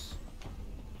attacks.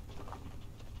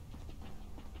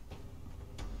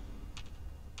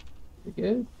 We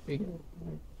good? We good.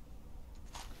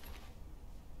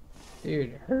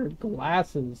 Dude, her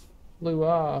glasses flew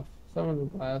off. Some of the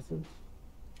glasses.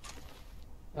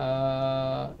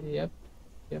 Yep.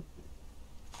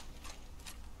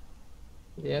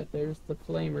 Yep, there's the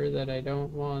flamer that I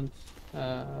don't want.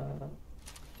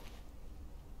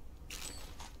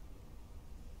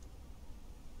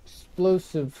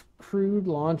 Explosive crude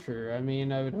launcher. I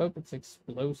mean, I would hope it's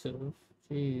explosive.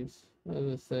 Jeez, what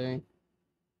is this thing?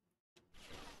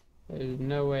 There's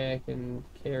no way I can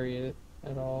carry it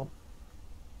at all.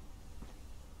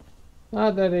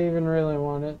 Not that I even really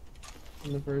want it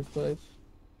in the first place.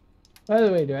 By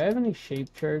the way, do I have any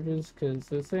shape charges? Because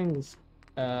those things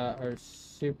are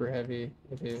super heavy.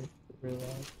 I do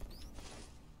realize.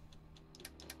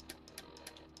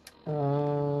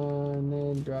 And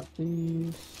then drop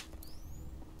these.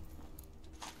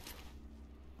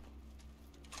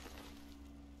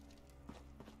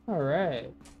 All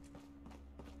right.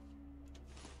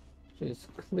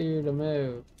 Just cleared them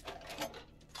out.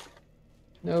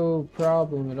 No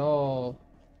problem at all.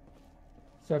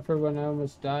 Except for when I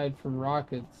almost died from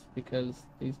rockets, because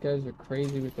these guys are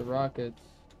crazy with the rockets.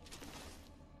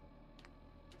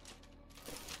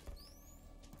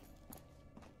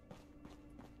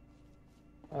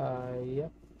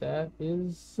 Yep, that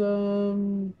is,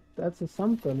 that's a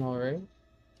something, alright.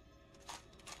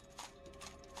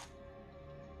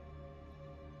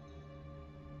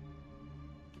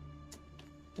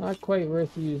 Not quite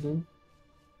worth using.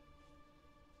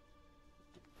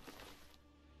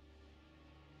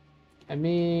 I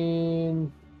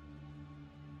mean,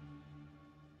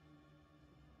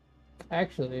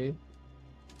 actually,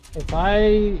 if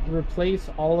I replace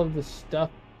all of the stuff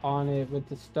on it with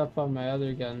the stuff on my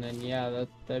other gun, then yeah,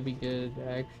 that'd be good,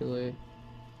 actually.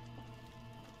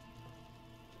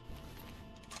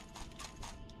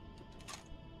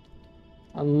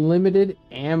 Unlimited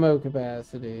ammo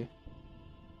capacity.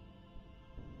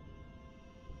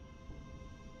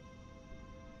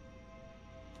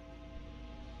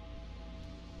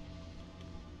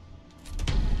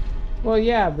 Well,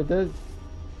 yeah, but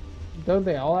don't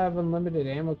they all have unlimited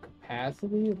ammo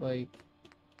capacity? Like,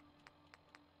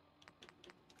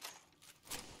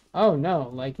 oh no,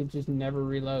 like it just never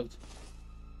reloads.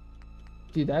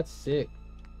 Dude, that's sick.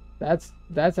 That's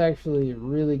actually a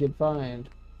really good find.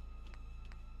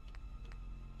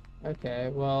 Okay,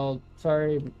 well,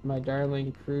 sorry, my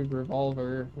darling crude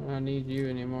revolver. I don't need you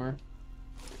anymore.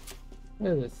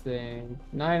 Look at this thing.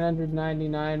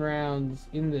 999 rounds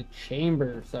in the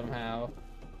chamber somehow.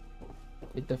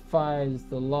 It defies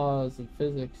the laws of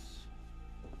physics.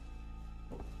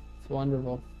 It's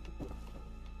wonderful.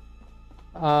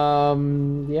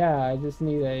 Yeah, I just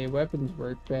need a weapons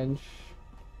workbench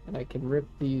and I can rip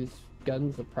these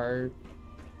guns apart.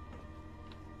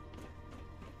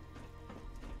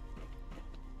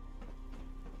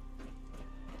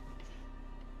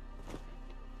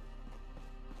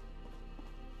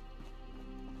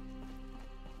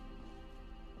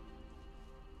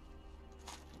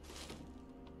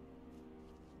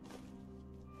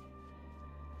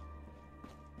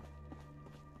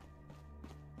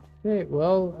 Okay,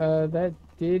 well, that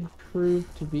did prove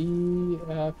to be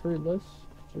fruitless,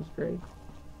 which is great.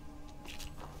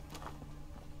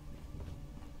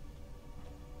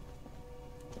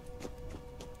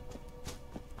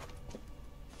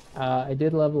 I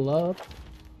did level up.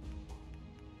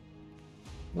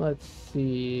 Let's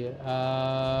see.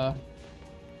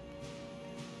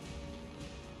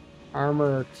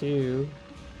 Armor 2.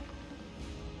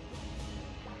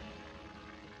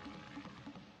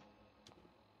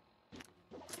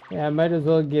 Yeah, I might as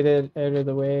well get it out of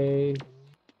the way.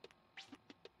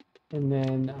 And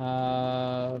then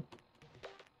I'll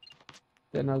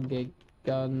get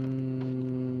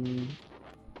gun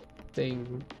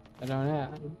thing. I don't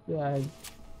have. I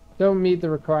don't meet the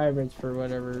requirements for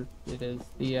whatever it is.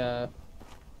 The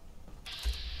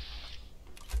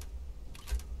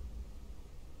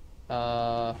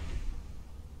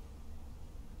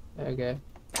okay.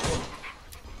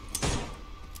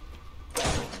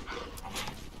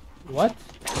 What?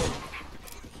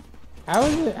 How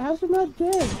is it? How's it not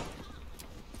dead?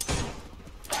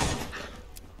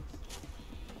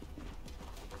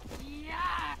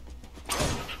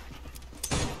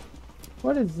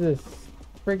 What is this?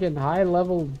 Freaking high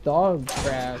level dog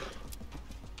crap.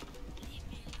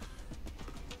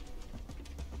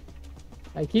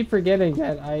 I keep forgetting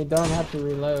that I don't have to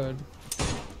reload.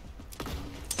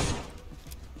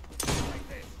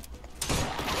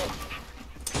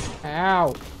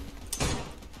 Ow!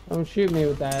 Don't shoot me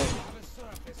with that.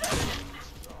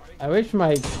 I wish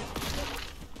my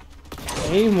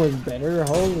aim was better.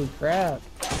 Holy crap.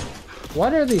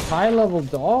 What are these high level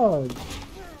dogs?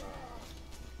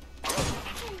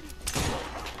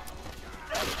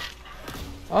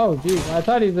 Oh, geez. I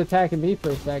thought he was attacking me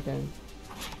for a second.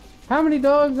 How many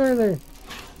dogs are there?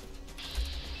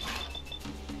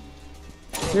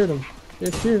 Shoot him.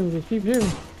 Just shoot him. Just keep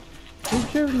shooting. Keep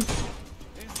shooting.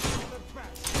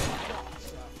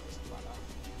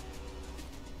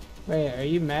 Wait, are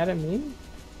you mad at me?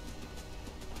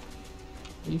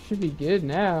 You should be good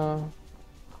now.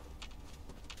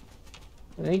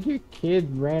 I think your kid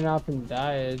ran off and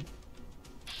died.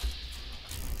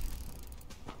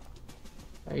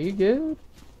 Are you good?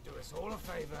 Do us all a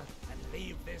favor and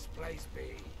leave this place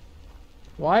be.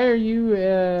 Why are you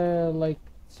like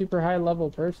super high level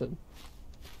person?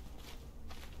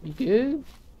 You good?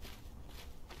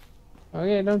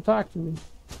 Okay, don't talk to me.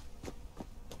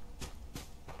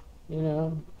 You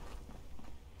know,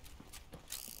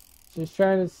 just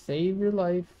trying to save your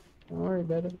life. Don't worry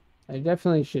about it. I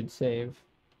definitely should save.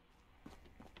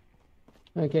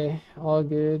 Okay, all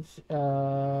good.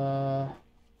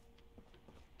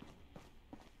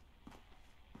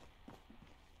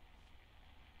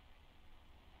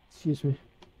 Excuse me.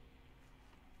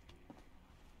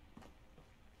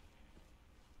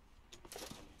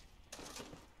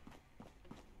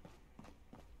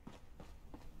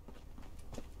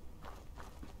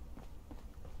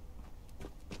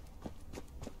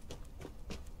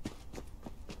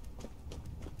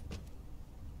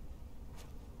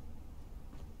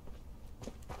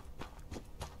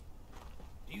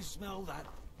 Do you smell that?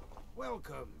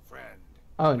 Welcome, friend.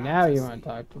 Oh, Glad now to you see want to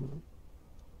talk to me.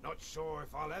 Not sure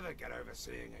if I'll ever get over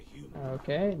seeing a human.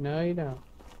 Okay, no you don't.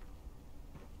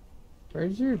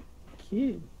 Where's your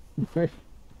kid? Where'd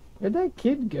that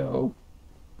kid go?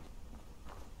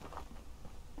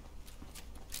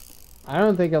 I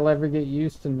don't think I'll ever get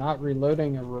used to not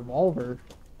reloading a revolver.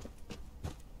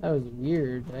 That was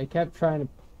weird. I kept trying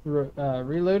to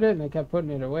reload it and I kept putting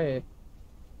it away.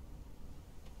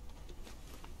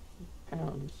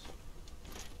 Pounds.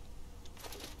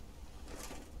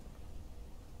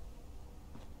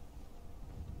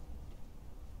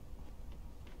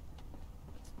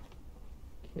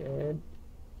 Okay.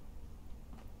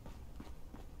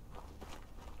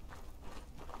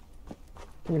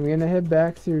 I'm gonna head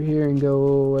back through here and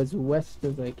go as west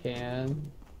as I can.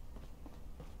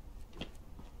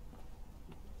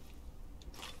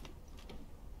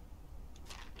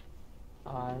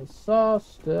 I saw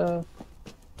stuff.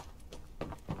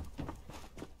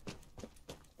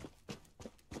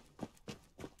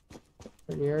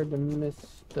 Pretty hard to miss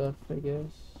stuff, I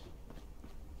guess,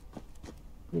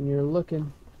 when you're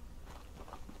looking.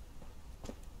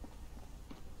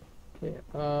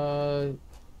 Okay,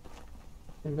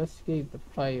 investigate the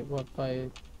fight. What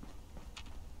fight?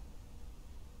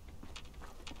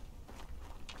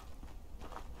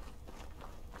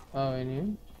 Oh, in here?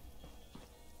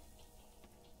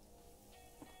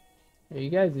 Are you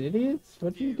guys idiots?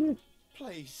 What do you do?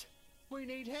 Please, we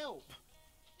need help.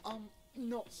 I'm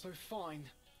not so fine.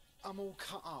 I'm all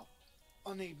cut up.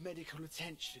 I need medical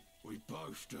attention. We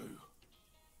both do.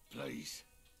 Please,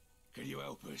 can you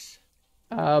help us?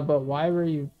 But why were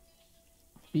you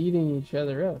beating each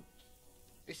other up?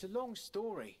 It's a long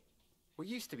story. We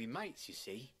used to be mates, you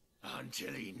see.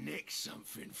 Until he nicked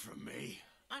something from me.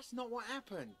 That's not what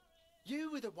happened.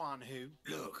 You were the one who...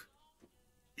 Look,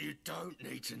 you don't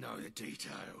need to know the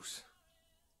details.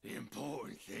 The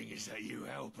important thing is that you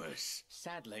help us.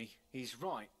 Sadly, he's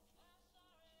right.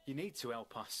 You need to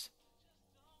help us.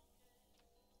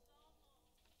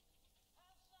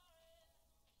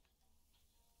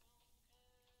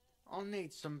 I'll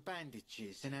need some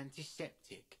bandages and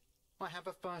antiseptic. I have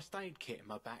a first aid kit in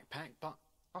my backpack, but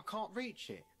I can't reach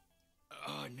it.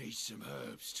 I need some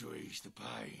herbs to ease the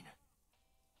pain.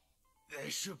 There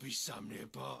should be some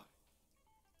nearby.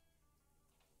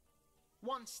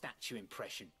 One statue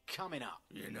impression coming up.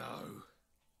 You know,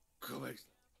 comics.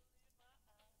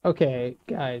 Okay,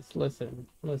 guys, listen.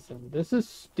 This is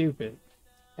stupid.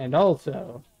 And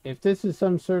also, if this is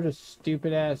some sort of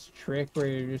stupid-ass trick where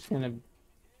you're just gonna,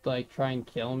 like, try and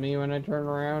kill me when I turn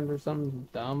around or something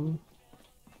dumb,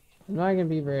 I'm not gonna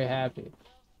be very happy.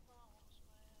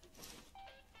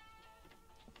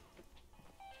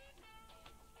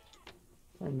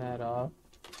 Turn that off.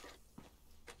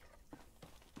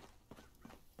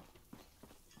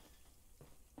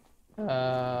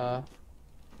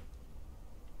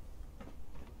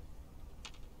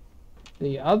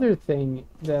 The other thing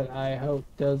that I hope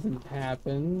doesn't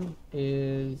happen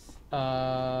is,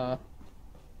 where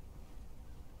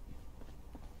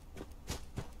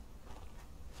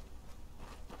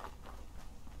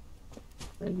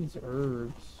are these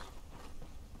herbs?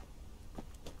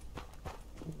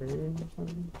 Herbs or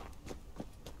something?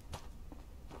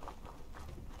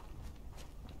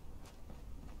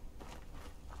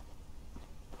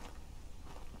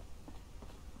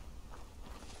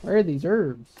 Where are these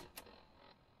herbs?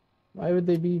 Why would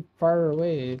they be far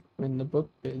away when the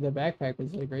backpack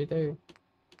was like right there?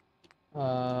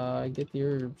 Get the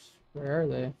herbs. Where are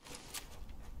they?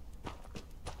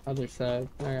 Other side.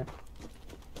 Okay.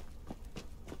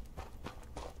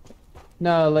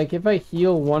 No, like if I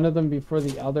heal one of them before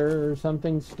the other or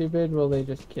something stupid, will they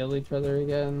just kill each other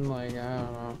again? Like, I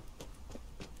don't know.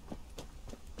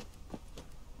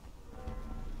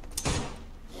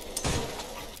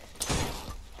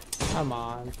 Come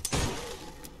on.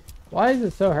 Why is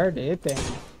it so hard to hit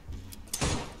things?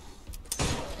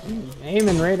 I'm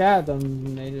aiming right at them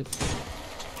and they just...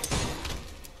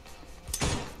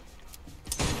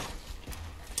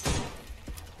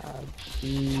 Oh,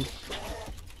 jeez.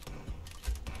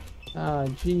 Oh,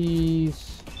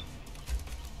 jeez.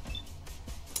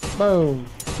 Boom.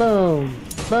 Boom.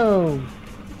 Boom.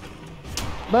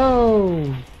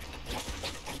 Boom.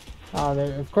 Oh,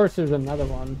 there. Of course there's another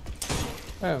one.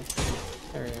 Oh.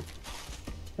 There we go.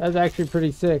 That's actually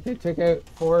pretty sick. They took out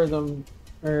 4 of them,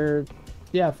 or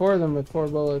yeah, 4 of them with 4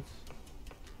 bullets.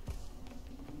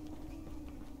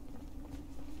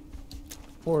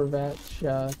 4 VAT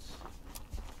shots.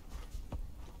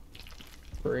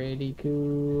 Pretty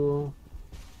cool.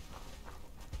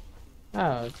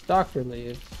 Oh, it's Dr.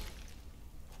 Leaves.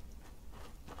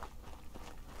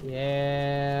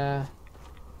 Yeah.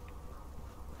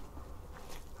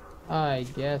 I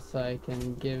guess I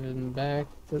can give them back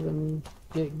to them.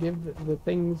 Give the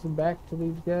things back to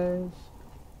these guys.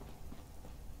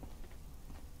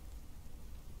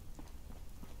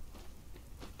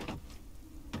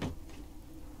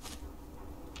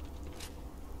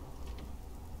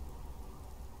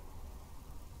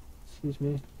 Excuse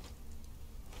me.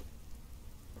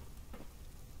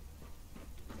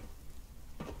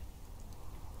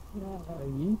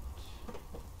 Yeet.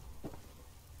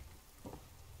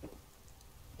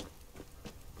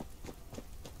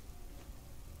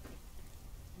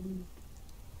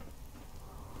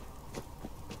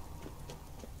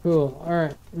 Cool.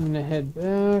 Alright, I'm gonna head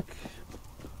back.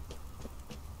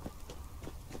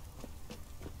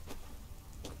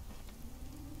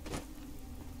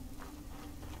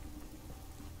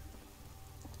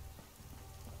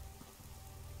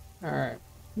 Alright.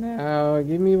 Now,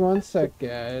 give me 1 sec,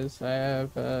 guys. I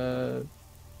have a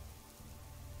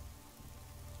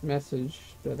message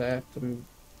that I have to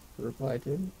reply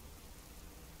to.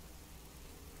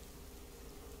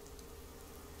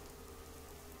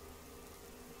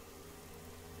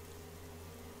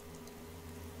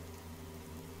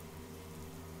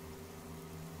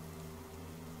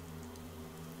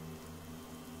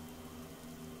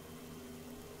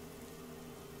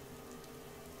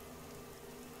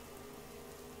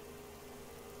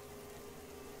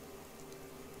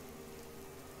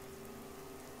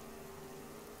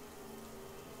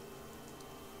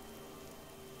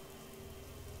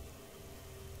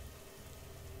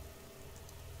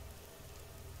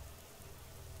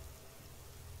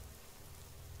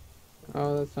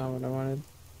 Oh, that's not what I wanted.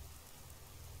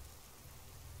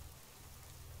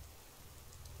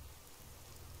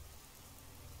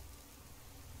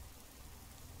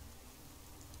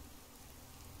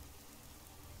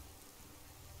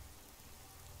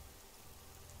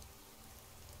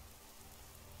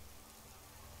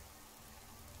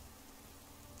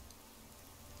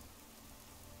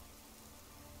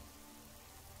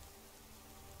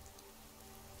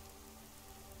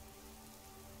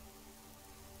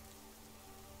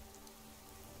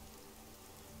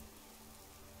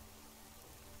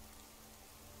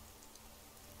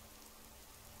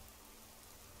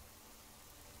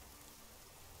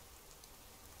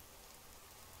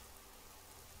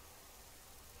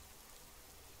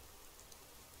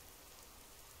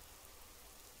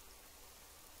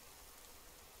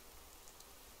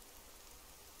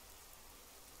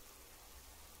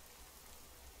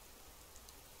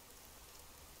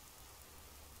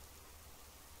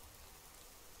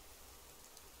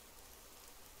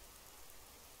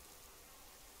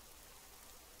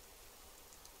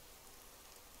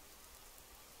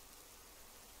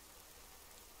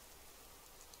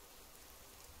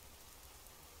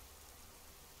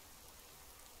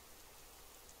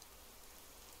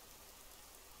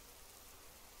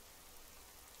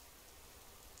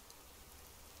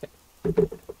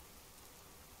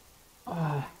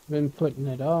 Ah, been putting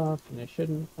it off and I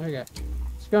shouldn't. Okay.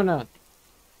 What's going on?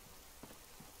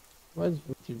 What's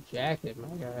with your jacket, my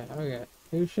guy? Okay.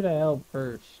 Who should I help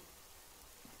first?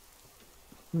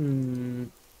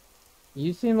 You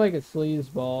seem like a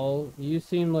sleazeball. You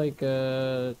seem like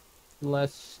a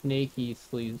less snaky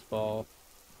sleazeball.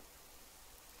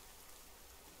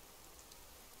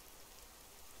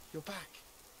 You're back.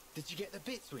 Did you get the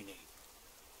bits we need?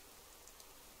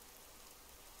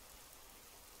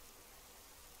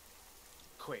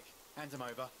 Quick, hand them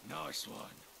over. Nice one.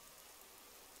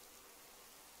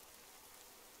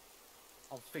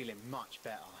 I'm feeling much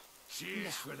better. Cheers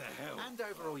Now, for the help. hand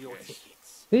over all your Yes.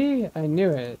 tickets. See? I knew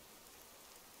it.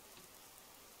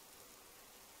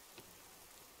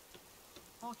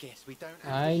 I guess we don't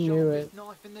have I the knew sharpest it.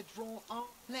 knife in the drawer. Oh,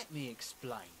 let me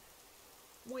explain.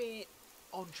 We're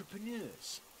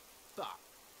entrepreneurs, but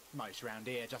most round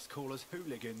here just call us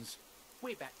hooligans.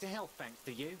 We're back to health thanks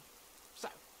to you, so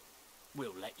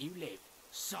we'll let you live.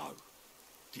 So,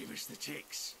 give us the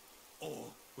ticks,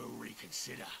 or we'll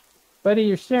reconsider. Buddy,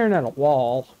 you're staring at a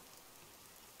wall.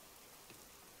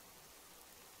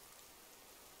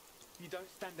 You don't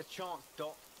stand a chance,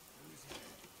 Doc.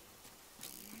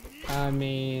 I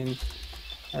mean,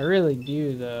 I really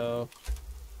do, though.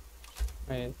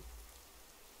 Wait.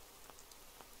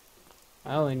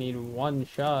 I only need one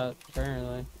shot,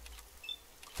 apparently.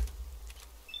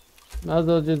 Might as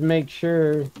well just make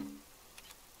sure.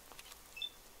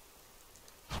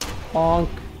 Bonk.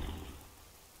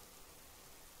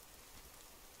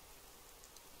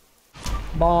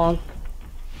 Bonk.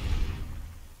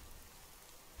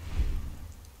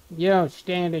 You don't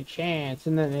stand a chance,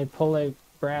 and then they pull out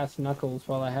brass knuckles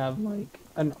while I have, like,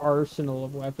 an arsenal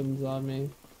of weapons on me.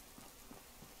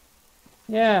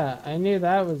 Yeah, I knew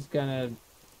that was gonna,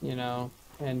 you know,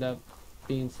 end up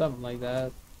being something like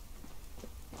that.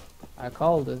 I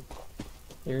called it.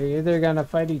 They're either gonna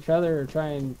fight each other or try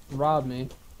and rob me.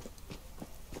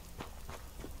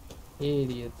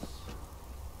 Idiots.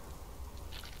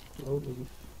 Low leaf.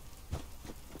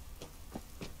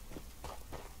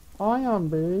 Ion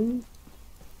Brew.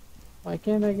 Why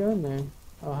can't I go in there?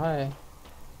 Oh, hi.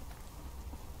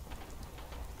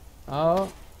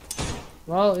 Oh.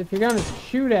 Well, if you're gonna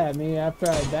shoot at me after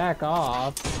I back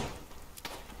off.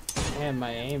 Man,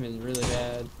 my aim is really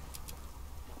bad.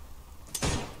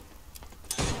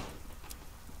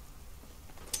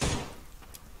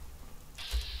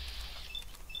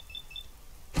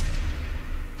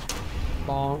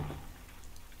 Bonk.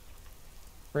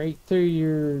 Right through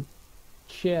your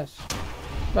chest.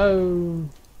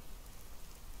 Boom.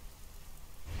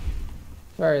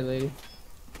 Sorry, lady.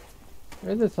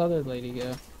 Where'd this other lady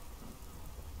go?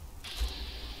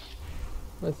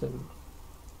 Listen.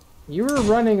 You were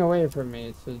running away from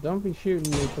me, so don't be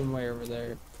shooting me from way over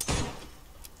there.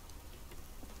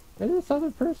 Where'd this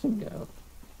other person go?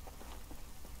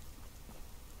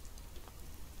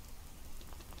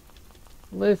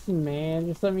 Listen, man,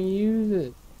 just let me use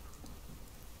it.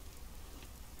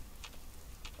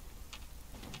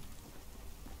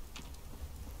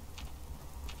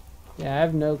 Yeah, I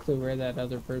have no clue where that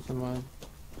other person went.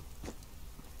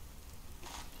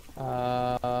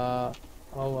 Oh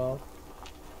well.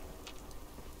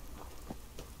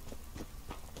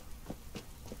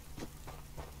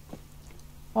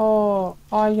 Oh,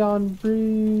 Ion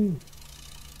Brew.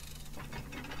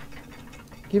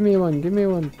 Give me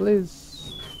one,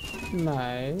 please.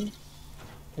 Nice.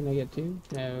 Can I get two?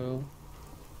 No.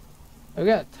 I've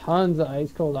got tons of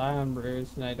ice cold Ion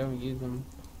Brews and I don't use them.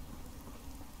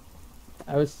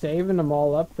 I was saving them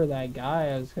all up for that guy.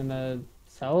 I was gonna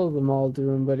sell them all to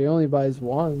him, but he only buys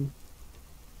one.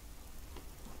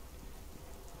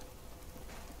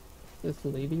 This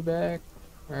lady back?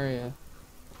 Where are ya?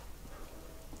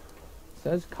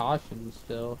 Says caution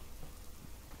still.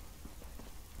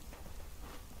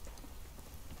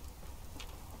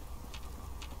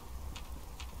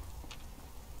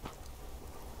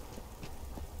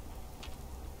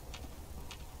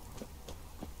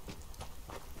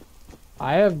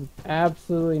 I have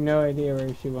absolutely no idea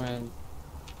where she went.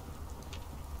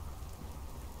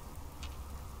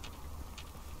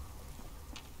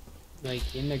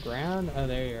 Like in the ground? Oh,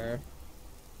 there you are.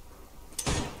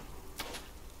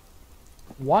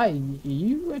 Why?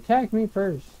 You attacked me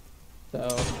first. So,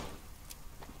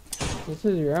 this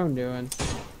is your own doing.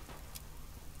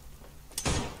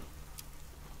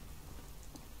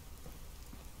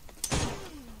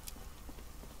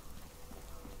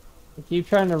 I keep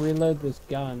trying to reload this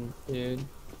gun, dude.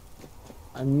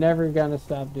 I'm never gonna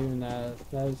stop doing that.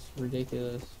 That's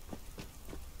ridiculous.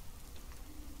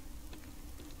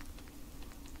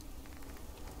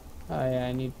 Oh yeah,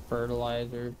 I need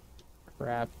fertilizer.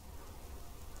 Crap.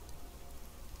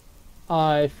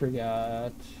 I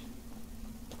forgot.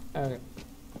 Okay.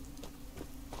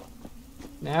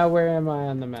 Now where am I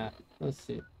on the map? Let's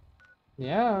see.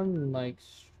 Yeah, I'm like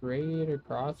straight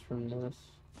across from this.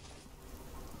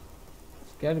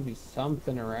 There's gotta be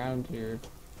something around here.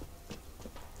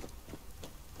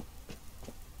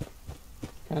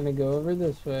 Kinda go over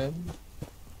this way.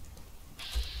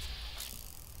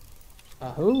 A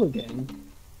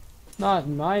hooligan? Not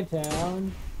in my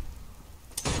town.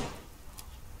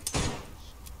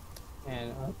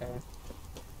 And okay.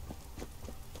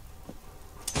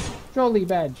 Jolly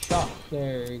bad shot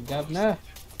there, governor.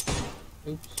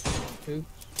 Oops. Oops.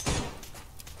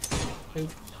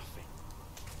 Oops.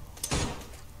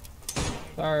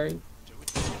 Sorry.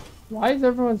 Why is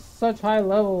everyone such high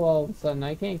level all of a sudden?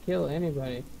 I can't kill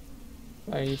anybody.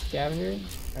 Are you scavenger?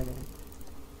 Okay.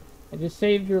 I just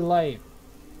saved your life.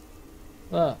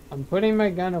 Look, I'm putting my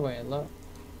gun away. Look.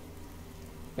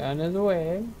 Gun is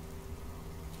away.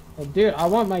 Oh, dude, I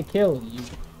want my kill, you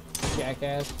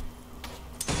jackass.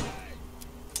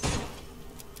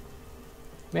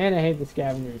 Man, I hate the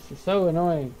scavengers. They're so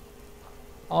annoying.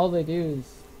 All they do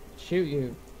is shoot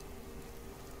you.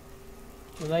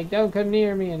 They're like, don't come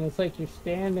near me, and it's like you're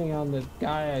standing on the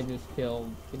guy I just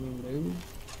killed. Can you move?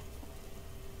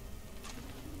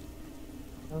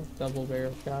 Oh, double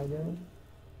barrel shotgun.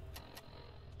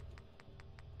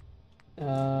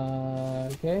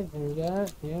 Okay, there's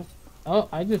that. Yeah. Oh,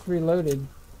 I just reloaded.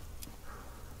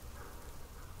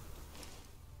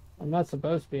 I'm not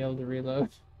supposed to be able to reload.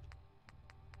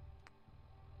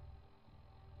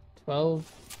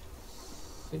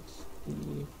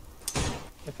 1260.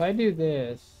 If I do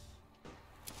this,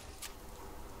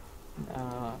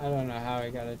 I don't know how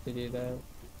I got it to do that.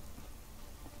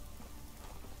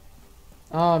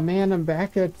 Oh man, I'm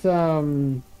back at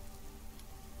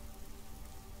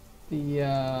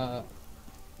the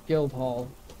guild hall.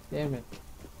 Damn it.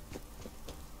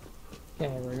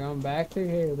 Okay, we're going back through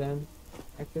here then.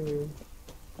 Back through here.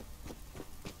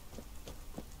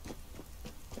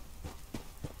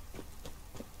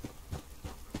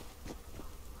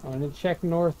 I'm gonna check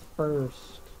north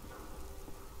first.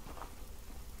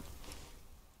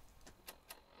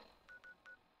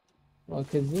 Well,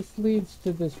 because this leads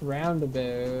to this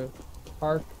roundabout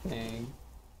park thing.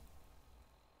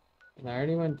 And I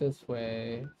already went this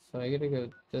way, so I gotta go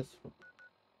this way.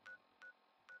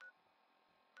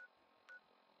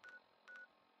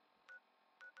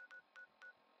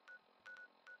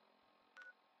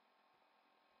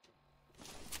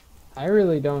 I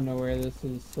really don't know where this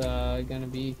is gonna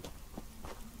be.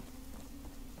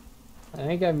 I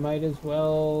think I might as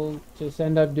well just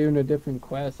end up doing a different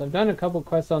quest. I've done a couple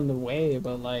quests on the way,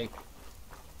 but like,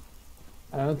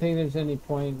 I don't think there's any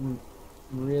point in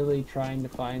really trying to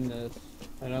find this.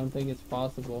 I don't think it's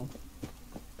possible.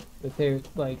 If there's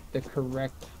like the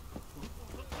correct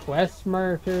quest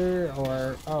marker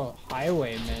or, oh,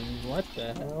 highwayman, what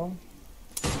the hell?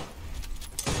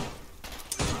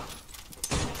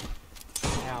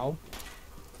 Ow.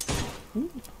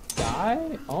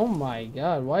 Die? Oh my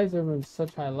god, why is everyone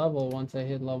such high level once I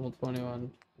hit level 21?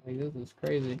 Like, this is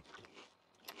crazy.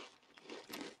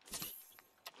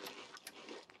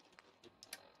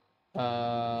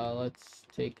 Let's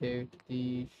take out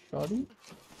the shoddy.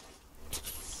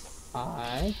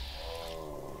 Hi.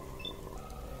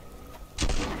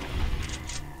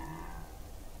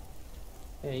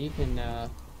 Yeah, you can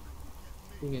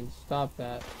stop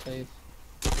that, please.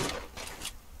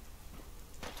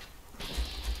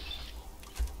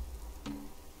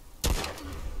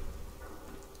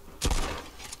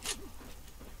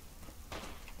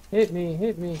 Hit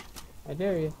me, I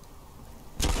dare you.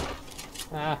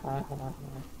 Ha ha ha ha.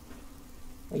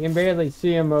 I can barely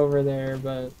see him over there,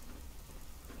 but...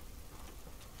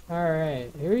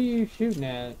 Alright, who are you shooting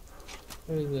at?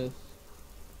 What is this?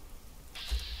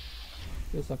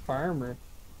 Just a farmer.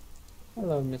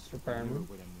 Hello, Mr. Farmer.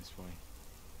 With him this way.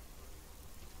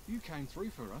 You came through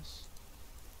for us.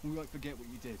 We won't forget what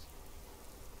you did.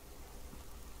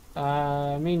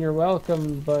 I mean, you're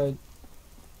welcome, but...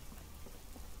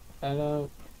 I don't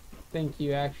think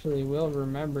you actually will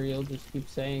remember. You'll just keep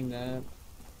saying that.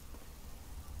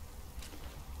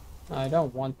 I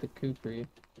don't want the Kukri.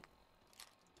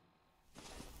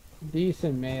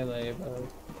 Decent melee, but...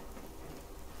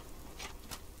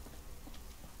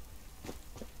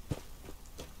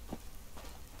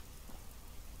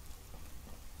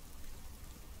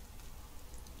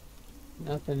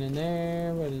 Nothing in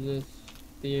there. What is this?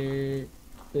 The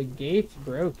gates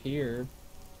broke here.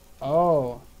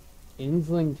 Oh.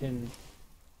 Inslington.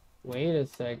 Wait a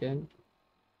second.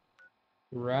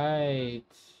 Right.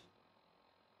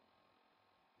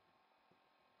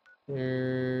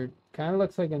 There kind of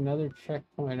looks like another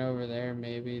checkpoint over there,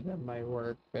 maybe that might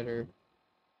work better.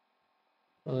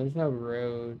 Well, there's no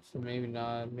road, so maybe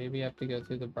not. Maybe I have to go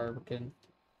through the Barbican.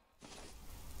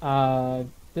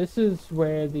 This is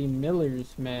where the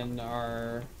Miller's men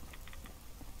are.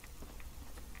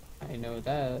 I know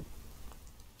that.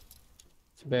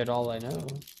 That's about all I know.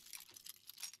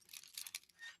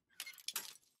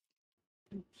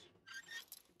 Oops.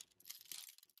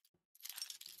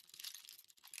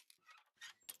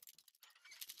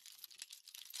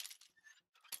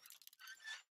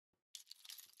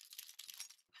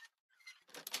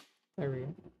 There we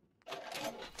go.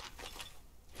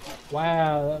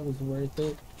 Wow, that was worth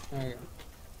it. Okay.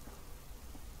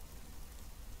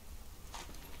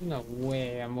 No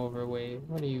way I'm overweight.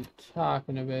 What are you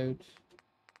talking about?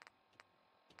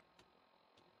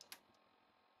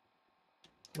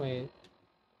 Wait,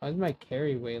 why is my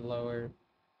carry weight lower?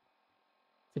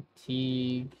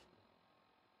 Fatigue.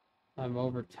 I'm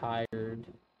overtired.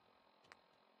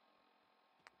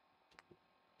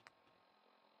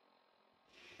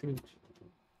 Shoot.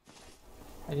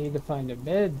 I need to find a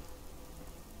bed.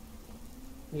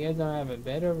 You guys don't have a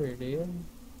bed over here, do you?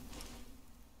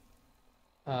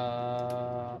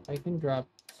 I can drop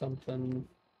something.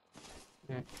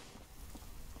 Yeah.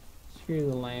 Screw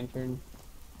the lantern.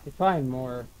 You find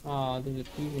more. Oh, there's a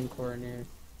fusion core in here.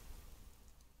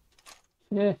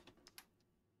 Eh.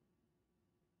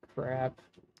 Crap.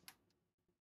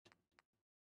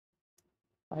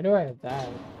 Why do I have that,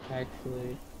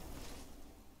 actually?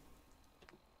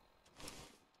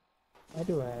 Why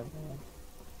do I have that?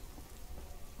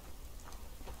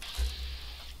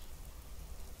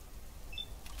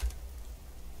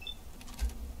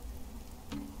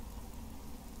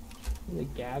 There's a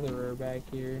gatherer back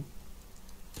here.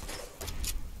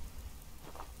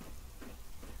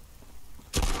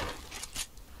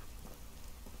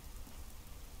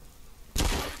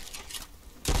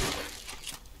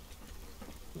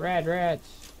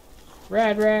 Rats!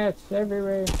 Rats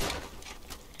everywhere!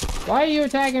 Why are you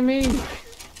attacking me?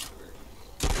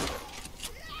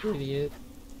 Idiot.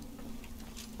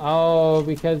 Oh,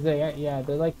 because they're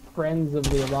like friends of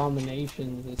the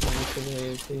abominations,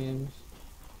 essentially, it seems.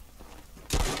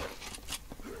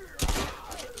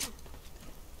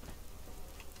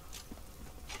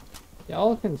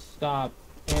 Y'all can stop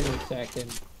any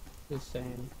second. Just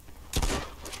saying.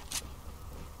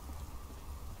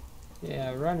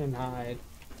 Yeah, run and hide.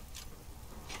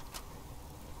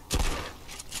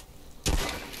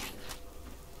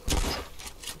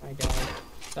 My God.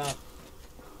 Stop.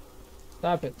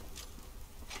 Stop it.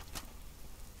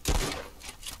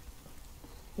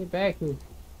 Get back here.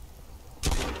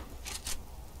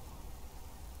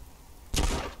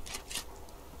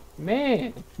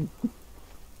 Man!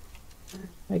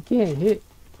 I can't hit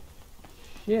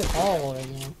shit all right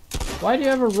now. Why do you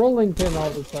have a rolling pin all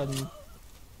of a sudden?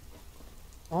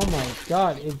 Oh my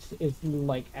God, it's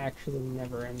like actually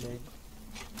never ending.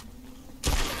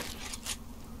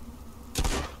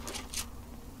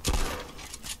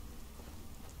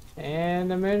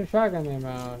 And I made a shotgun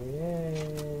ammo.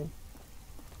 Yay.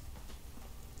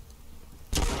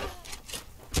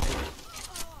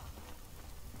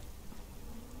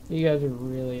 You guys are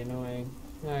really annoying.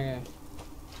 Okay.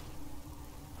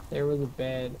 There was a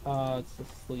bed. Oh, it's a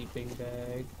sleeping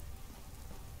bag.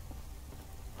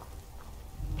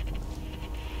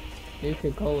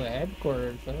 Nuka-Cola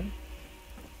headquarters, huh?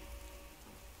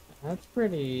 That's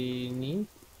pretty neat.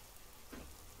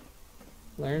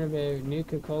 Learn about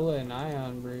Nuka-Cola and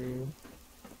Ion Brew.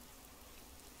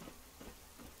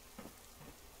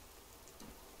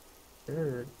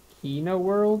 Sure. Kino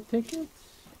World tickets?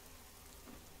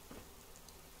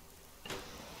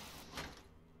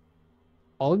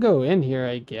 I'll go in here,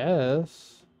 I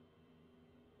guess.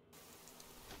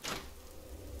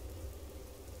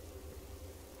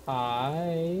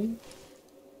 Hi,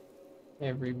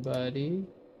 everybody.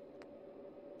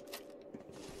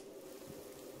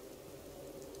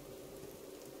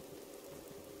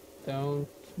 Don't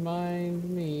mind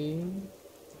me.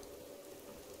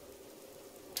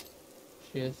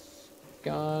 Just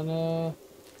gonna...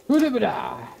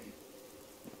 Hoodabada!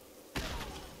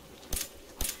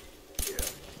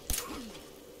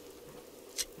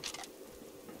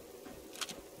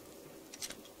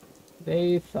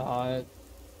 They thought...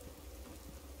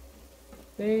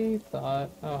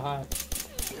 Oh, hi.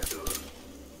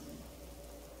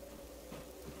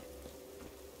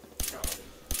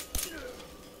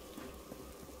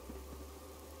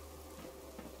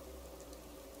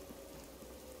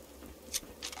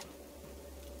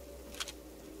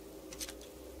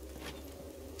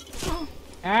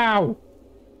 Ow!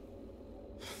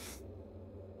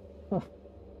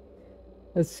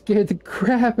 That scared the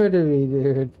crap out of me,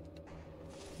 dude.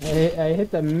 I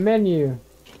hit the menu.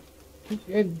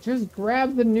 Just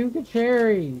grab the Nuka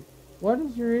Cherry. What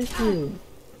is your issue?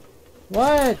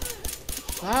 What?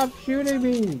 Stop shooting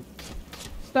me.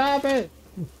 Stop it.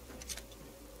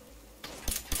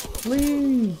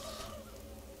 Please.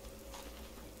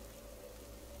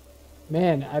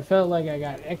 Man, I felt like I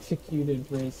got executed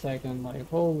for a second. Like,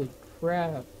 holy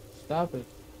crap. Stop it.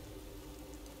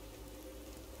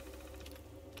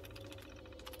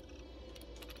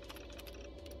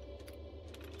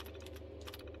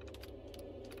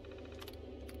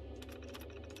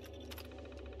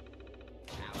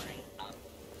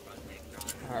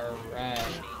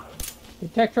 Alright.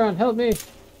 Protectron, help me!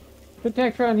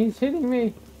 Protectron, he's hitting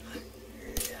me!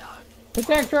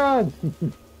 Protectron!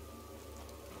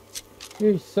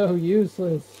 You're so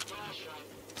useless.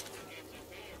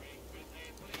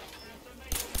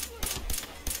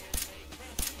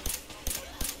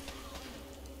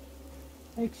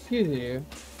 Excuse you.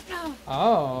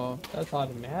 Oh, that's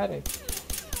automatic.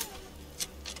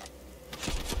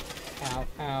 Ow,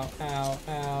 ow, ow,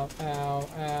 ow, ow,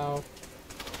 ow.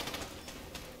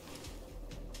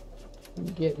 I'm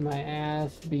getting my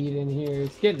ass beat in here.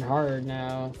 It's getting hard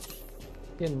now. It's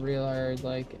getting real hard.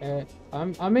 Like,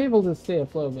 I'm able to stay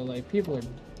afloat, but like people are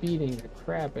beating the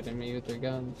crap out of me with their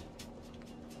guns.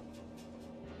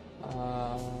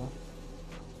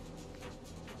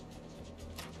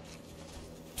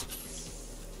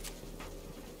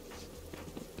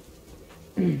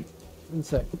 One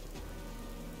sec.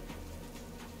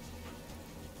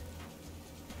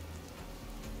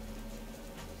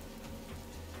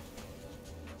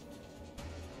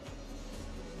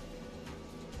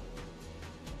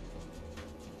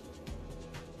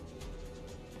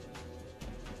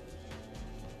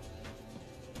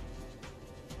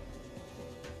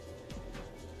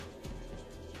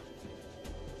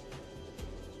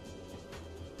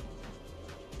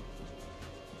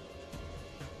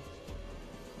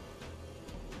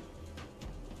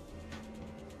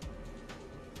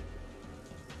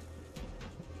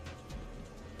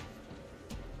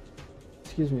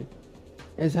 Excuse me.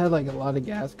 I just had like a lot of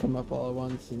gas come up all at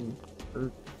once and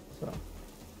hurt, so.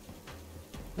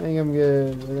 I think I'm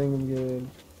good. I think I'm good.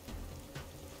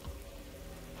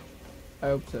 I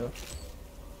hope so.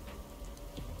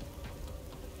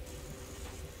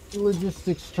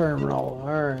 Logistics terminal.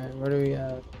 Alright, what do we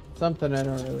got? Something I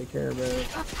don't really care about.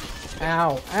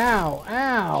 Ow, ow,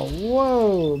 ow!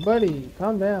 Whoa, buddy,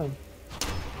 calm down.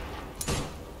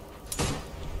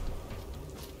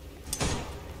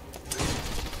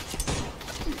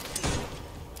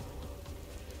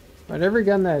 Whatever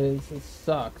gun that is, it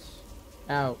sucks.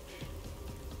 Ouch.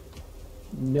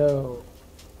 No.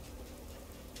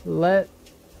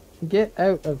 Get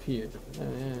out of here.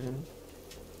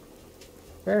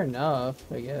 Fair enough,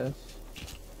 I guess.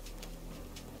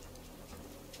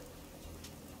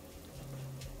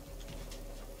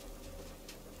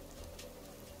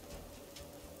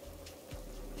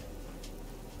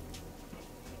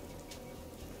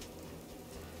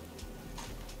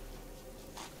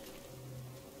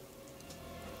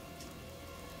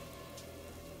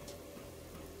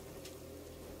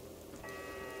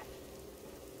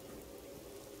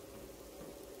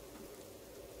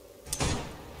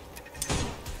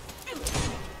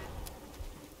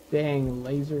 Dang,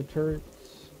 laser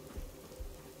turrets.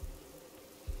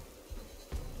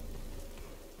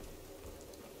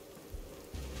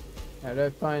 How'd I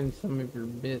find some of your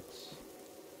bits?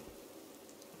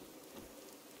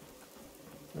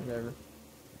 Whatever.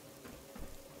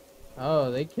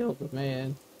 Oh, they killed the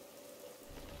man.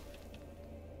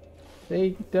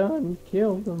 They done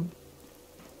killed him.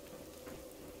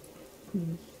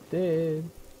 He's dead.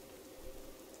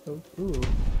 Oh, ooh.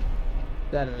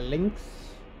 Is that a lynx?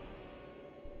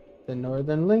 The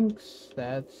Northern Lynx,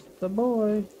 that's the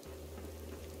boy.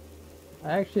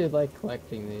 I actually like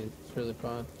collecting these, it's really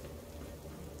fun.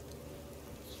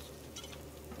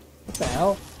 What the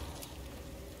hell?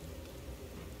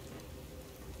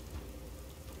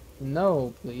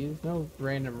 No, please, no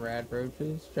random rad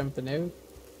roaches jumping out.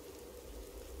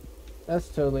 That's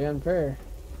totally unfair.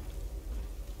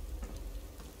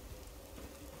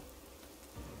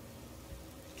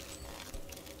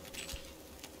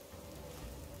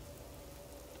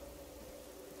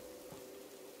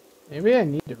 Maybe I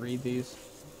need to read these.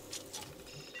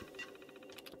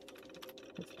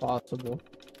 It's possible.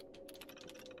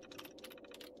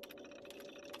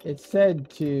 It said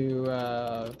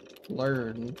to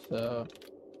learn, so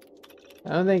I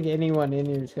don't think anyone in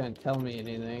here is gonna tell me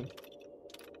anything.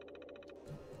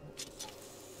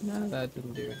 No, that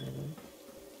didn't do anything.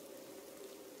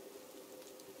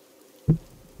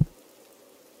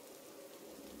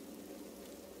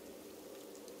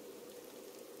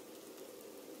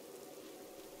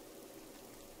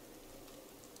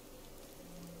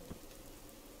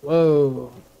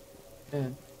 Whoa.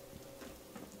 Man.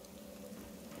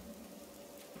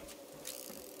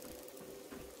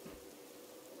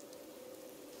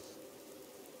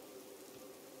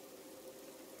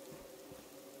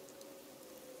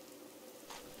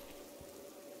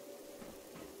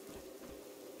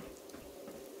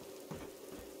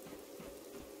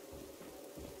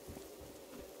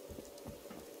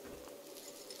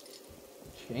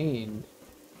 Chained.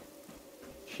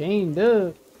 Chained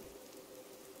up.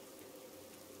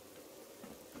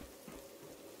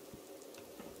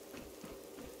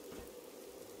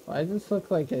 Why does this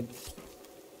look like a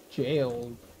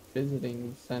jail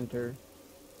visiting center?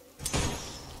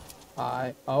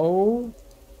 Oh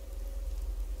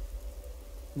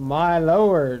my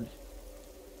lord.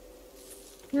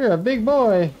 You're a big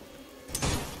boy.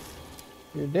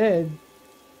 You're dead.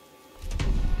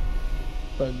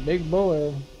 But big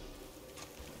boy.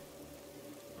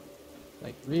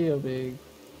 Like real big.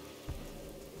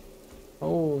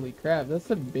 Holy crap, that's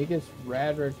the biggest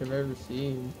Radroach I've ever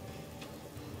seen.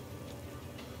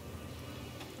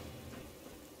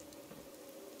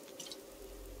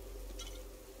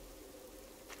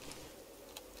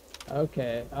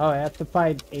 Okay. Oh, I have to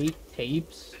find 8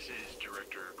 tapes? This is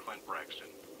Director Clint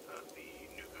Braxton of the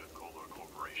Nuka-Cola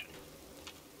Corporation.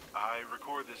 I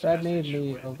record this That made message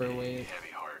me with overweight. a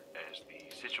heavy heart as the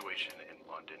situation in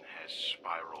London has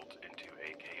spiraled into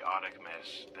a chaotic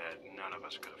mess that none of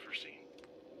us could have foreseen.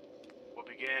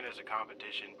 What began as a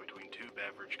competition between 2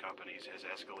 beverage companies has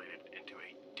escalated into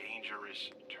a dangerous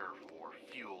turf war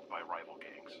fueled by rival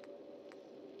gangs.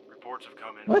 Reports have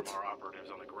come in What? from our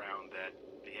operatives on the ground that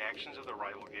the actions of the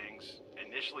rival gangs,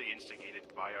 initially instigated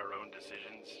by our own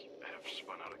decisions, have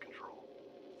spun out of control.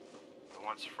 The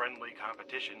once friendly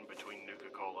competition between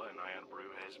Nuka-Cola and Ion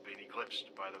Brew has been eclipsed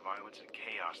by the violence and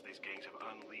chaos these gangs have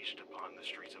unleashed upon the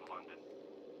streets of London.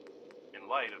 In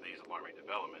light of these alarming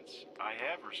developments, I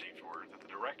have received word that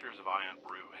the directors of Ion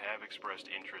Brew have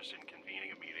expressed interest in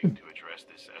convening a meeting to address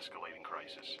this escalating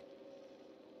crisis.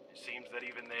 It seems that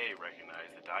even they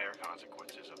recognize the dire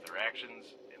consequences of their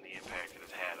actions and the impact it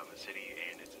has had on the city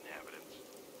and its inhabitants.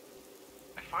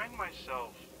 I find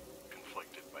myself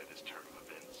conflicted by this turn of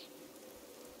events.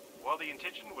 While the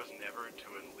intention was never to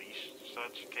unleash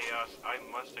such chaos, I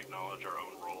must acknowledge our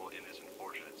own role in this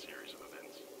unfortunate series of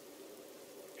events.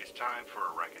 It's time for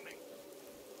a reckoning.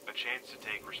 A chance to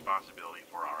take responsibility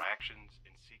for our actions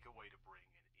and seek a way to bring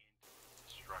an end to the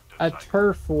destructive A cycle.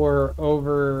 turf war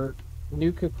over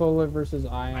Nuka-Cola versus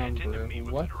I Ion intend to Brew. meet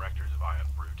with What? the directors of Ion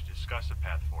Brew to discuss a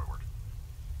path forward.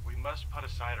 We must put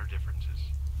aside our differences,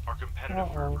 our competitive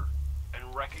fervor, and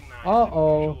recognize the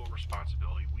mutual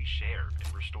responsibility we share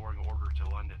in restoring order to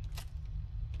London.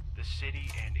 The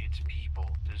city and its people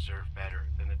deserve better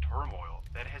than the turmoil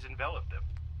that has enveloped them.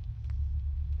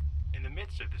 In the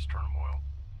midst of this turmoil,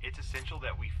 it's essential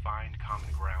that we find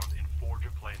common ground and forge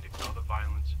a plan to quell the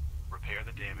violence, repair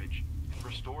the damage, and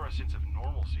restore a sense of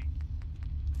normalcy.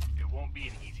 It won't be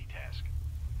an easy task,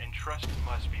 and trust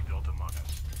must be built among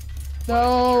us.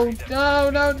 No, no,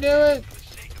 don't do it! For the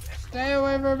sake of everyone. Stay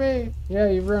away from me! Yeah,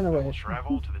 you've run I will away.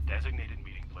 travel to the designated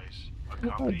meeting place,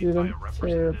 accompanied dude, by I'm a representative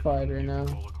terrified from right the now.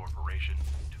 Nuka-Cola Corporation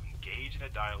to engage in a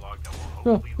dialogue that will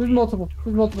No, hopefully there's lead multiple. to a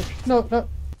There's multiple. resolution. No, no.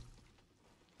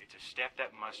 It's a step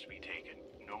that must be taken,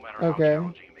 no matter how Okay.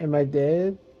 challenging it may Am be. I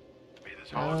dead? May this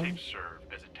holotape serve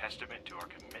as a testament to our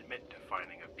commitment to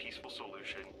finding a peaceful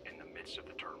solution in the midst of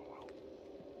the turmoil.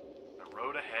 The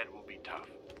road ahead will be tough.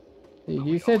 Dude,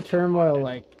 you said turmoil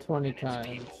like 20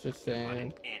 times. Just Put saying.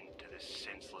 an end to this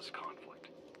senseless conflict.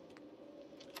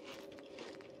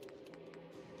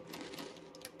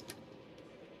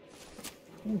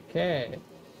 Okay.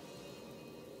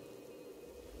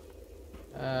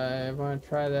 I want to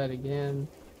try that again.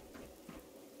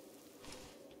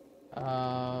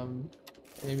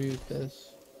 Maybe with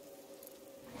this.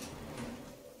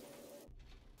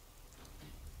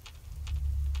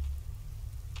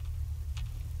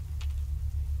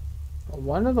 Well,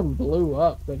 one of them blew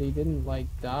up, but he didn't like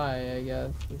die, I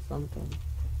guess, or something.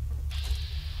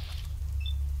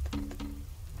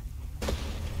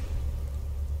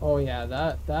 Oh yeah,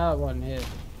 that one hit.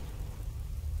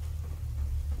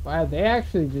 Wow, they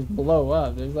actually just blow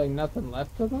up. There's like nothing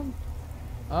left of them?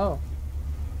 Oh.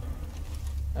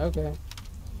 Okay.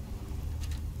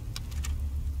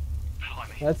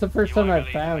 That's the first time I've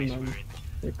found them.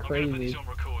 They're crazy.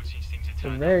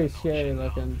 They're very scary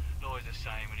looking. Lawyers are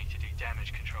saying we need to do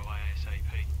damage control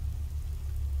ASAP.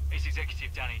 It's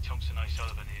Executive Danny Thompson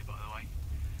O'Sullivan here, by the way.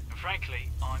 And frankly,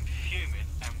 I'm fuming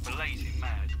and blazing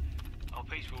mad. Our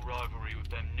peaceful rivalry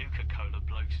with them Nuka-Cola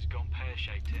blokes has gone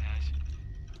pear-shaped, it has.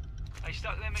 They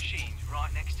stuck their machines right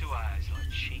next to ours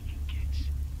like cheeky kids.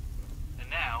 And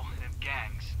now, them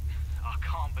gangs, I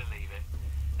can't believe it.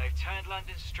 They've turned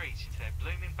London streets into their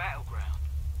blooming battleground.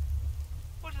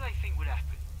 What do they think would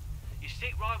happen? You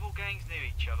stick rival gangs near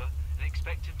each other and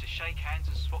expect them to shake hands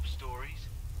and swap stories?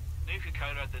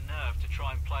 Nuka-Cola had the nerve to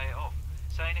try and play it off,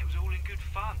 saying it was all in good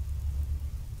fun.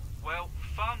 Well,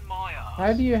 fun my arse.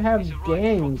 How do you have It's a right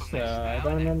gangs, proper though? mess now, I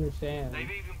don't innit? understand. They've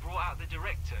even brought out the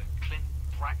director, Clint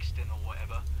Braxton or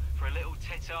whatever, for a little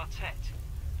tete-a-tete.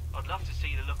 I'd love to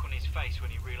see the look on his face when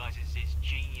he realises his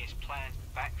genius plans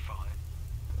backfired.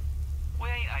 We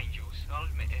ain't angels, I'll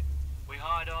admit it. We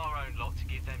hired our own lot to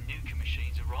give them Nuka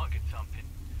machines a right good thumping.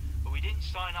 But we didn't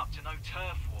sign up to no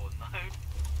turf war, no.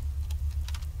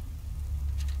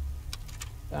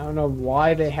 I don't know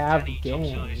why they have Danny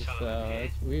gangs, Thompson so O'Sullivan here.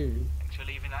 it's weird. Thanks for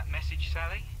leaving that message,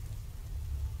 Sally.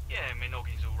 Yeah, my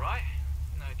noggin's alright.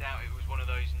 No doubt it was one of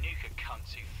those Nuka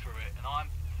cunts who threw it, and I'm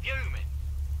fuming.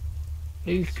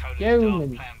 He's Nuka-Cola's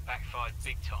fuming. dark plan backfired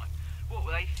big time. What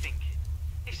were they thinking?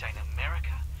 This ain't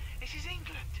America. This is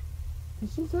England.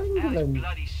 This is Now this England.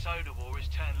 bloody soda war has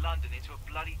turned London into a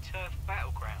bloody turf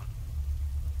battleground.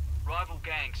 Rival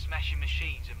gangs smashing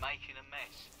machines and making a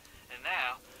mess. And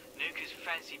now, Nuka's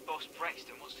fancy boss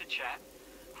Braxton wants to chat.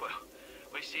 Well,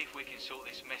 we'll see if we can sort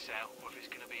this mess out, or if it's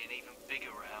going to be an even bigger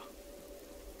row.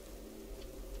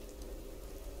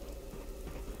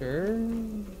 Sure.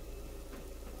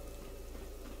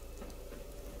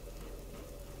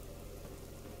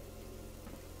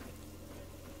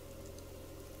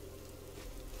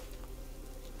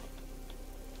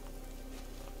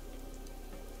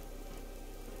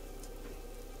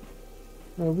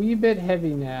 A wee bit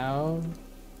heavy now.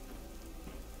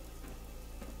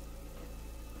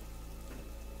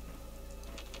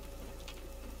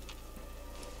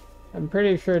 I'm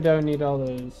pretty sure I don't need all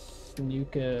those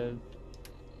Nuka,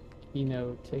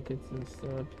 tickets and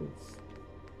stuff. It's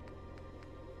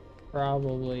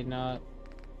probably not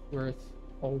worth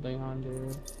holding on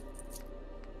to.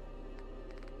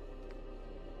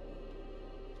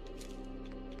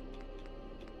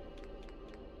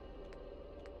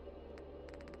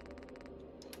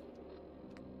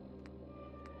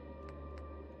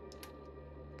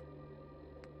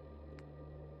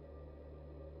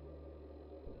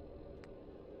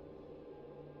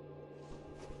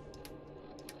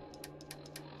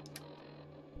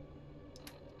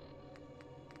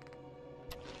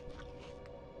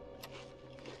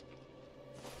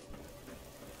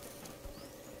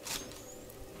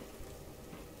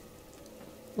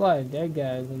 A lot of dead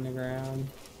guys in the ground.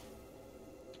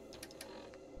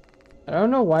 I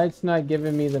don't know why it's not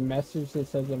giving me the message that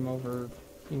says I'm over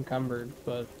encumbered,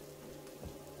 but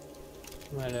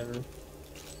whatever.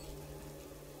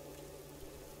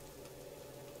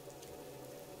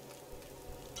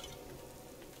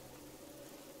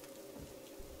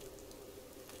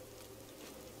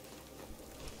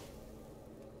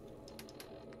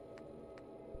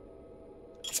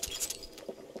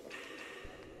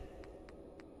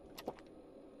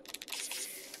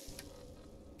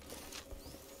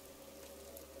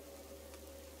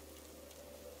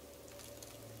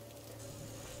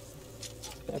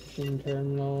 Reception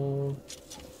terminal.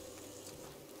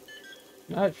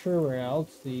 Not sure where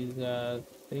else these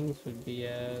things would be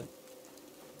at.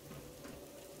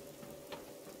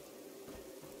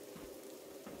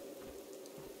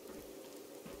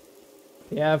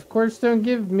 Yeah, of course, don't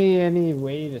give me any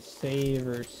way to save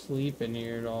or sleep in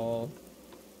here at all.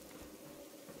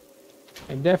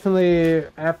 I definitely,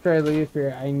 after I leave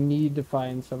here, I need to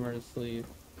find somewhere to sleep.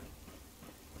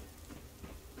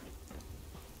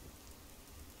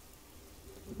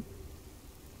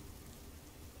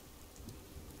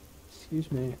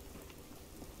 Excuse me.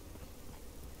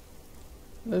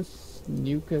 This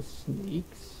Nuka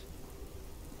sneaks?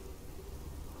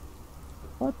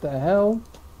 What the hell?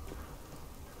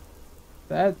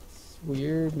 That's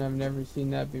weird, and I've never seen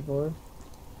that before.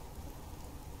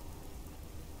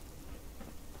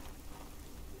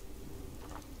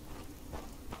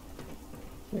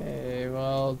 Okay,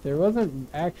 well, there wasn't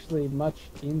actually much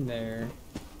in there,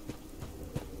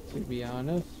 to be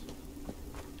honest.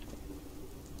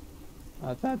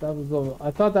 I thought that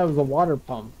was a water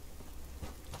pump.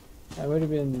 That would have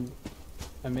been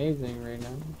amazing right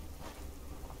now.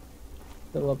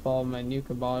 Fill up all my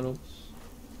Nuka bottles.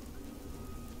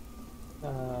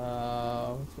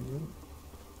 What's in here?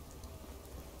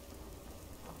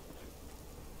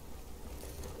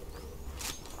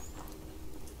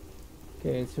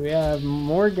 Okay, so we have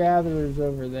more gatherers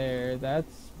over there.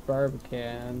 That's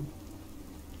Barbican.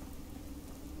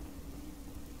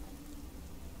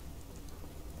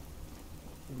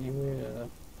 Anyway,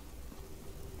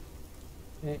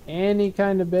 any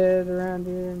kind of bed around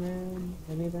here, man?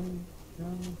 Anything? No?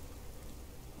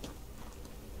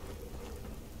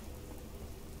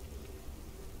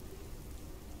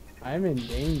 I'm in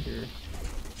danger.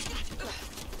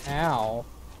 Ow.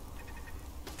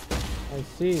 I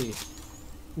see.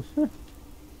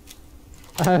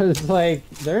 I was like,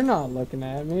 they're not looking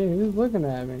at me. Who's looking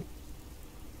at me?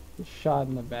 Shot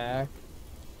in the back.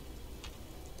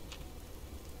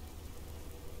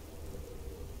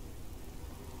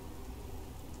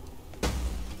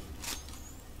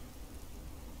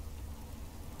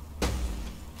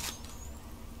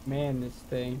 Man, this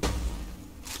thing.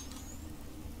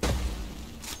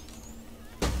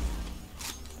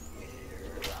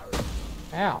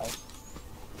 Ow.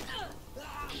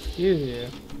 Excuse you.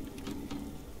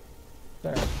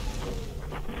 Sorry.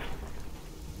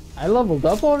 I leveled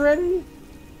up already?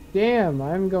 Damn,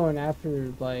 I'm going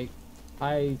after, like,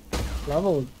 high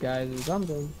level guys or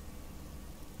something.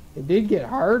 It did get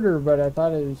harder, but I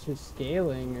thought it was just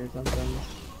scaling or something.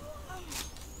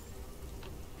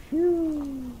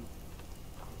 Phew.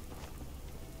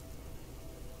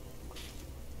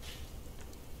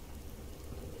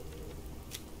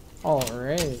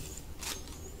 Alright.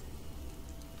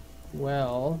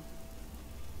 Well,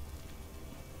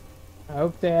 I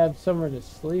hope they have somewhere to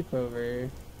sleep over.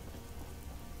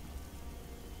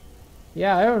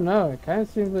 Yeah, I don't know. It kind of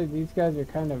seems like these guys are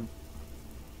kind of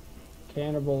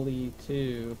cannibal-y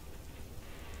too.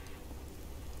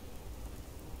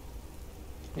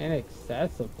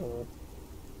 Inaccessible?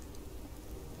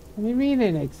 What do you mean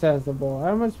inaccessible?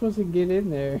 How am I supposed to get in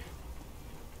there?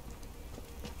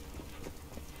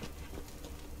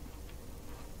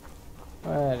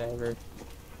 Whatever.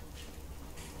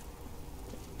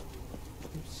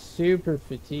 I'm super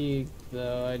fatigued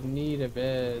though. I need a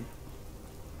bed.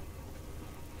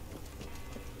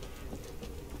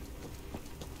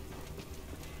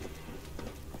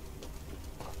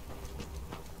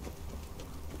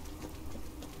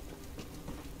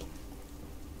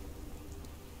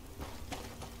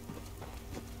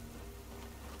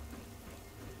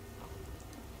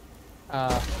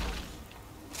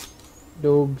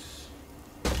 Dogs.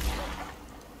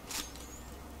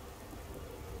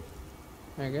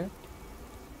 Okay.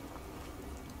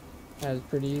 That was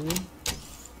pretty easy.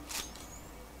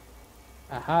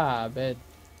 Aha, bed.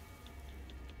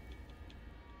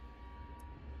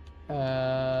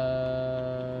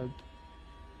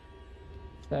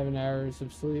 7 hours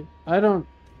of sleep. I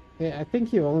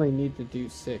think you only need to do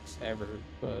 6 ever,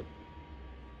 but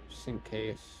just in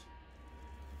case.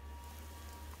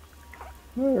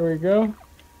 There we go.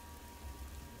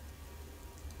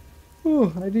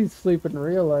 Ooh, I need sleep in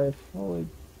real life. Holy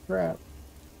crap.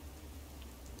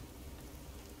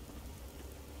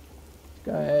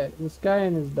 This guy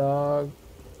and his dog.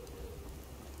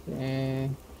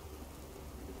 Dang.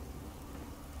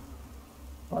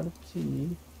 Pot of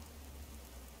tea.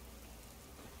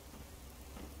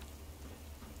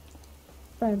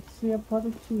 Fancy a pot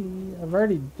of tea. I've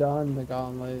already done the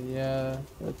gauntlet. Yeah,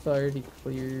 that's already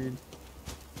cleared.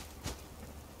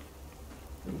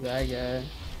 Who's that guy?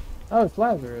 Oh, it's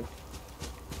Lazarus.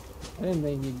 I didn't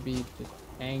think he'd be just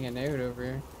hanging out over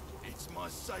here. It's my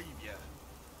savior.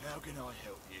 How can I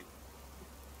help you?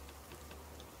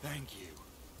 Thank you.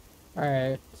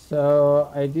 Alright,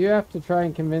 so I do have to try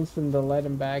and convince them to let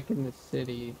him back in the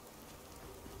city.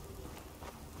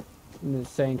 In the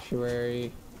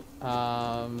sanctuary. Who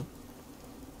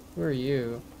are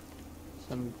you?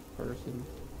 Some person.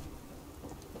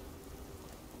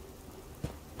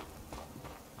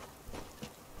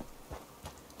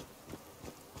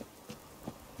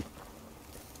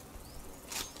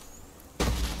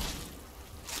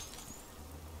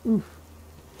 Oof.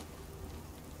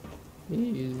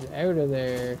 He's out of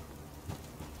there.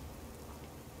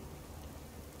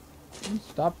 Can you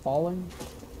stop falling?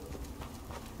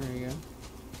 There you go.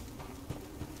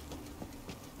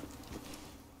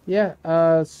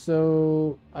 Yeah,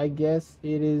 so I guess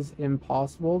it is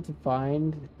impossible to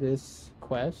find this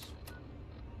quest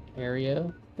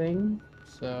area thing,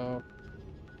 so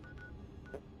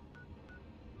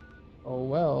oh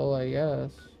well, I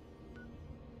guess.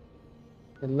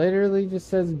 It literally just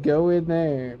says go in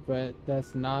there, but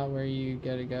that's not where you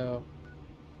gotta go.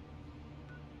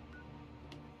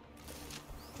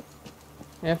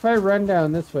 And if I run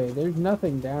down this way, there's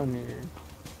nothing down here.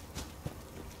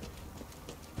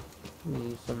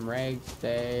 Need some rag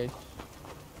stash.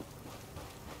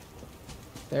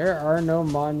 There are no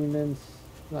monuments,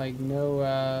 like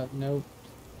no,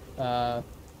 what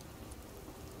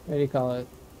do you call it?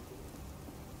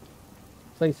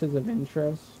 Places of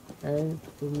interest, right?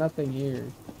 There's nothing here.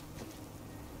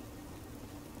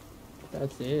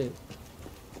 That's it.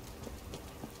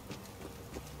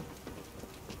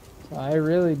 So I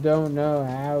really don't know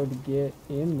how to get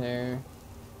in there.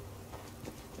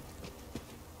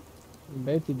 I'm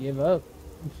about to give up.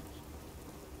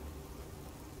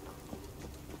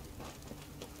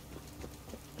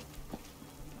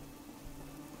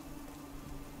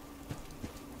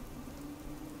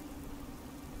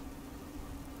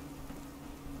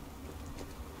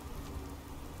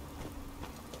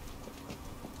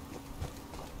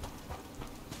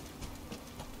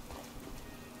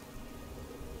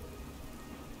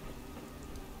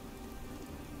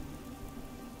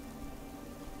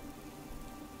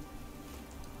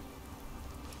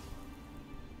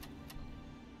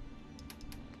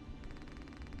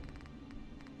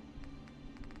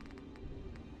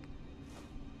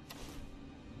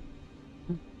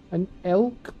 An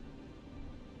elk?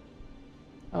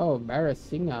 Oh,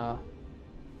 Barasinga.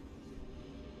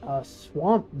 A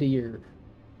swamp deer.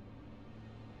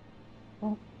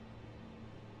 Oh.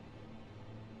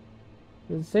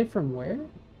 Does it say from where?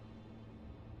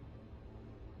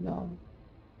 No.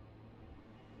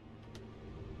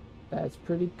 That's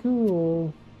pretty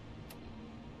cool.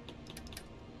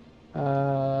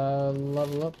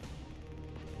 Level up.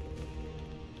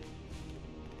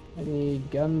 I need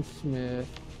gunsmith.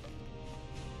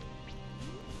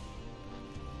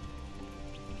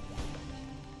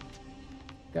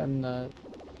 Gun nut.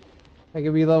 I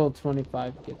could be level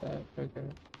 25 to get that. Okay.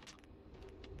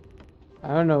 I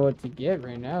don't know what to get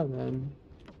right now then.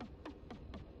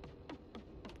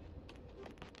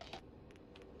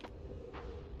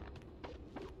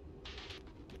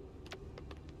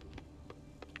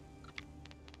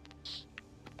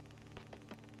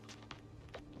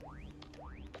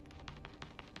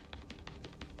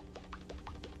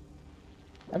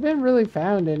 I haven't really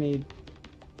found any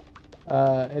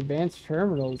advanced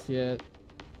terminals yet.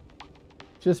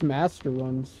 Just master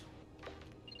ones.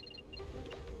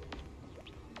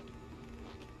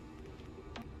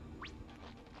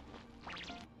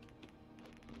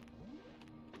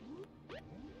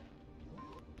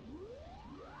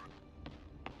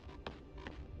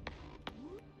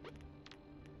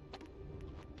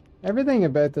 Everything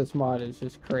about this mod is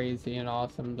just crazy and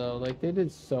awesome though. Like they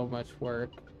did so much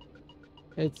work.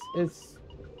 It's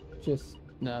just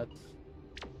nuts.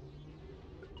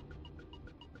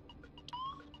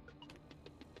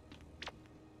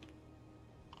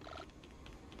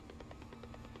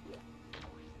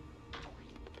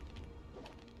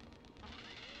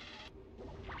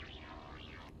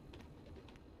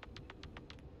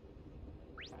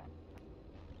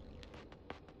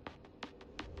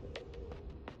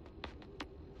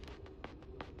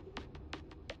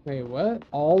 Wait, what?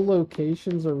 All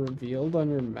locations are revealed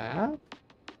on your map?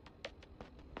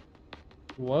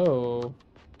 Whoa.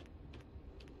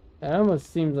 That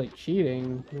almost seems like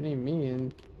cheating. What do you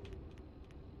mean?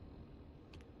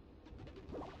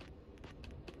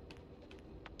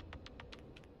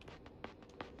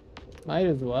 Might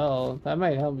as well. That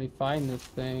might help me find this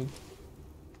thing.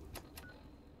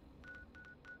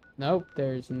 Nope,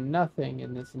 there's nothing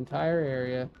in this entire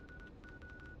area.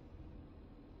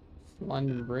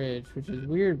 London Bridge, which is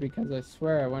weird because I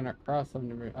swear I went across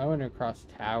London Bridge. I went across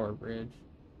Tower Bridge.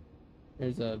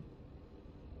 There's a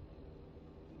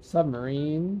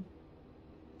submarine.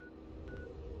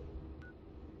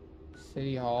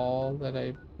 City Hall that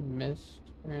I missed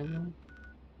randomly.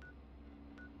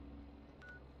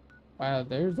 Wow,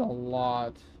 there's a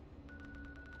lot.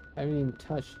 I haven't even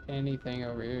touched anything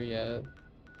over here yet.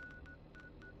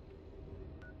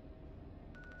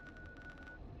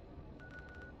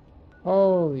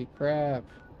 Holy crap.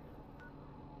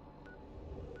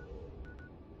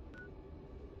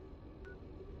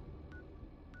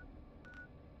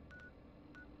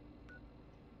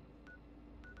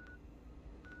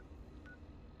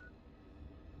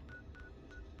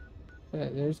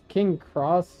 There's King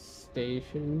Cross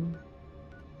Station.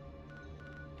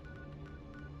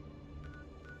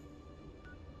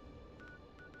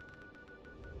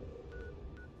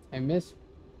 I missed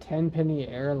Tenpenny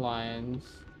Airlines.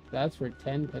 That's where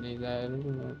Tenpenny's at,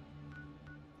 isn't it?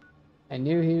 I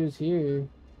knew he was here.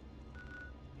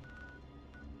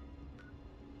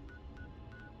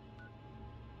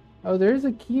 Oh, there's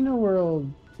a Kino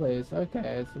World place.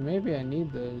 Okay, so maybe I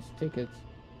need those tickets.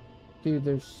 Dude,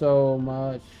 there's so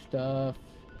much stuff.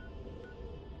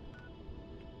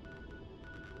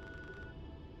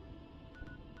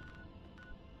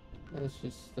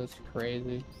 That's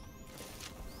crazy.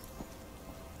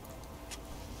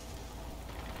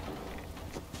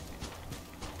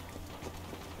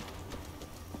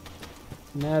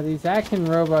 Now these Akin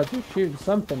robots are shooting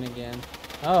something again.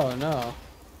 Oh no.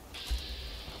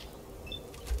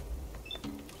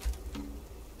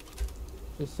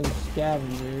 Just some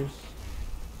scavengers.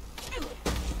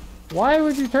 Why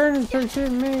would you turn and start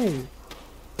shooting me?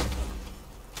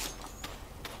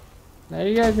 Now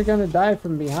you guys are gonna die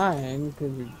from behind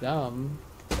because you're dumb.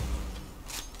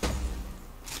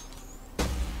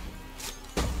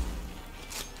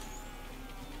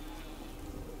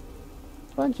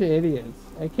 Bunch of idiots.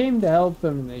 I came to help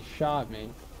them and they shot me.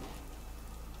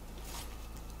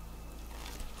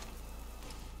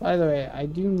 By the way, I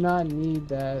do not need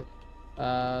that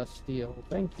steel.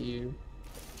 Thank you.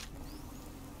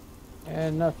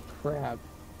 And enough crap.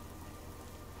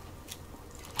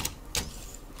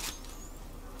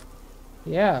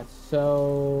 Yeah,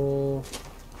 so...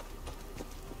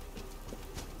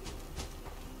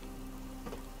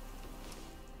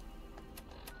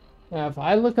 Now, if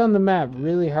I look on the map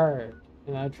really hard,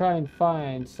 and I try and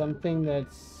find something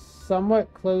that's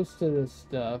somewhat close to this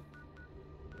stuff,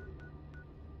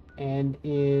 and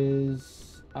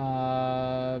is,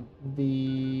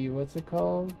 what's it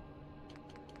called?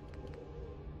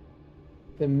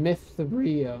 The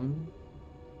Mytharium.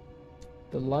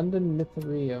 The London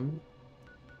Mytharium.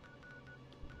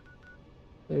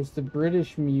 There's the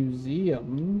British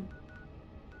Museum.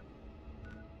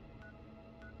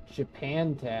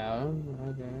 Japantown.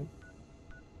 Okay.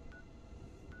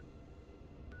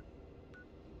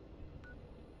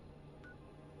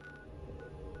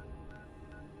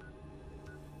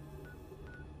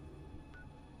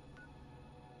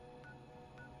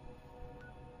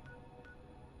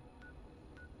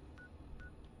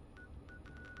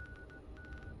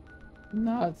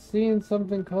 Not seeing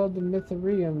something called the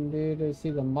Mytharium, dude. I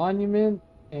see the monument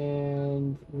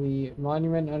and the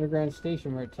Monument Underground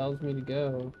Station where it tells me to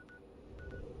go.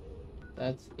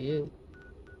 That's it.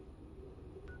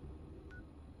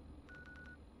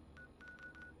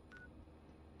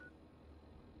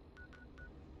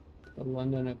 The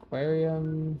London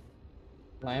Aquarium,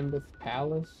 Lambeth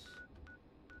Palace.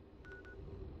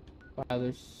 Wow,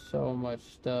 there's so much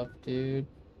stuff, dude.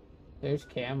 There's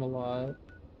Camelot.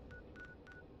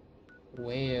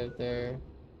 Way out there.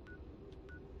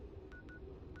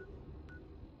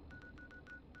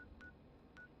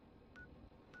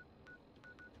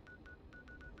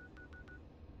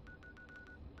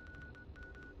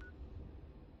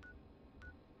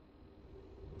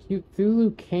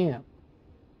 Cthulhu Camp.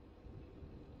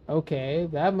 Okay,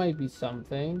 that might be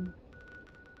something.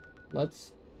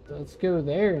 Let's go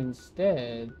there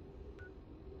instead.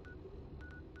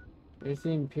 There's the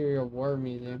Imperial War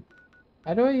Museum.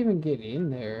 How do I even get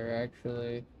in there,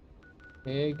 actually?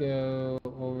 Okay, go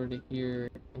over to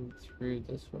here and through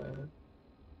this way.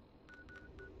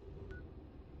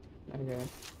 Okay.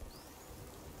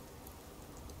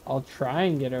 I'll try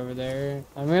and get over there.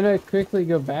 I'm gonna quickly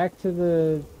go back to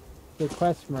the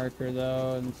quest marker,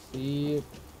 though, and see if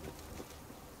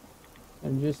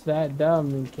I'm just that dumb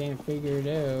and can't figure it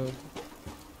out.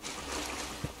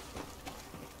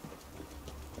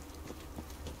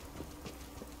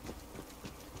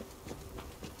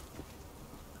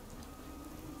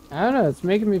 I don't know, it's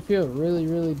making me feel really,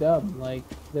 really dumb. Like,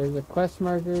 there's a quest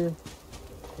marker,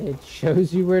 it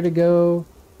shows you where to go,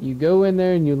 you go in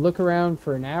there and you look around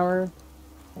for an hour,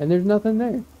 and there's nothing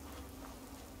there.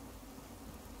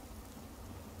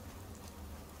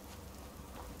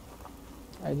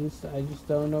 I just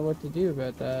don't know what to do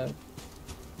about that.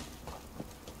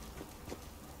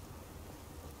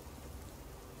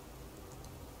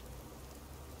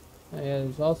 Yeah,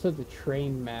 there's also the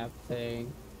train map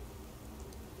thing.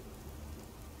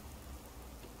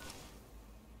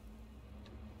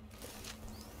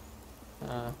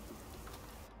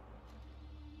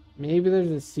 Maybe there's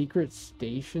a secret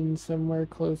station somewhere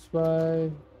close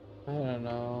by. I don't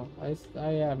know. I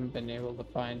haven't been able to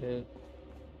find it.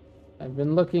 I've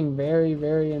been looking very,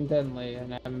 very intently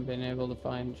and I haven't been able to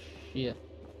find shit.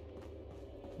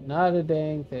 Not a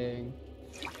dang thing.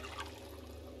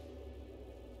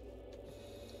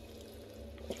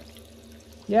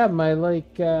 Yeah, my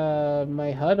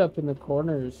my HUD up in the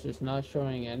corner is just not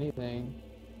showing anything.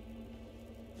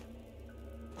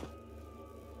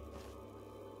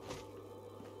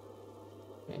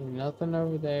 Ain't nothing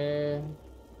over there.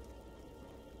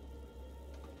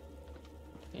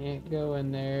 Can't go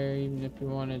in there even if you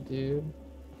want to do.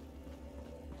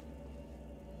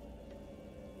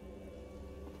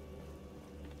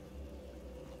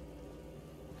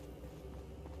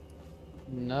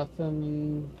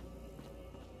 Nothing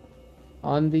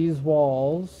on these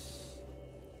walls.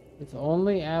 It's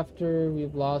only after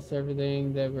we've lost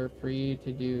everything that we're free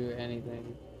to do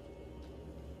anything.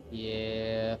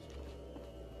 Yeah.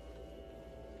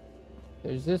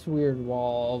 There's this weird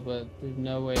wall, but there's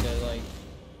no way to, like,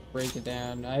 break it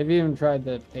down. I've even tried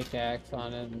the pickaxe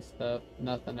on it and stuff.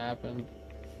 Nothing happened.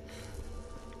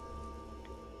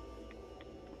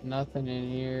 Nothing in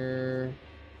here.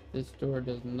 This door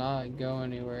does not go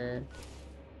anywhere.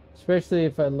 Especially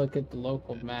if I look at the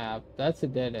local map. That's a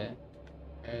dead end.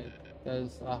 Right?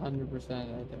 That's 100% a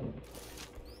dead end.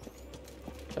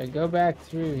 If I go back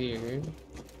through here,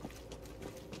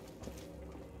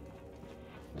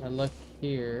 and I look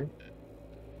here,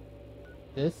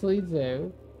 this leads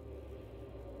out.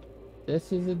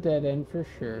 This is a dead end for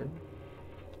sure.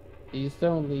 These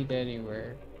don't lead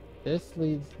anywhere. This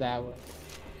leads that way.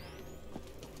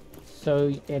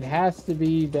 So it has to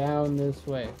be down this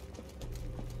way.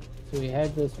 So we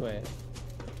head this way.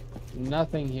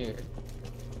 Nothing here.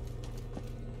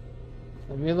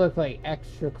 Let me look like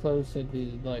extra close at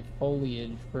the like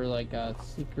foliage for like a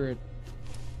secret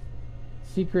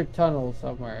tunnel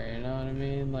somewhere, you know what I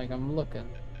mean? Like I'm looking.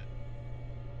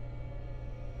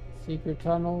 Secret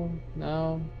tunnel?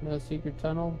 No, no secret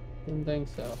tunnel? Didn't think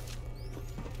so.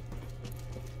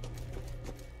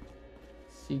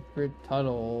 Secret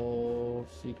tunnel.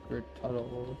 Secret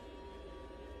tunnel.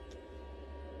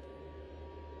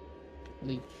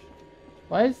 Bleach.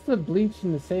 Why is the bleach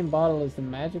in the same bottle as the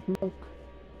magic milk?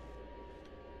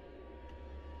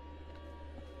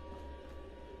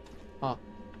 Huh.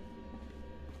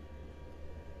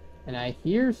 And I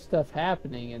hear stuff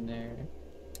happening in there.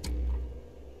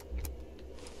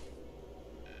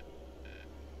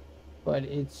 But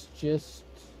it's just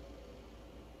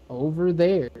over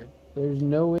there. There's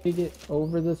no way to get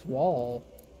over this wall.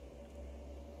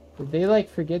 Did they like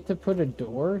forget to put a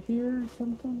door here or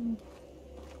something?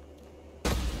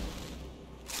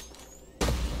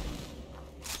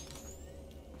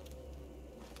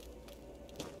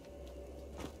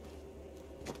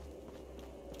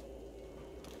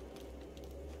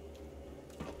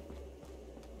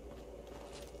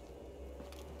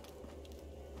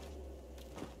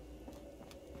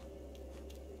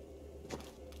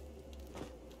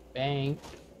 Bank.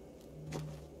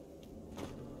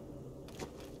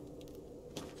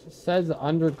 It says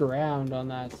underground on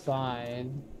that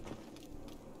side.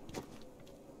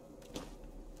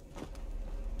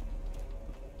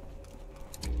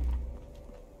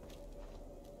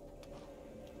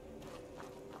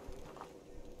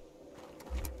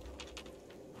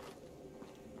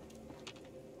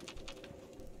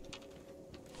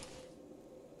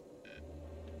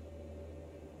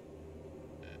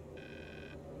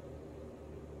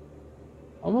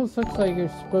 Almost looks like you're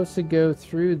supposed to go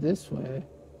through this way.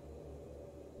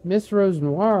 Miss Rose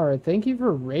Noir, thank you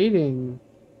for raiding.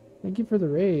 Thank you for the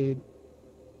raid.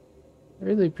 I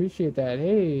really appreciate that.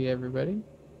 Hey, everybody.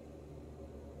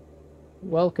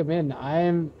 Welcome in.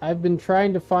 I've been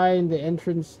trying to find the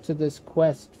entrance to this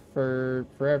quest for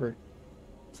forever.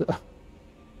 So, if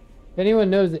anyone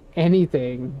knows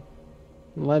anything,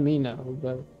 let me know.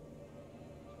 But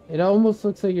it almost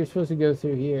looks like you're supposed to go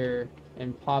through here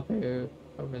and pop out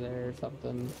over there or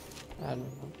something. I don't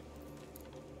know.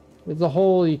 There's a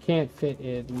hole you can't fit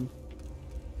in.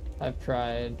 I've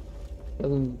tried.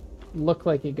 Doesn't look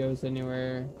like it goes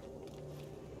anywhere.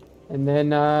 And then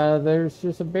there's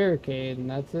just a barricade and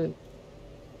that's it.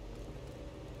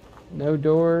 No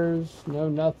doors, no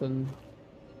nothing.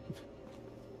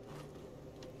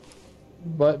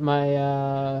 But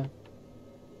my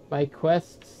my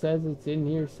quest says it's in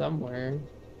here somewhere.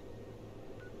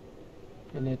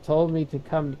 And it told me to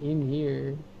come in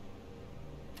here.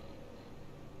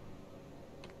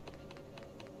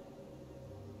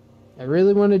 I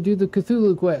really want to do the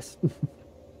Cthulhu quest.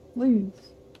 Please.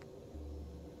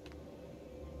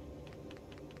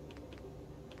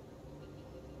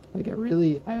 Like I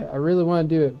really want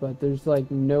to do it, but there's like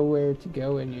nowhere to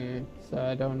go in here, so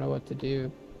I don't know what to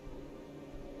do.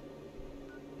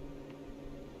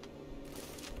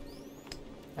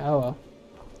 Oh well.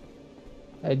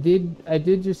 I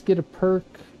did just get a perk.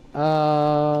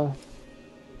 What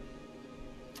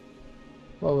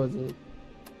was it?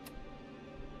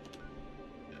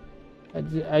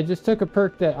 I just took a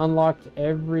perk that unlocked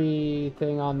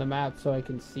everything on the map so I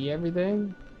can see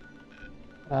everything.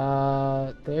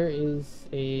 There is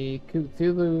a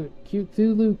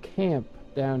Cthulhu camp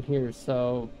down here,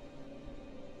 so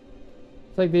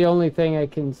it's like the only thing I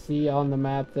can see on the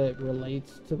map that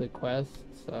relates to the quest,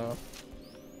 so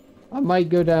I might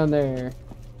go down there.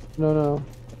 No.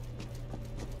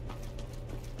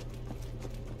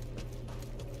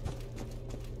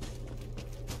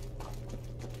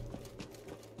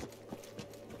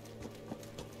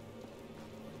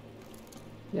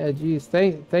 Yeah, geez,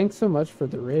 thanks so much for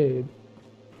the raid.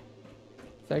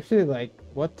 It's actually like,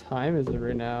 what time is it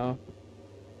right now?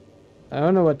 I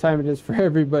don't know what time it is for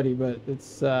everybody, but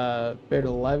it's about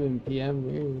 11 p.m.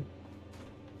 here.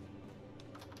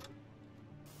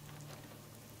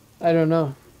 I don't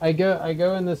know. I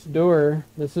go in this door.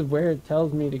 This is where it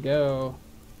tells me to go,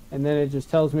 and then it just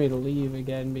tells me to leave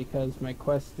again because my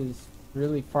quest is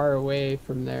really far away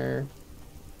from there,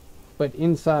 but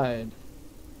inside.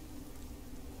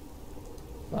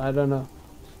 I don't know.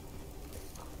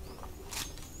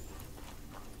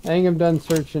 I think I'm done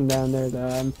searching down there though.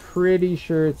 I'm pretty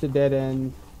sure it's a dead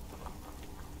end.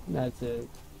 That's it.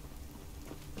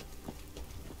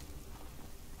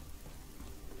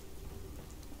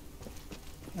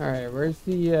 Alright, where's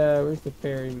the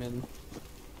ferryman?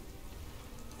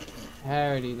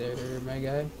 Howdy there, my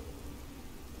guy.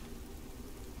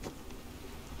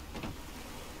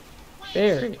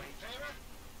 Ferry.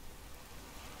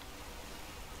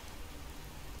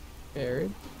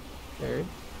 Ferry. Ferry.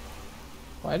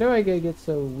 Why do I get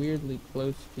so weirdly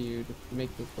close to you to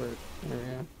make this work? There we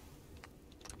go.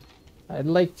 I'd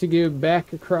like to go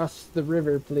back across the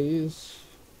river, please.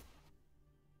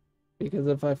 Because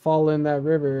if I fall in that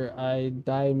river, I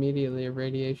die immediately of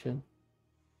radiation.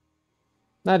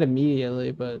 Not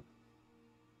immediately, but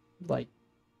like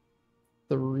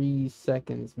 3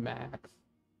 seconds max.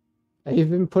 I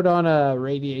even put on a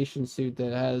radiation suit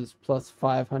that has plus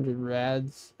 500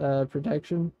 rads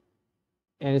protection.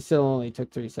 And it still only took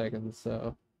 3 seconds,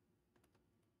 so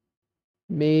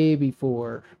maybe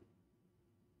 4.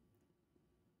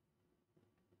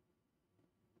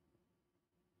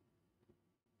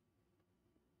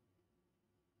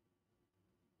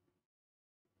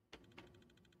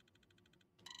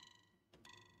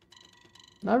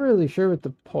 Not really sure what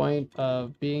the point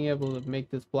of being able to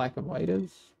make this black and white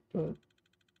is, but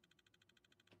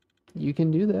you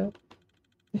can do that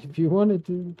if you wanted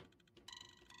to.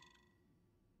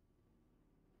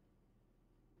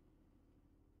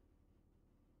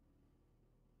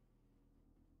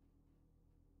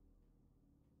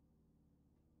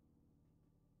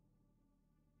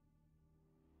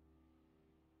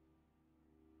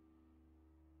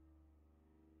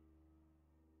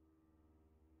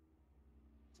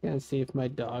 Gonna see if my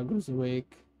dog was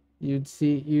awake. You'd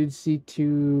see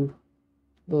 2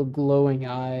 little glowing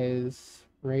eyes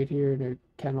right here in her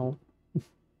kennel. It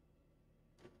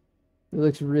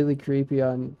looks really creepy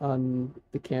on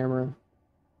the camera.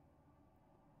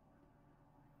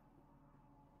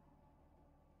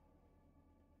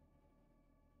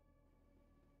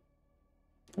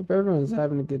 Hope everyone's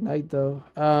having a good night though.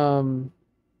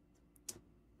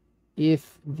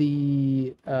 If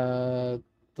the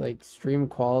like stream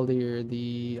quality or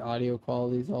the audio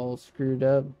quality is all screwed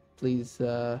up, please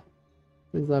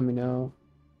please let me know.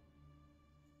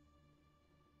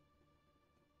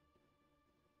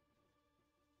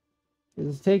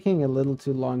 It's taking a little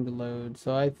too long to load,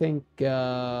 so I think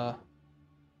it's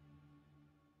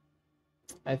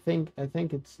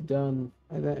done.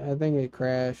 I think it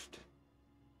crashed.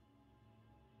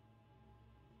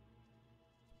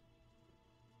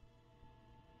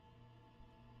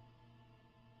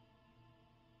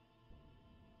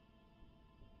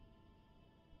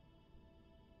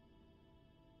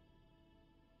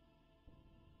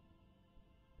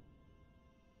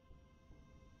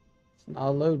 It's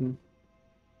not loading.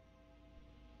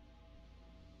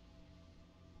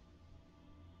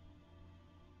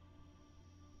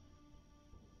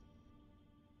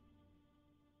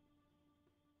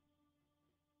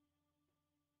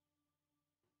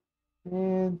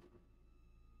 Man,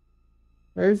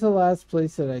 where's the last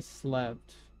place that I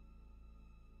slept?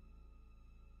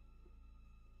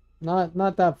 Not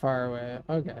that far away.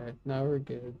 Okay, no, we're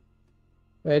good.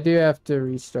 But I do have to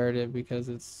restart it because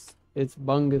it's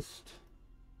bungust.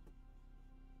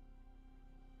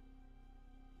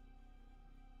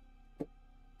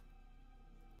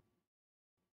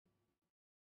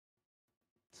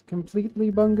 It's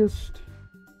completely bungust.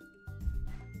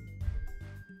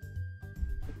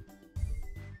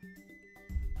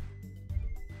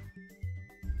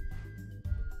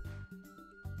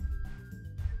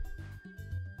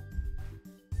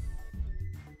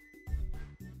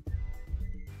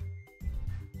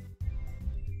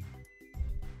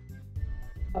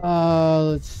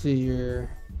 Let's see here.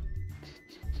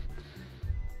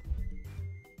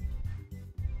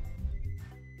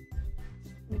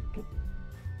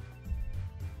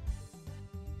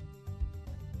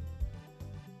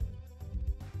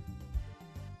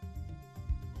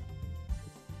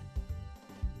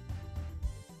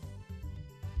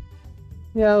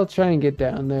 Yeah, I'll try and get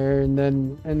down there and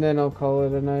then I'll call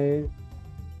it a night.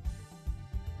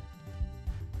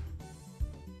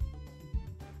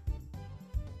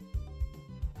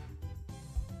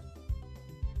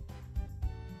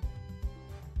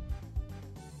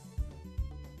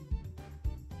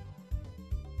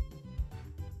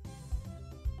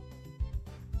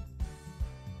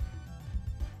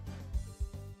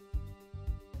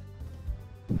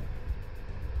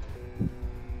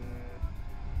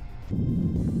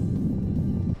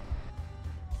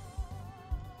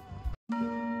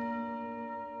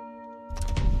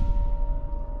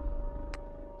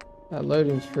 That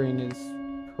loading screen is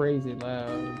crazy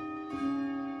loud.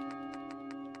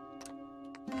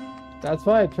 That's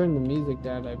why I turned the music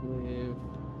down, I believe.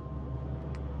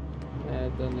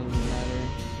 It doesn't even matter.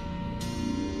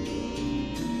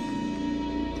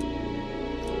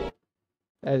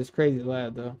 That is crazy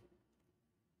loud, though.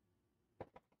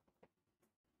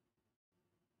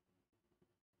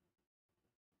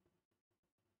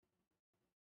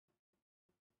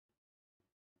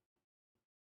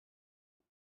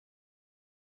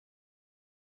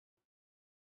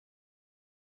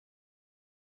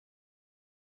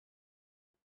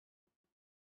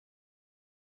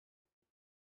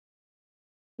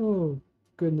 Oh,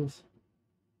 goodness.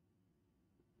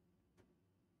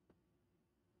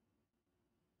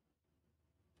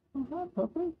 Oh, hi,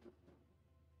 puppy.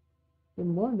 Good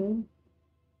morning.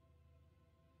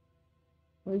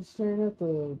 What are you staring at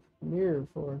the mirror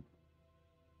for?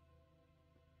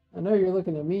 I know you're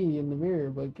looking at me in the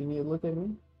mirror, but can you look at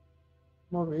me?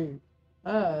 I'm over here.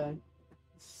 Hi.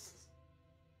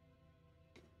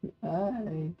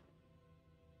 Hi.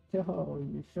 Oh,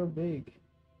 you're so big.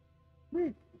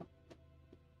 Hey.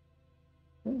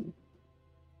 Hey.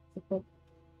 Up, up.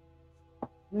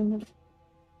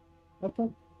 Up, up.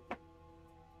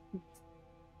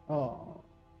 Oh,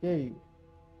 there you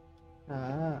go.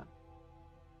 Ah.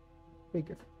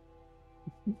 Bigger.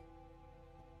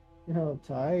 You're all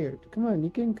tired. Come on,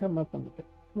 you can come up on the bed.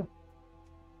 Come on.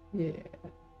 Yeah.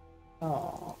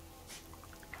 Oh.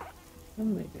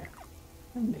 Come lay down.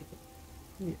 Come lay down.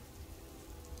 Here.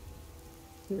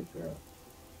 Good girl.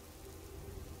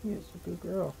 Yes, a good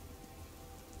girl.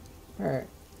 Alright.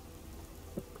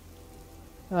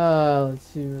 Let's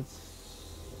see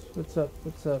what's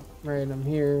up. Right, I'm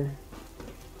here.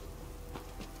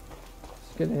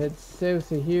 Just gonna head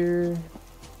south of here.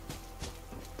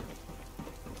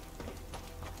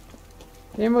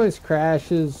 Game always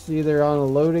crashes either on a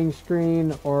loading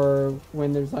screen or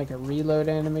when there's like a reload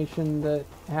animation that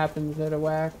happens at a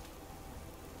whack.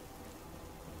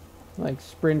 Like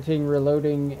sprinting,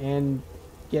 reloading, and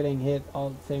getting hit all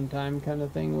at the same time kind of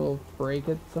thing will break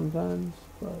it sometimes.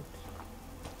 But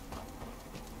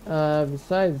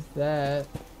besides that,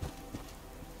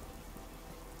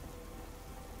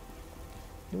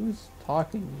 who was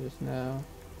talking just now?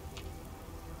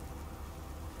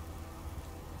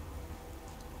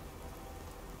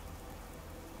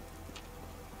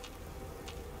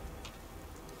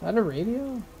 Is that a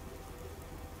radio?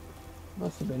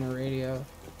 Must have been a radio.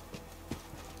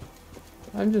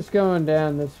 I'm just going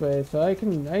down this way, so I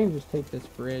can just take this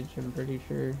bridge, I'm pretty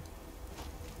sure.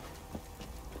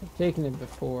 I've taken it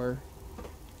before.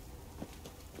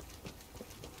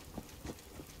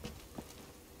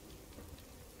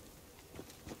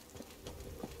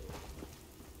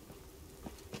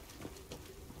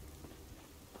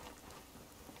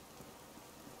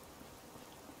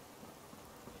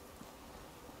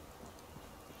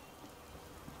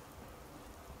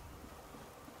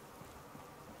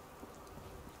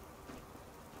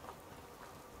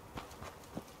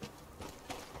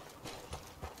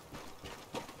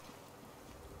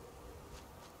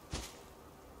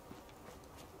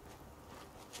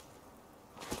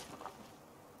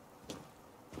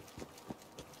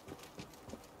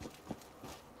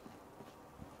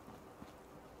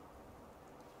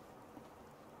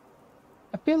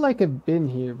 I feel like I've been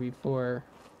here before.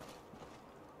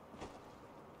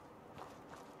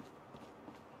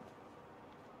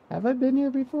 Have I been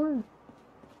here before?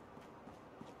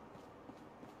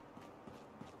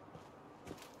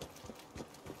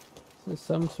 Is this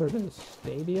some sort of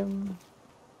stadium?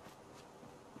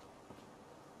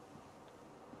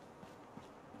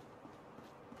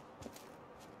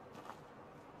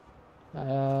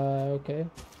 Okay.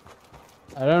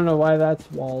 I don't know why that's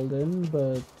walled in,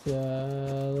 but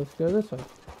let's go this way.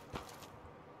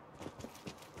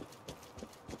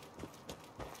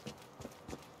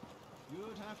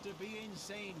 You'd have to be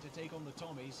insane to take on the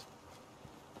Tommies.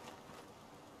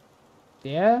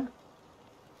 Yeah?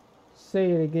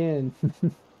 Say it again.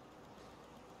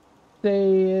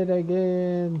 Say it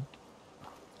again.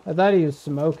 I thought he was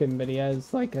smoking, but he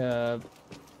has like a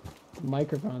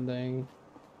microphone thing.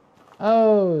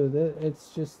 Oh, it's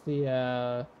just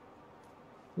the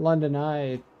London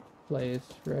Eye place,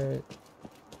 right?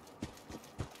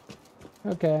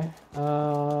 Okay.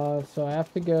 So I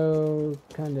have to go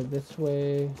kind of this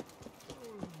way,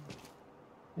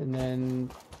 and then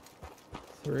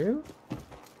through.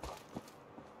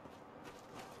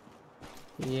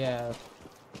 Yeah.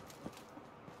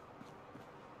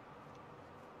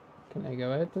 Can I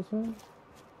go out this way?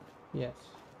 Yes.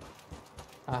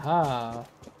 Aha!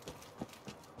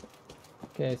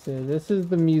 Okay, so this is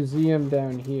the museum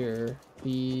down here.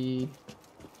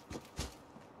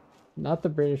 Not the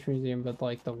British Museum, but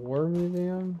like the War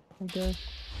Museum, I guess.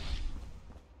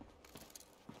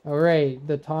 Oh, right,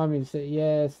 the Tommies.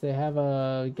 Yes, they have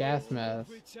a gas mask.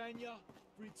 Britannia,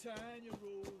 Britannia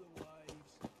rule the waves.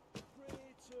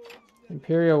 Britain's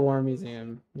Imperial War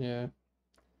Museum, yeah.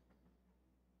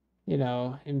 You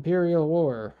know, Imperial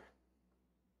War.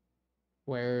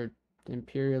 Where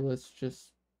imperialists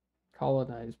just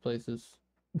colonize places.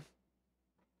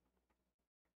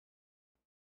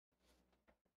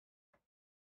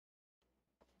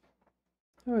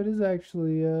 Oh, it is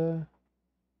actually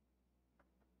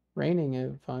raining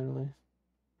out finally.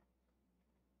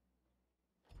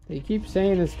 They keep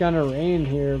saying it's gonna rain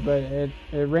here, but it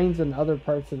rains in other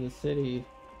parts of the city.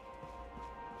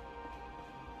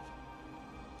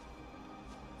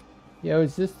 Yo,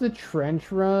 is this the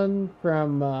trench run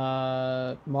from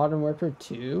Modern Warfare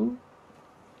 2?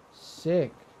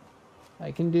 Sick.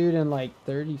 I can do it in like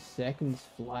 30 seconds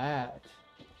flat.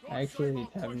 I actually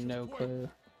have no clue.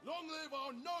 Long live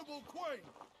our noble queen!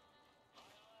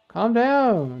 Calm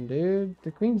down, dude.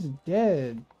 The queen's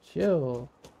dead. Chill.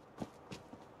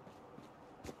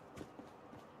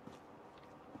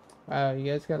 Wow,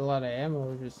 you guys got a lot of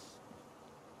ammo just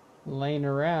laying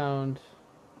around.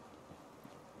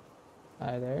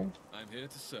 Hi there. I'm here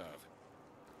to serve.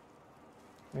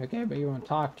 Okay, but you won't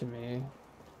talk to me.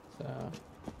 So,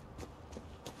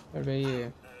 what about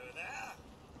you?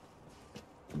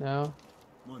 No?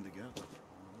 Mind the gap.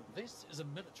 This is a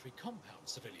military compound,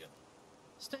 civilian.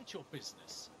 State your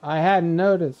business. I hadn't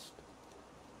noticed.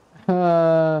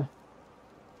 Borrow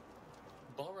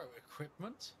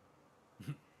equipment?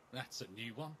 That's a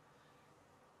new one.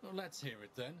 Well, let's hear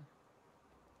it then.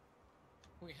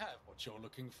 We have what you're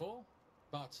looking for,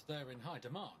 but they're in high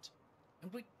demand.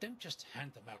 And we don't just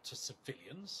hand them out to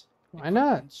civilians. Why not?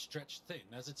 Equipment's stretched thin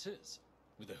as it is,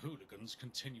 with the hooligans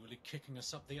continually kicking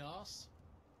us up the arse.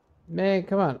 Man,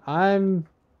 come on. I'm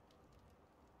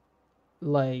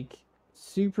like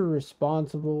super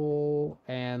responsible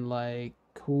and like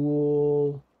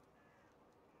cool.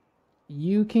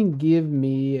 You can give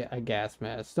me a gas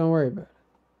mask. Don't worry about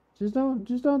it.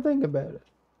 Just don't think about it.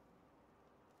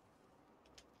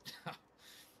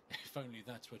 If only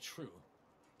that were true.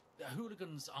 The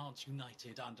hooligans aren't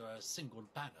united under a single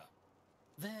banner.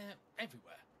 They're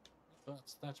everywhere.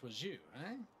 But that was you,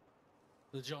 eh?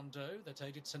 The John Doe that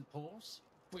aided St. Paul's?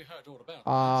 We heard all about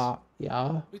that.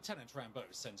 Yeah. Lieutenant Rambeau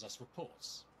sends us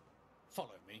reports.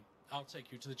 Follow me. I'll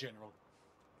take you to the General.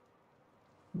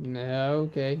 No,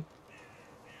 okay.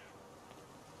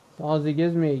 As long as he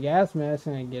gives me a gas mask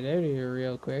and I get out of here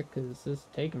real quick, because this is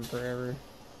taking forever.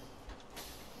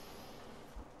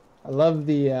 I love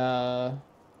the,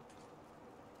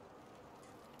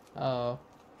 oh.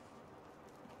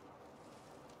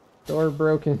 Door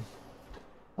broken.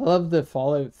 I love the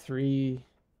Fallout 3,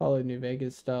 Fallout New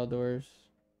Vegas style doors.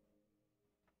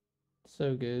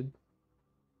 So good.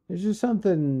 There's just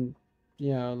something,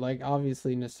 you know, like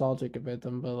obviously nostalgic about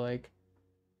them, but like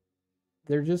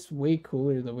they're just way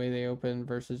cooler the way they open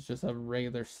versus just a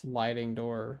regular sliding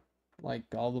door. Like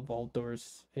all the vault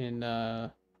doors in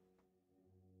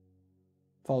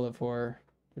Fallout 4.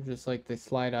 They're just like they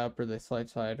slide up or they slide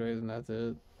sideways and that's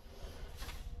it.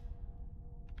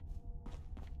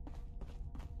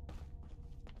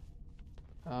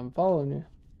 I'm following you.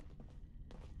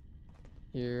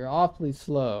 You're awfully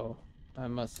slow, I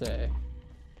must say.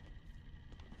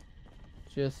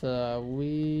 Just a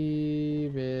wee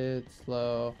bit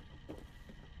slow.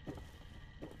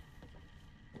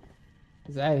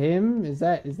 Is that him? Is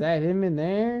that him in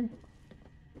there?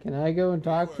 Can I go and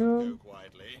talk to him?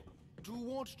 Quietly. To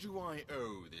what do I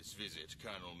owe this visit,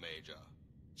 Colonel Major?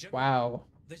 Wow.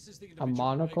 This is the A individual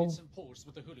monocle? who aided St. Paul's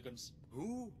with the hooligans.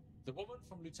 Who? The woman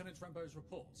from Lieutenant Rambeau's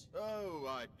report. Oh,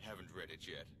 I haven't read it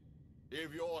yet.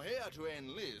 If you're here to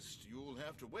enlist, you'll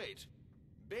have to wait.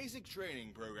 Basic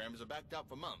training programs are backed up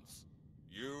for months.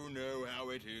 You know how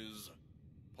it is.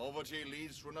 Poverty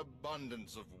leads to an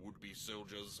abundance of would-be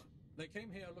soldiers. They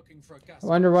came here looking for a gas. I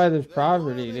wonder why there's Then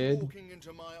poverty, why are they dude. walking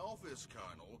into my office,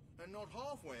 Colonel, and not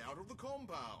halfway out of the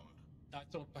compound? I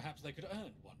thought perhaps they could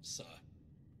earn one, sir.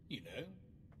 You know,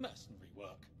 mercenary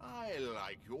work. I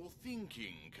like your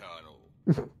thinking,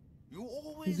 Colonel. You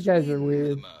always These guys are win with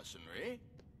weird. a mercenary.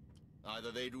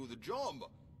 Either they do the job,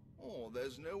 or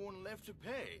there's no one left to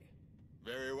pay.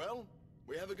 Very well.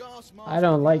 We have a gas mask. I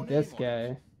don't with like your this name on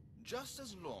it. guy. Just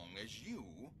as long as you...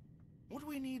 What do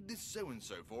we need this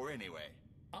so-and-so for anyway?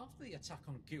 After the attack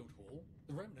on Guildhall,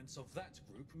 the remnants of that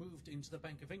group moved into the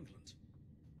Bank of England.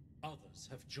 Others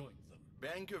have joined them.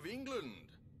 Bank of England?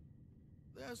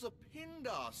 There's a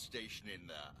Pindar station in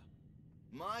there.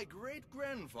 My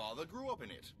great-grandfather grew up in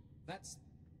it. That's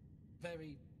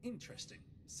very interesting,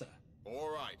 sir. All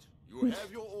right, you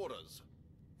have your orders.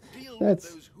 Deal That's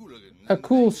with those hooligans. a and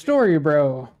cool Bank of story,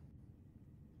 bro.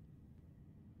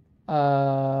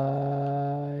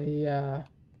 Yeah.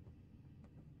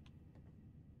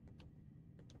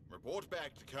 Report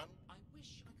back to Kun. I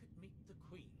wish I could meet the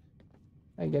Queen.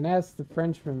 I can ask the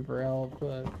Frenchman for help,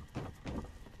 but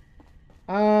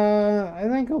I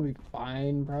think he'll be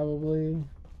fine, probably.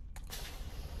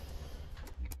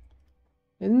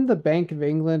 Isn't the Bank of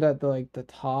England at the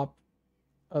top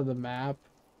of the map?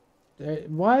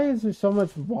 Why is there so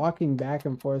much walking back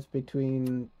and forth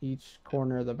between each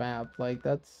corner of the map? Like,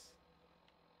 that's...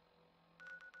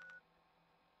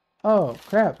 Oh,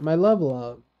 crap, my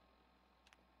level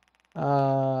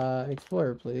up.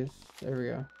 Explorer, please. There we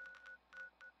go.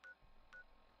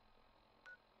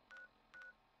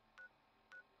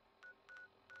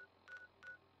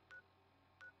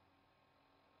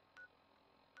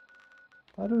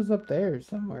 Thought it was up there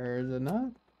somewhere, is it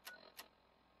not?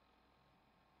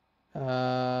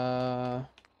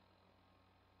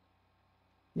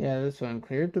 Yeah, this one.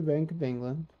 Cleared the Bank of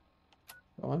England.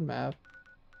 Go on map.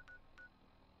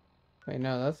 Wait,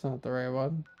 no, that's not the right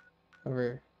one. Over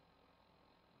here.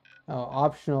 Oh,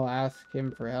 optional, ask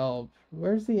him for help.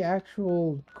 Where's the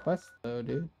actual quest, though,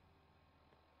 dude?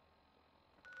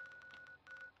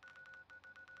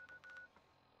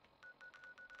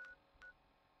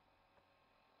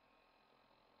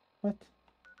 What?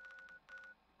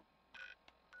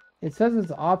 It says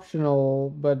it's optional,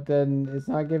 but then it's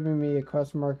not giving me a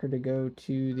quest marker to go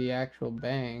to the actual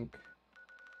bank.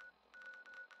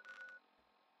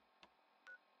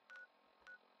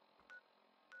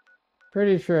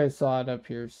 Pretty sure I saw it up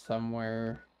here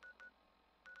somewhere.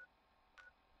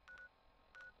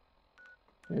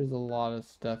 There's a lot of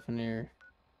stuff in here.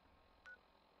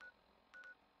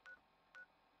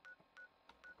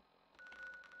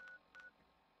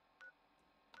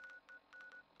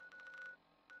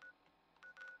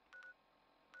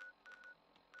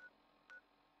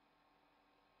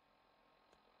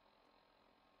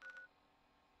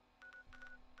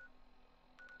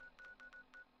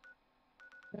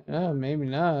 Oh, maybe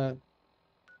not.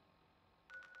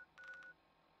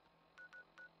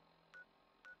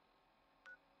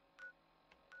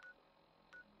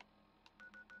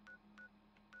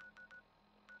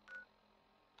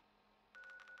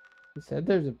 He said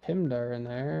there's a Pimdar in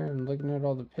there. I'm looking at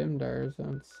all the Pimdars. I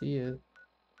don't see it.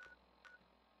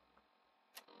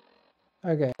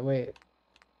 Okay, wait.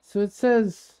 So it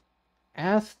says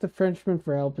ask the Frenchman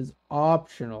for help is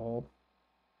optional.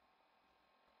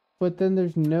 But then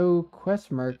there's no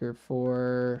quest marker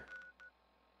for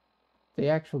the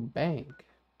actual bank.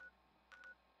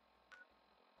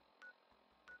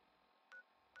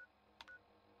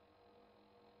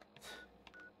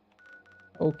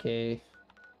 Okay.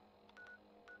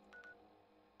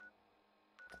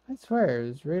 I swear, it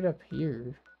was right up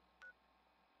here.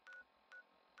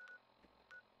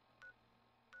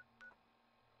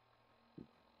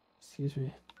 Excuse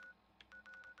me.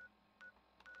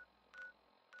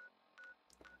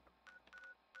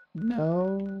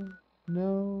 No,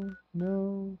 no,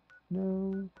 no,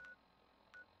 no.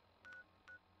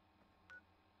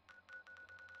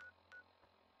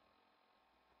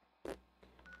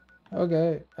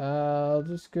 Okay, I'll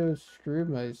just go screw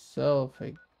myself,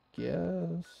 I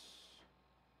guess.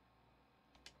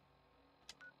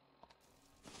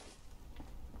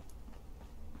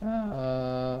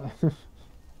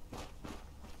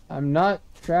 I'm not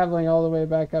traveling all the way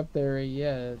back up there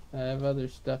yet. I have other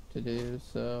stuff to do,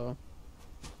 so...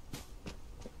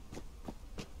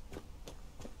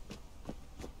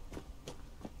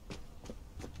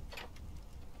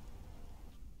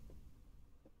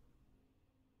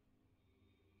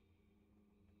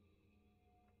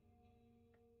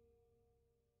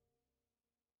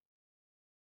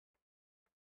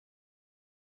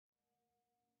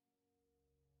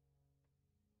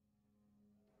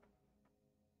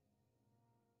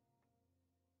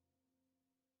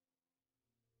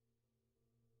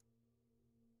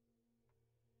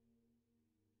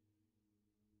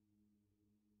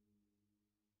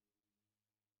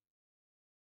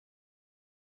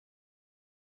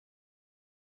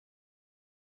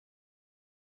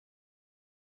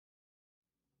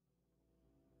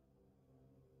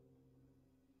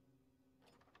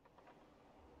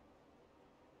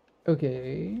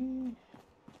 Okay.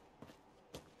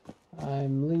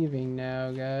 I'm leaving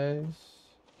now, guys.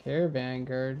 Caravan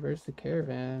guard. Where's the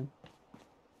caravan?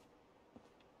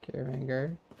 Caravan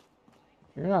guard.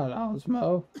 You're not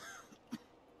Osmo.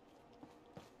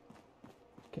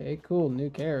 Okay, cool. New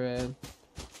caravan.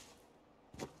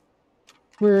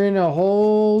 We're in a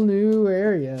whole new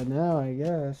area now, I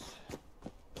guess.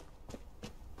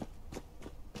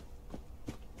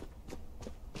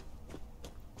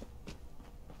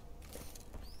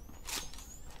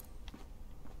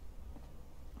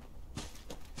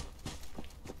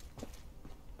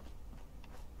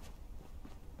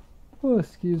 Oh,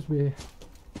 excuse me.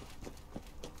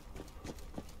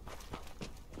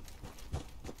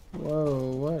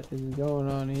 Whoa, what is going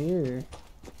on here?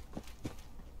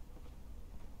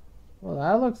 Well,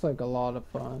 that looks like a lot of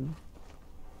fun.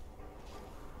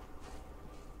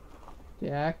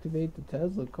 Deactivate the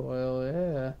Tesla coil,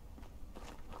 yeah.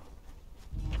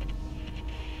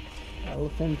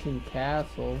 Elephant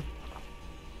Castle.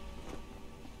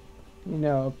 You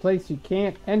know, a place you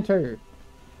can't enter.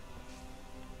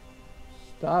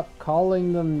 Stop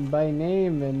calling them by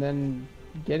name and then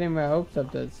getting my hopes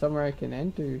up that it's somewhere I can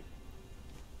enter.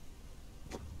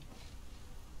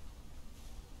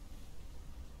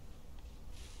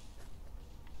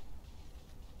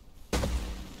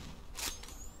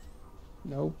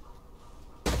 Nope.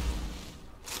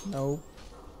 Nope.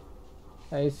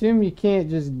 I assume you can't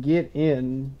just get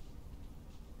in.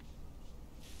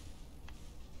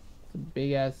 It's a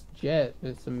big ass jet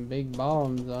with some big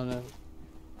bombs on it.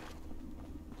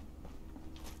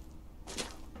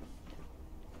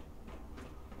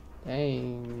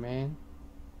 Dang, man.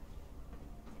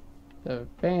 The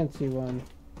fancy one.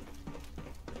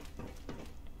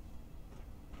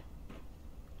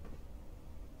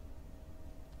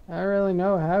 I don't really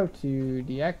know how to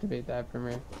deactivate that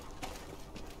from here.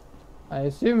 I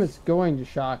assume it's going to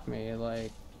shock me,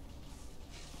 like...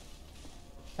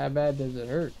 How bad does it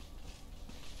hurt?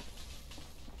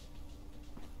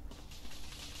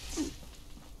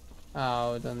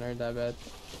 Oh, it doesn't hurt that bad.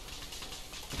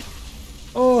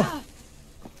 Oh!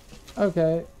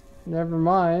 Okay, never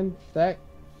mind. That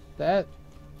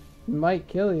might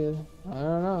kill you. I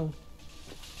don't know.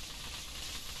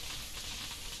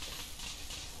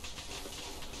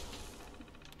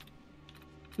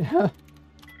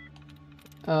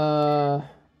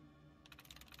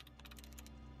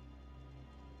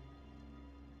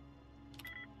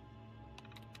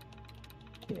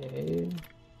 Okay.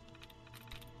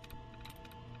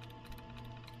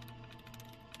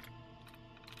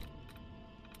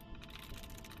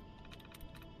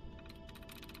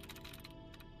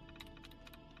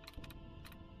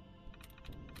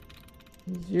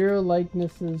 Zero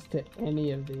likenesses to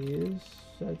any of these.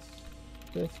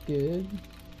 That's good.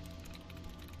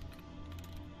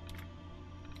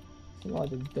 It's a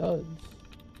lot of duds.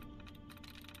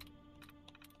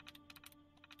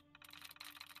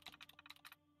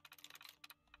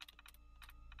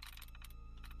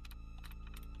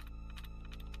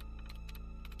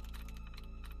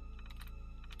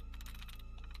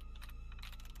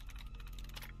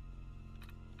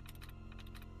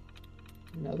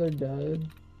 Another dud.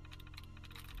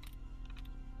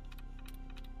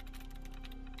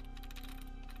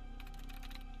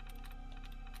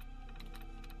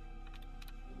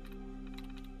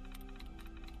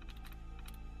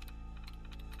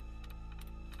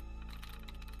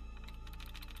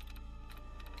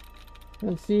 I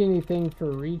don't see anything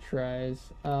for retries.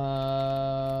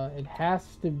 It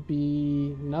has to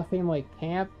be nothing like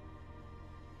camp,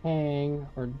 hang,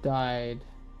 or died.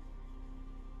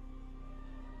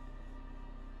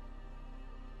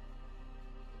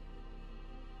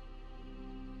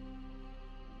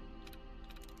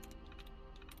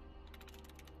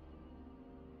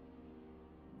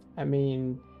 I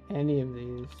mean, any of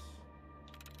these.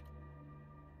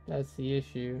 That's the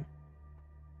issue.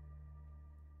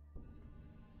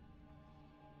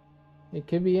 It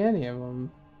could be any of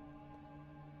them.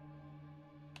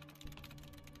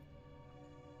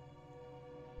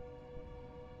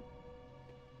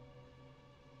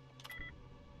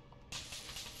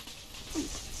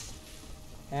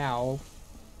 Ow.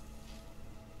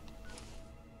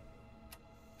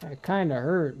 That kinda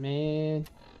hurt, man.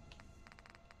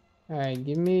 Alright,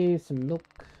 give me some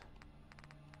milk.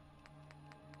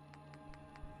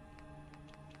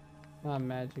 Not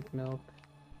magic milk.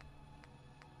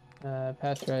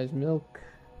 Pasteurized milk.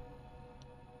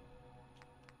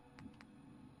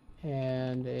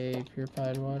 And a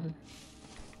purified water.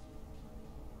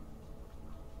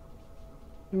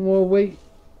 And we'll wait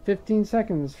 15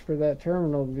 seconds for that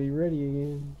terminal to be ready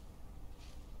again.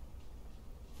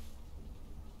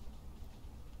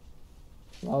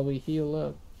 While we heal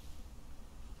up.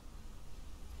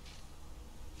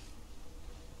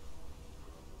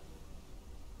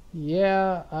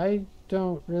 Yeah, I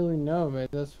don't really know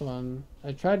about this one.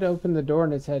 I tried to open the door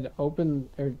and it said open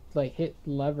or like hit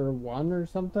lever 1 or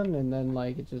something, and then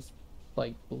like it just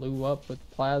like blew up with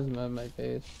plasma in my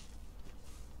face.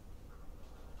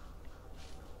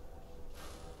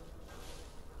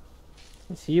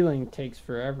 This healing takes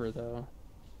forever though.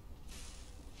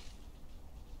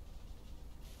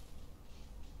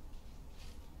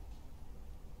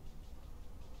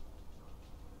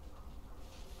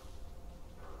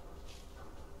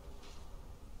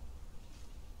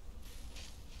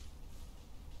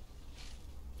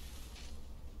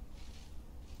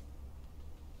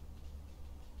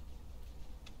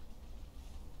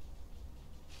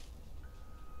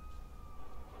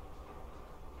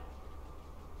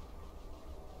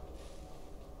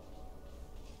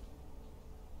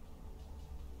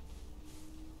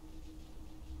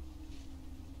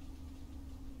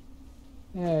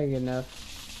 Yeah, good enough.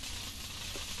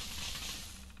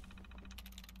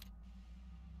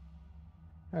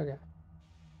 Okay.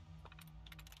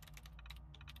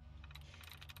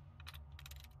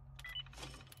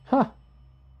 Huh.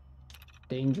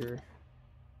 Danger.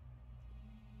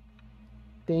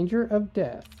 Danger of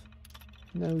death.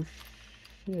 No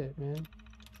shit, man.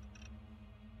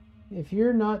 If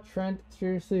you're not Trent,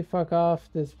 seriously fuck off.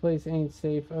 This place ain't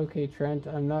safe. Okay, Trent,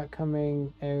 I'm not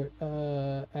coming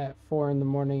out at 4 in the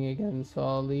morning again, so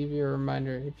I'll leave you a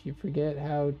reminder. If you forget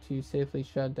how to safely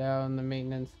shut down the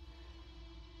maintenance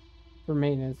for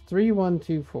maintenance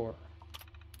 3124.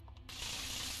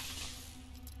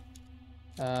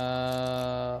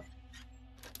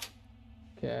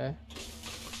 Okay.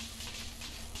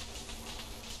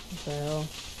 What the hell?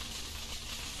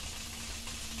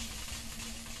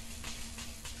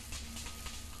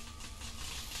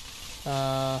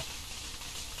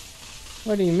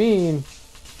 What do you mean?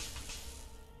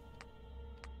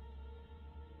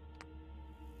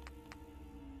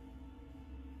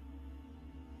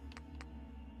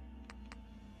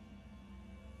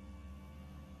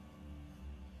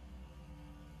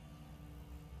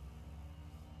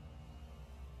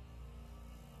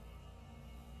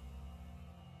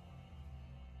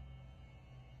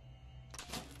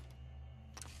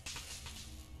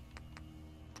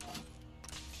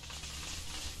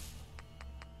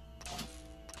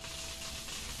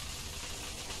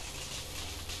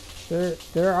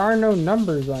 There are no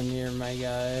numbers on here, my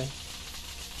guy.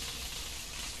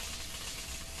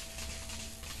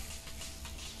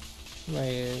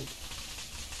 Wait.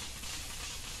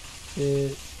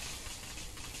 It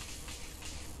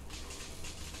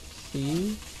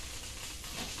C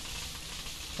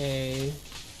A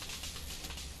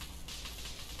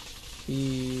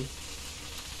B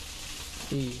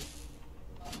C.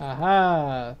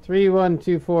 Aha!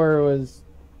 3124 was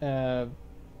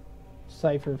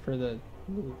cipher for the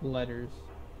letters.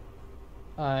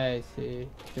 I see.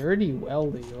 Dirty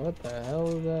weldy. What the hell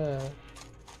is that?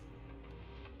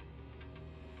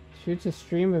 Shoots a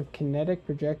stream of kinetic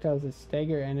projectiles that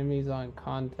stagger enemies on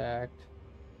contact.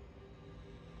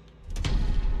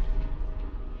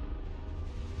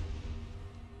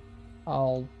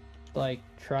 I'll like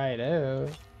try it out.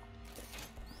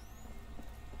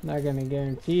 Not gonna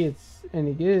guarantee it's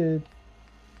any good.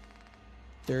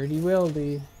 Dirty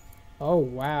weldy. Oh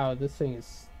wow, this thing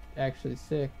is actually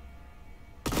sick.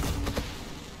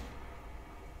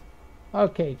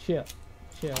 Okay, chill.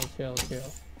 Chill.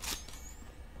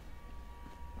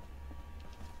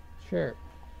 Sure.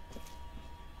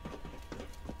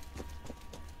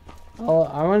 Oh,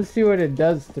 I want to see what it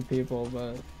does to people,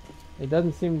 but it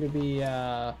doesn't seem to be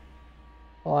a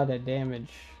lot of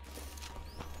damage.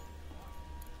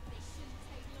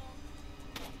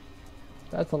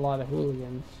 That's a lot of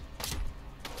hooligans.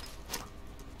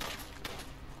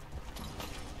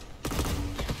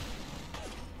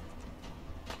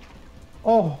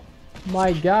 Oh,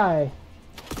 my guy.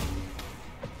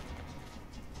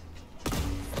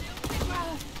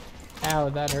 Ow,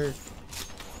 that hurt.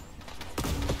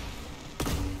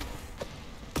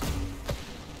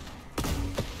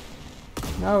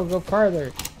 No, go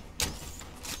farther.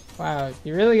 Wow,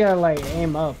 you really gotta like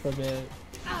aim up a bit.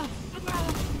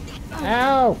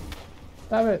 Ow!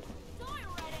 Stop it.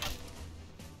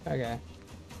 Okay.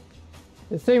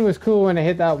 This thing was cool when I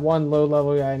hit that one low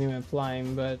level guy and he went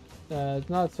flying, but it's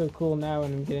not so cool now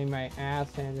when I'm getting my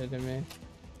ass handed to me.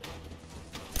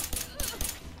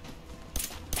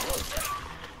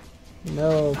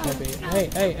 No, Peppy. Hey,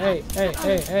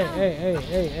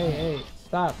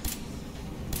 stop.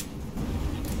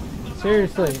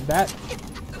 Seriously, that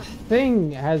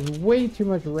thing has way too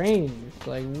much range.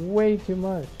 Like, way too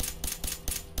much.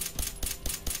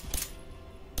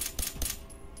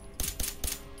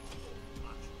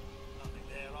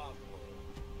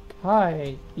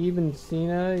 Hi, Ibn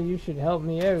Sina, you should help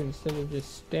me out instead of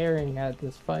just staring at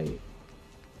this fight.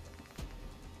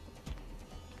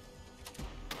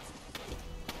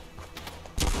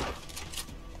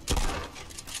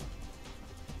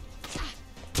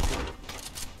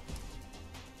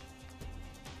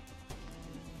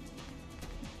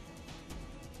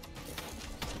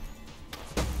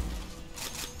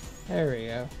 There we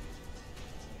go.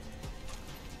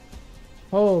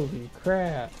 Holy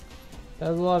crap.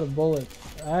 That's a lot of bullets.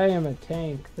 I am a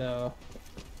tank, though.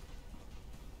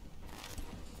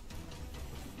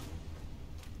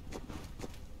 I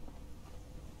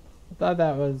thought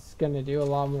that was gonna do a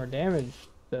lot more damage,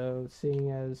 though,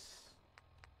 seeing as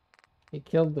he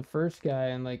killed the first guy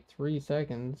in like 3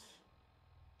 seconds.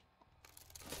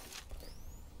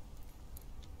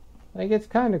 Like, it's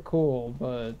kind of cool,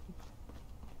 but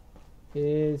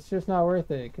it's just not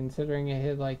worth it, considering I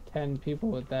hit like 10 people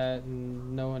with that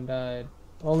and no one died.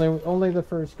 Only the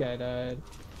first guy died.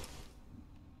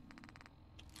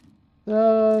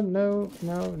 No,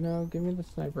 give me the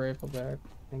sniper rifle back.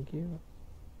 Thank you.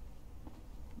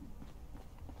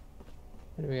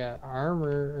 What do we got? Armor,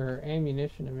 or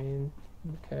ammunition, I mean.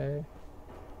 Okay.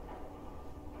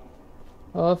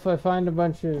 Well, if I find a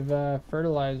bunch of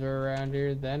fertilizer around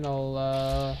here, then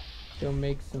I'll go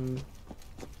make some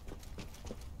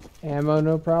ammo,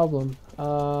 no problem.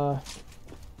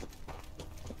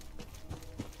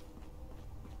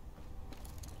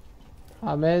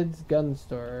 Ahmed's gun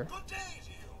store.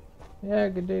 Yeah,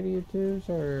 good day to you too,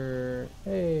 sir.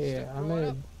 Hey,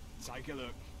 Ahmed. Take a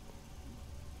look.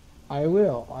 I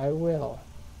will.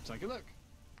 Take a look.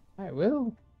 I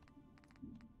will.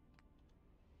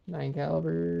 9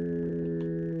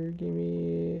 caliber. Give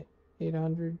me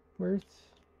 800 worth.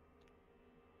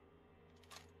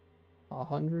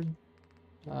 100.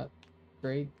 Not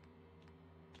great.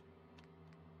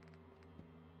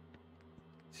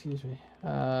 Excuse me.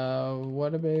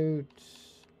 What about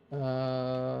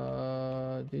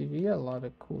dude, you got a lot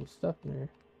of cool stuff in there.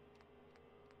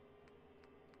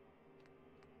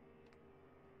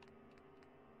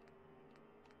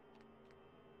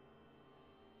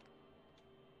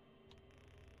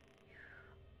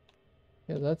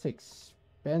 Yeah, that's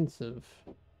expensive.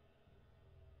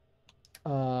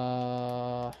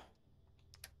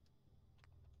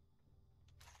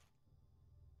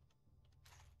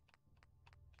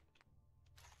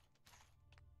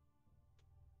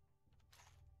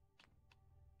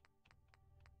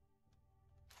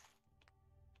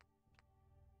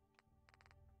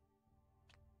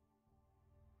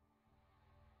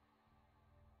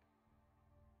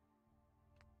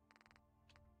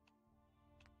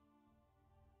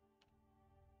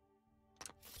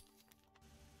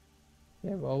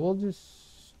 Yeah, well, we'll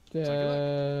just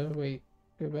wait,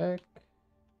 go back.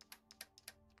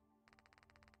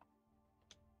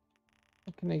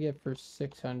 What can I get for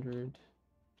 600?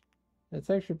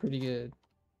 That's actually pretty good.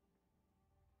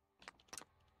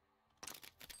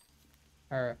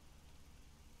 Alright.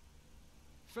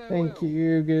 Thank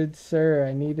you, good sir.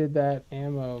 I needed that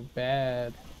ammo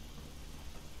bad.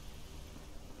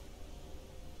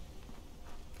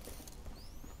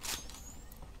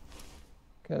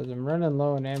 Because I'm running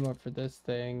low on ammo for this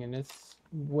thing, and it's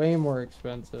way more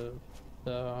expensive.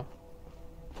 So,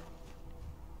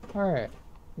 alright.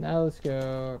 Now let's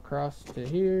go across to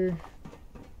here.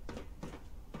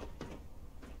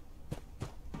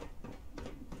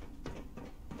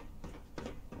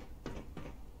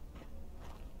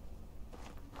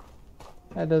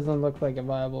 That doesn't look like a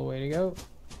viable way to go.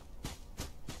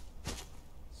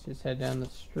 Let's just head down the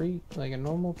street like a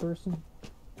normal person.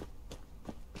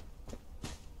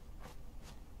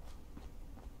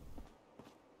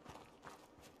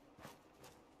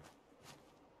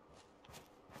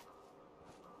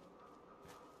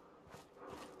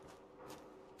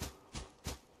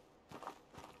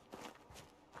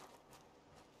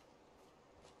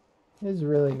 This is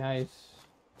really nice.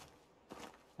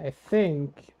 I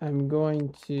think I'm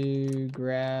going to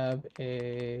grab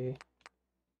a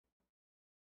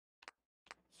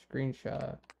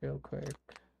screenshot real quick.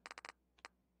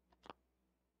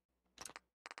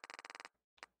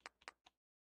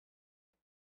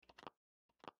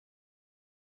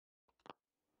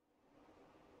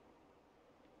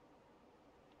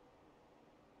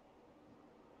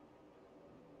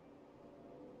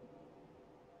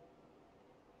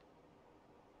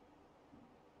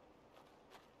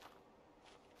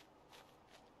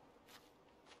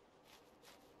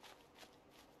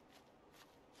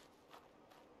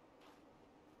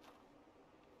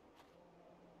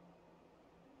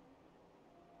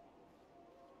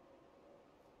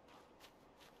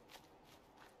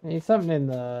 I need something in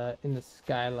the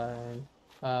skyline.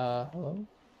 Hello?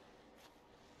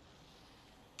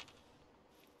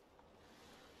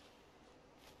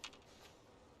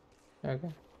 Okay.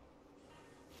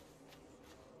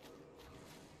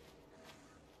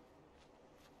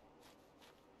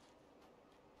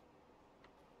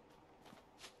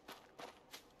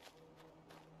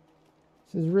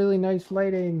 This is really nice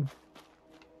lighting.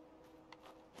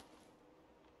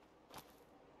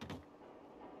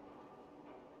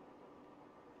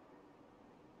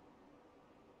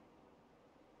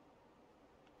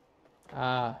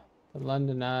 Ah, the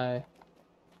London Eye.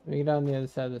 Let me get on the other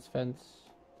side of this fence.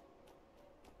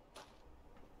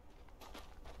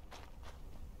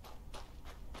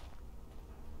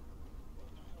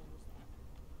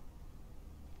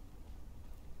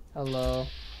 Hello.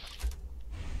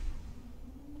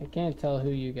 I can't tell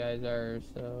who you guys are,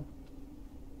 so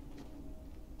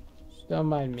just don't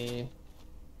mind me.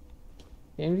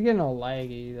 Game's getting all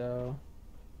laggy though.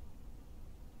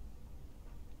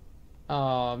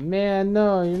 Oh man,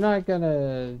 no, you're not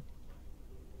gonna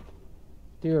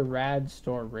do a rad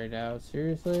storm right now,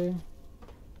 seriously?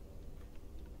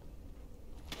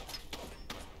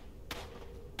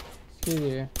 Excuse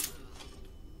you.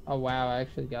 Oh wow, I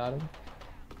actually got him.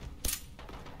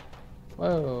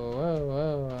 Whoa,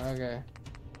 whoa, whoa, okay.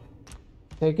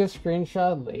 Take a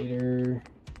screenshot later.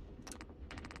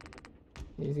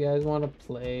 These guys want to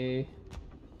play.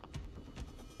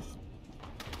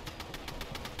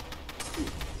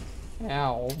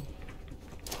 Ow.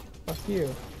 Fuck you.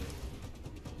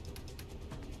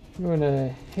 You wanna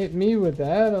hit me with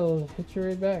that, I'll hit you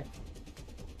right back.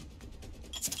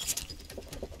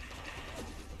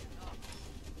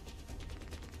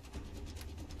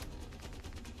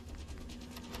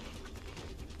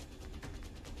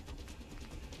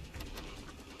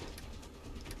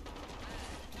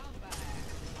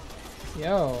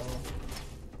 Yo.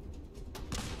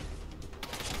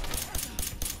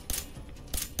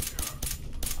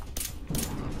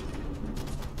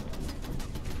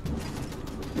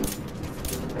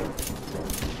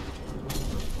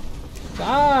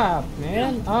 Stop,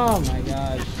 man. Oh my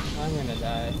gosh. I'm gonna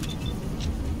die.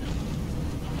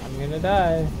 I'm gonna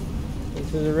die.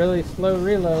 This is a really slow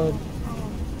reload.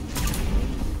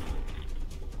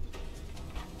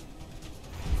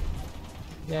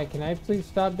 Yeah, can I please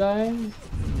stop dying?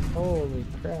 Holy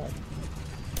crap.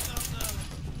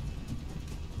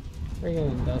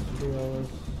 Friggin' industrials.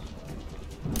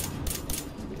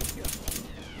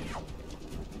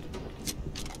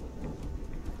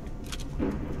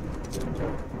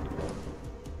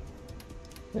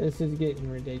 This is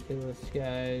getting ridiculous,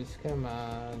 guys. Come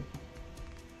on.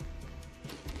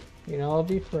 We can all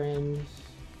be friends.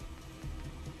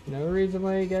 No reason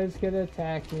why you guys gotta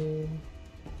attack me.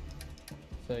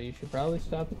 So you should probably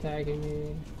stop attacking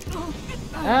me.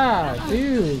 Ah,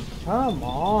 dude, come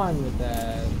on with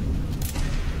that.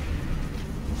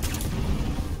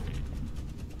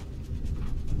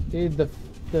 Dude, the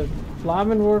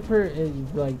Flammenwerfer is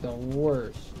like the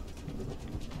worst.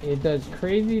 It does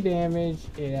crazy damage.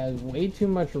 It has way too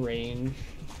much range.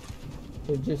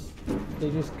 They just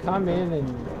come in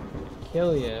and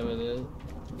kill you with it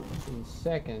in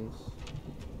seconds.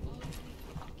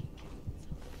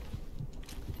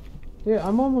 Dude,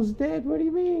 I'm almost dead. What do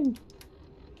you mean?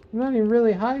 I'm not even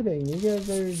really hiding. You guys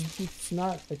are just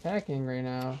not attacking right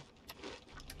now.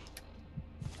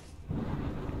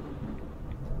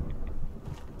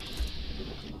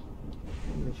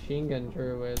 Machine gun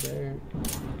turret there.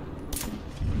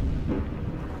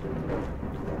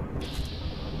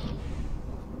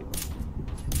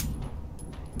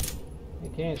 I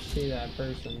can't see that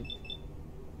person.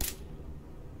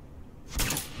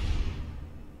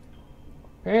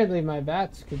 Apparently my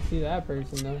bats could see that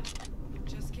person though.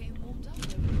 Just came warmed up.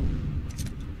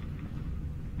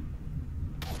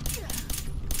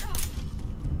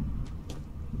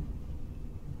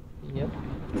 Yep.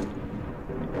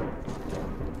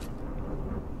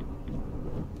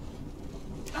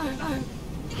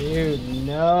 Dude,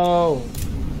 no!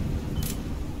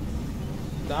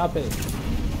 Stop it.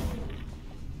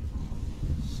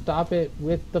 Stop it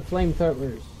with the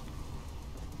flamethrowers.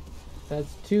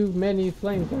 That's too many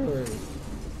flamethrowers.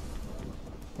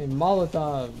 And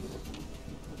Molotovs.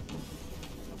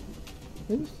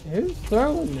 Who's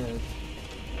throwing this?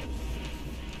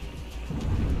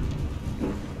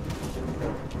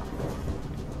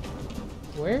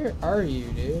 Where are you,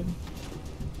 dude?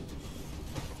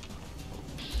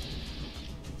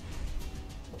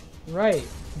 Right,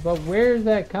 but where's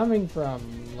that coming from?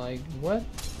 Like, what?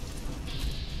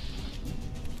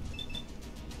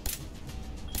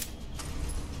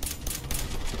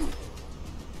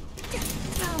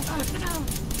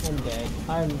 I'm dead.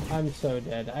 I'm so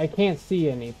dead. I can't see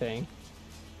anything.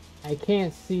 I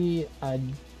can't see a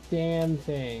damn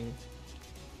thing.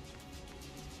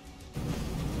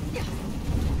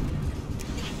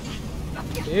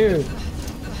 Dude.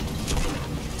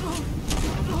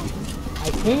 I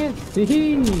can't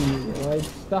see! Like,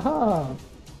 stop!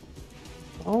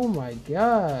 Oh my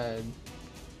god.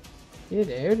 Get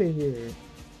out of here.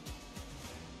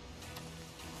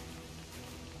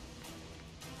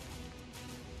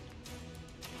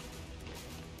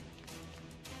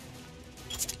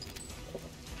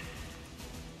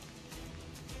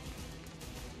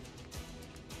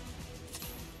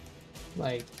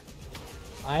 Like,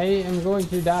 I am going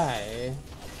to die.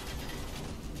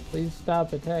 Please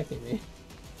stop attacking me.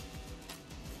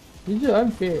 These are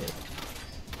unfair.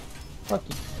 Fuck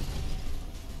you.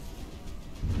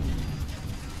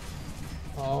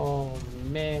 Oh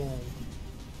man.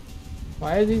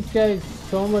 Why are these guys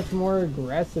so much more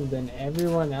aggressive than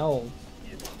everyone else?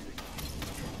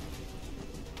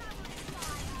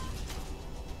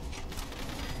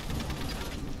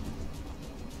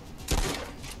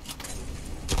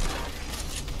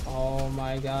 Oh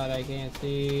my god, I can't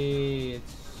see.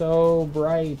 It's so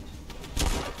bright.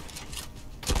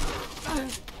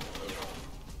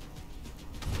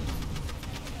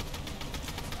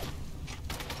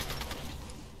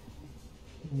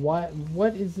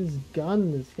 What is this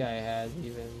gun this guy has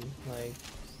even? Like,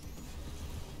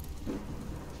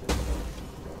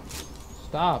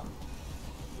 stop.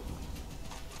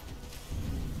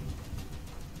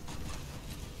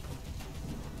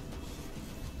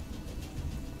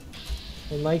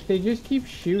 And like, they just keep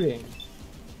shooting.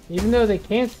 Even though they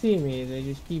can't see me, they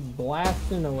just keep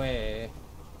blasting away.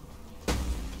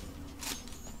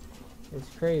 It's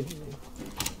crazy.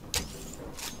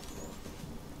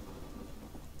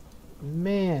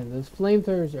 Man, those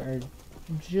flamethrowers are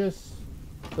just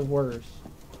the worst.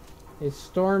 It's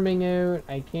storming out,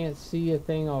 I can't see a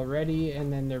thing already,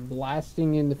 and then they're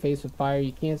blasting in the face of fire.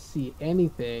 You can't see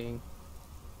anything.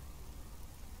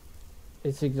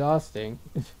 It's exhausting.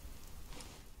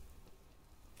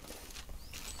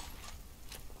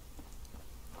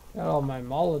 Got all my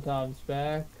Molotovs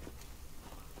back.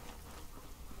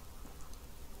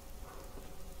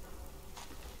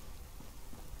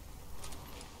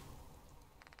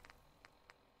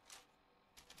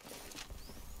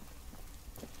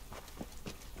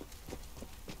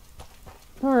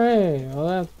 Alright, well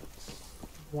that's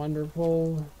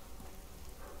wonderful.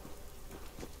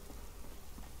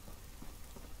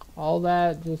 All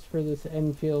that just for this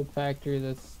Enfield factory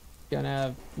that's gonna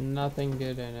have nothing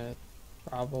good in it,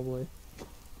 probably.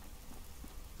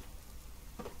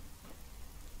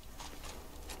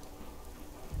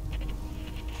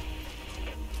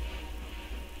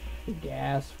 The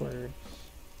gas works.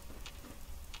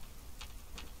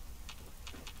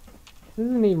 This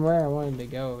isn't even where I wanted to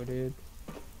go, dude.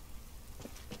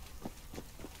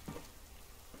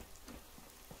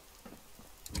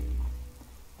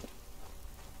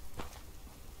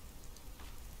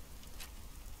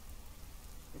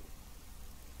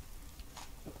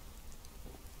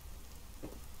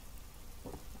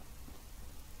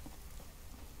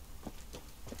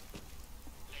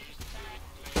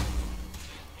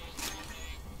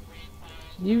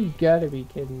 You gotta be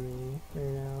kidding me right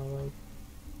now, like.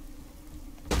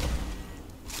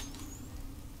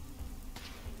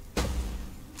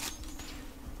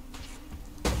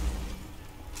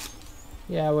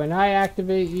 Yeah, when I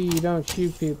activate you, you don't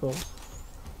shoot people.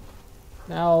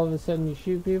 Now all of a sudden you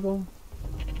shoot people?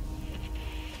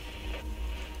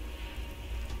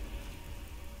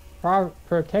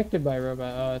 Protected by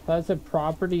robot. Oh, I thought it said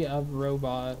property of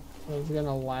robot. I was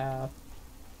gonna laugh.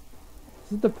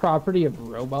 This is the property of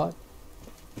robot?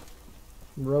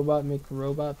 Robot make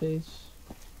robot face?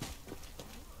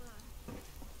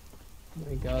 Oh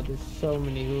my god, there's so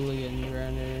many hooligans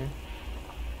around here.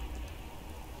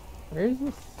 Where is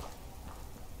this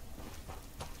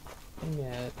thing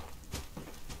at?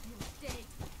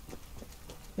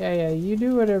 Yeah, you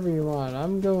do whatever you want.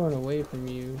 I'm going away from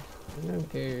you. I don't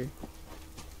care.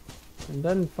 I'm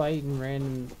done fighting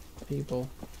random people.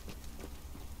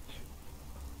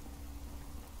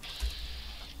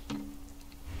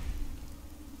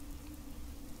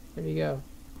 Where'd he go?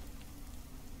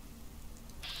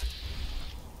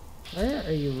 Where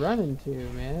are you running to,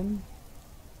 man?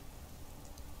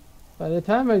 By the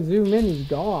time I zoom in, he's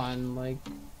gone. Like,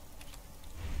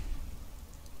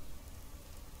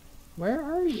 where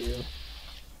are you?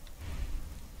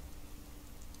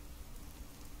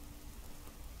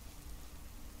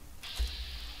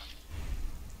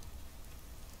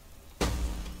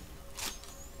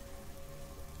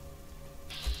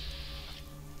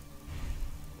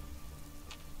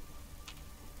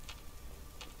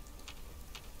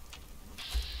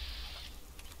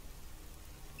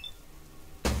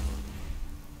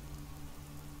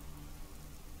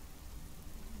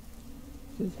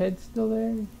 his head still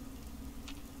there?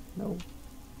 No.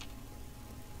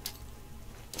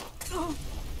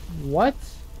 What?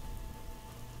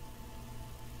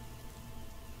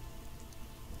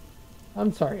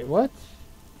 I'm sorry, what?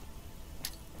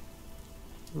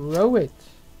 Row it.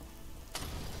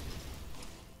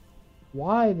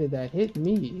 Why did that hit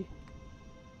me?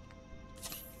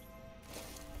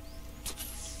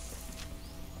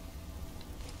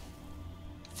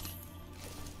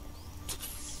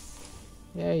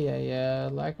 Yeah.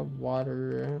 Lack of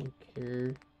water. I don't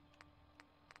care.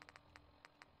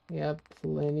 We have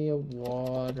plenty of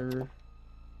water.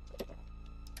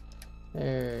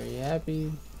 There, you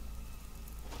happy?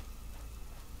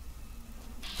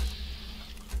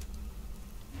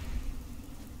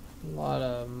 A lot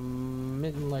of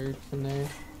mitten lurks in there.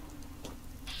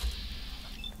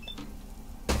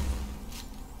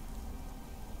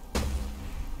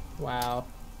 Wow.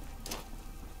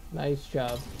 Nice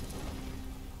job.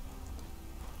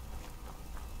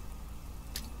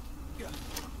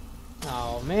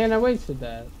 Oh man, I wasted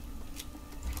that.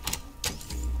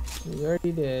 We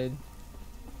already did.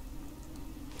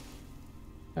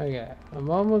 Okay, I'm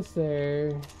almost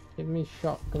there. Give me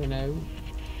shotgun out.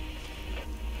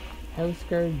 House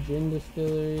Guard Gin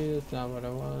Distillery, that's not what I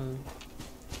want.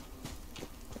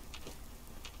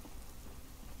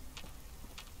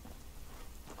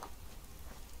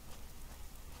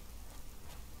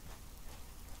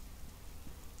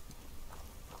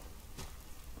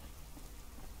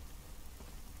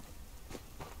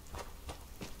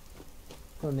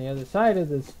 On the other side of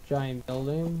this giant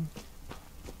building.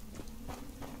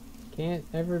 Can't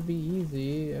ever be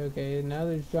easy. Okay, now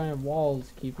there's giant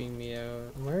walls keeping me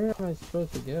out. Where am I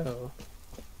supposed to go?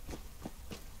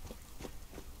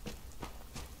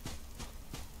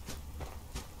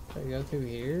 Do I go through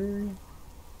here?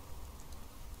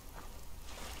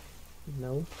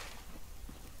 Nope.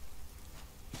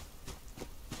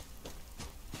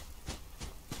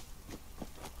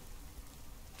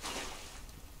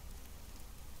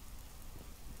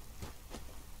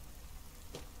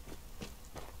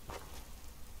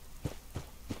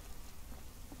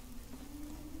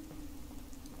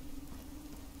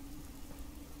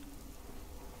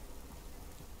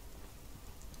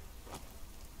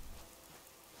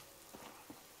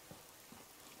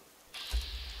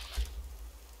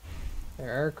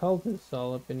 There are cultists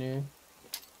all up in here.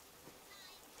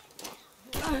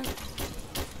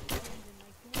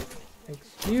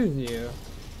 Excuse you.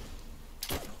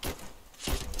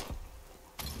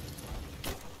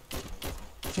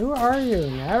 Who are you?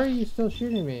 And how are you still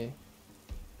shooting me?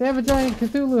 They have a giant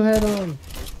Cthulhu head on.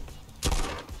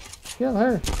 Kill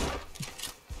her.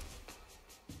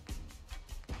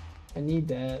 I need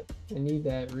that. I need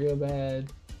that real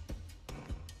bad.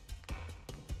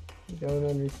 You don't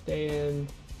understand.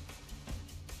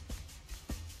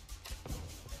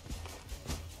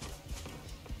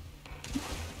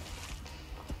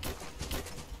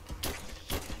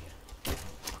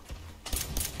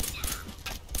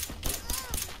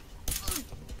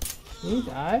 He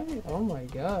died? Oh my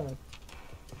god.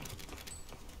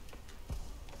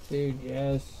 Dude,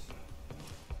 yes.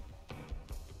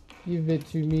 Give it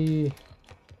to me.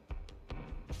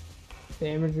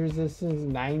 Damage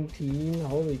resistance 19.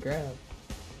 Holy crap.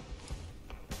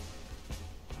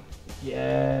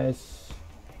 Yes.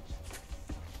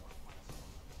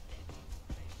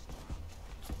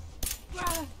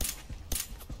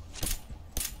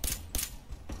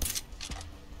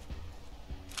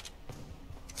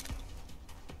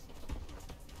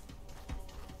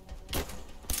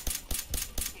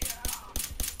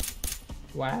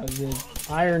 Wow, the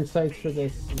iron sights for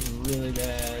this is really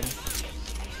bad.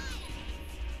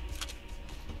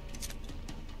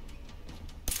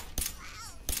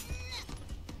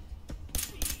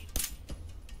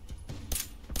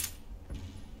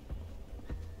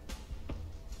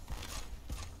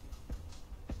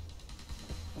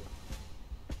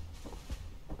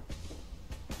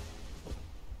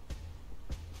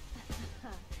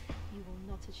 You will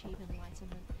not achieve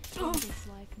enlightenment in this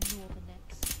life nor the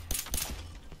next.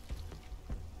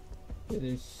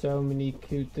 There's so many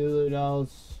Cthulhu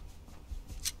dolls.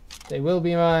 They will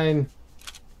be mine.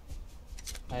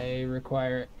 I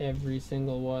require every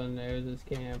single one. There's this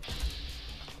camp.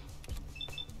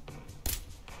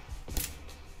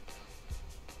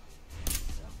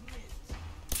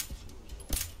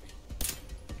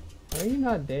 How are you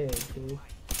not dead, dude?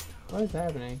 What is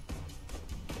happening?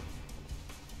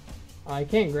 Oh, I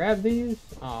can't grab these?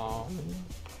 Oh, man.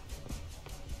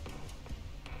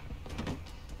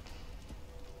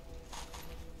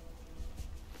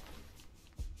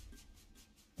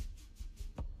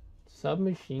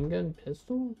 Submachine gun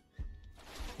pistol?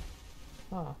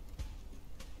 Huh.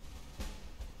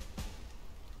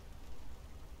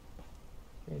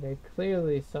 Wait, I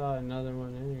clearly saw another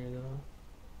one in here though.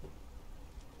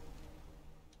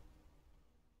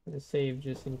 I'm gonna save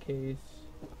just in case.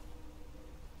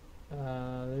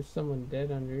 There's someone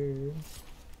dead under here.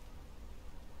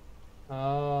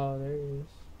 Oh, there he is.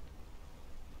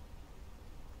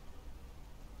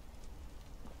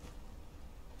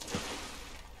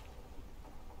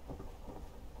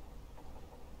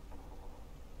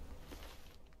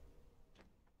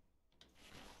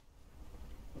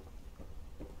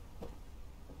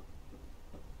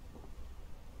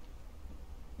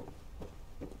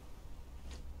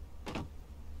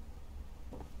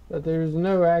 But there's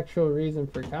no actual reason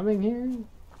for coming here?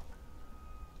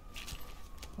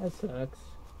 That sucks.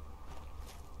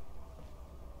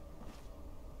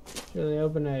 Really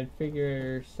hoping I'd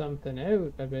figure something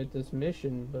out about this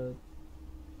mission, but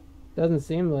doesn't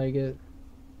seem like it.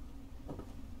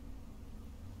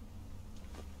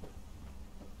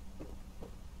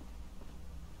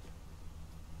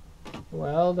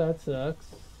 Well, that sucks.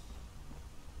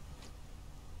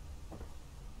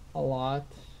 A lot.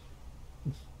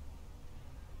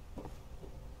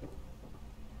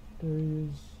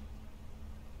 There's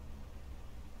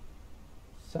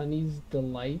Sunny's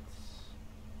Delights.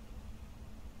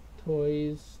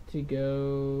 Toys to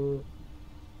go.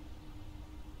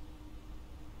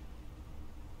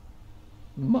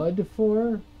 Mud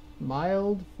for?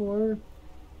 Mild for?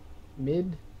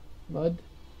 Mid? Mud?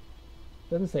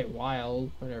 Doesn't say wild,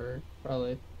 whatever,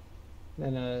 probably.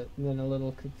 Then a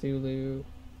little Cthulhu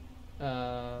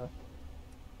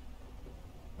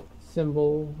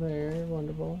symbol there,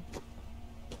 wonderful.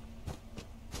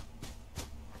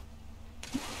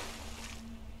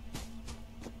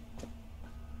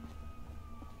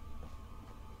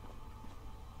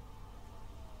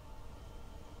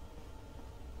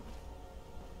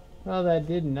 Well, that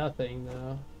did nothing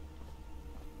though.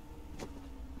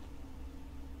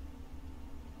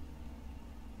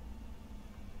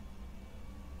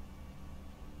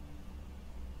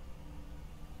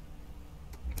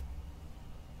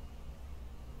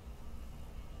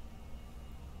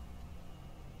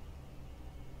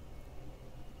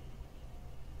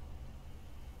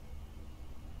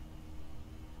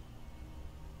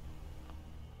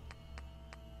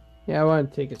 Yeah, I want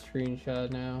to take a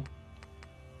screenshot now.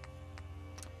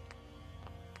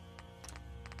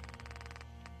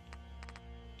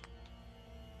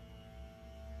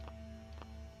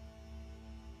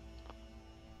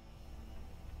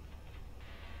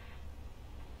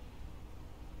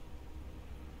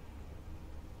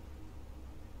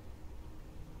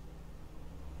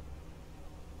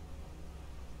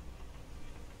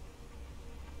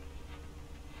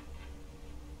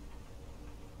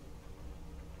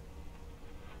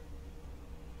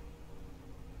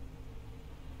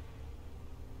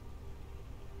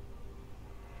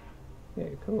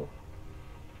 Okay, cool.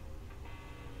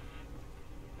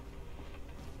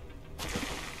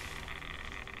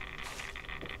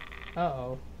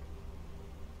 Uh-oh.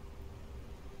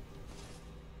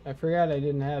 I forgot I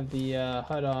didn't have the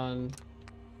HUD on.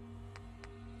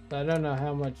 So I don't know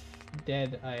how much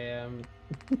dead I am.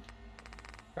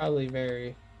 Probably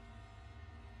very.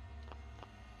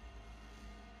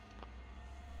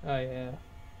 Oh yeah.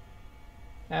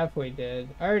 Halfway dead.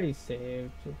 I already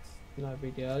saved. It's not a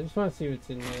big deal. I just want to see what's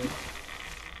in there.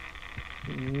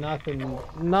 Nothing.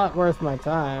 Not worth my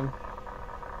time.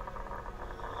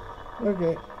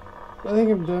 Okay. I think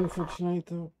I'm done for tonight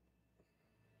though.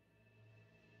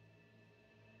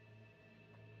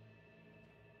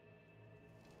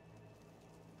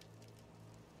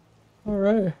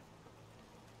 Alright.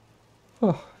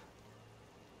 Oh.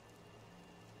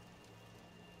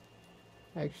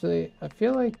 Actually, I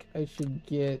feel like I should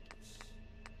get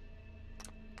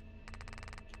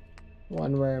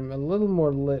one where I'm a little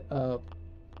more lit up.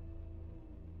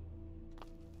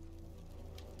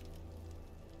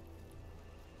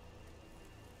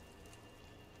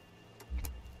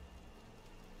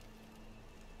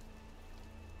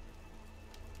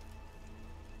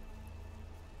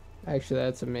 Actually,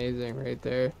 that's amazing right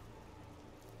there.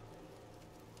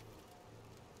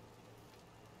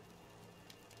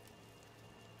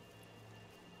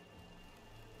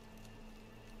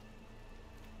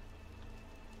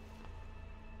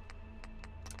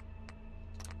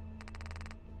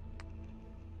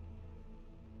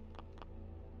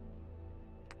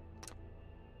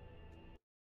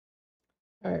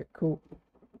 All right, cool.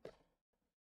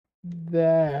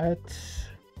 That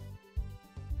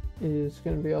is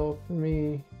going to be all for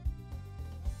me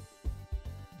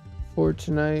for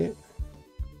tonight.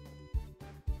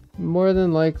 More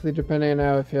than likely, depending on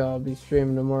how I feel, I'll be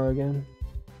streaming tomorrow again.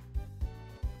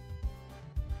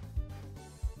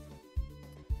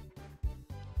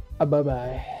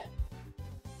 Bye-bye.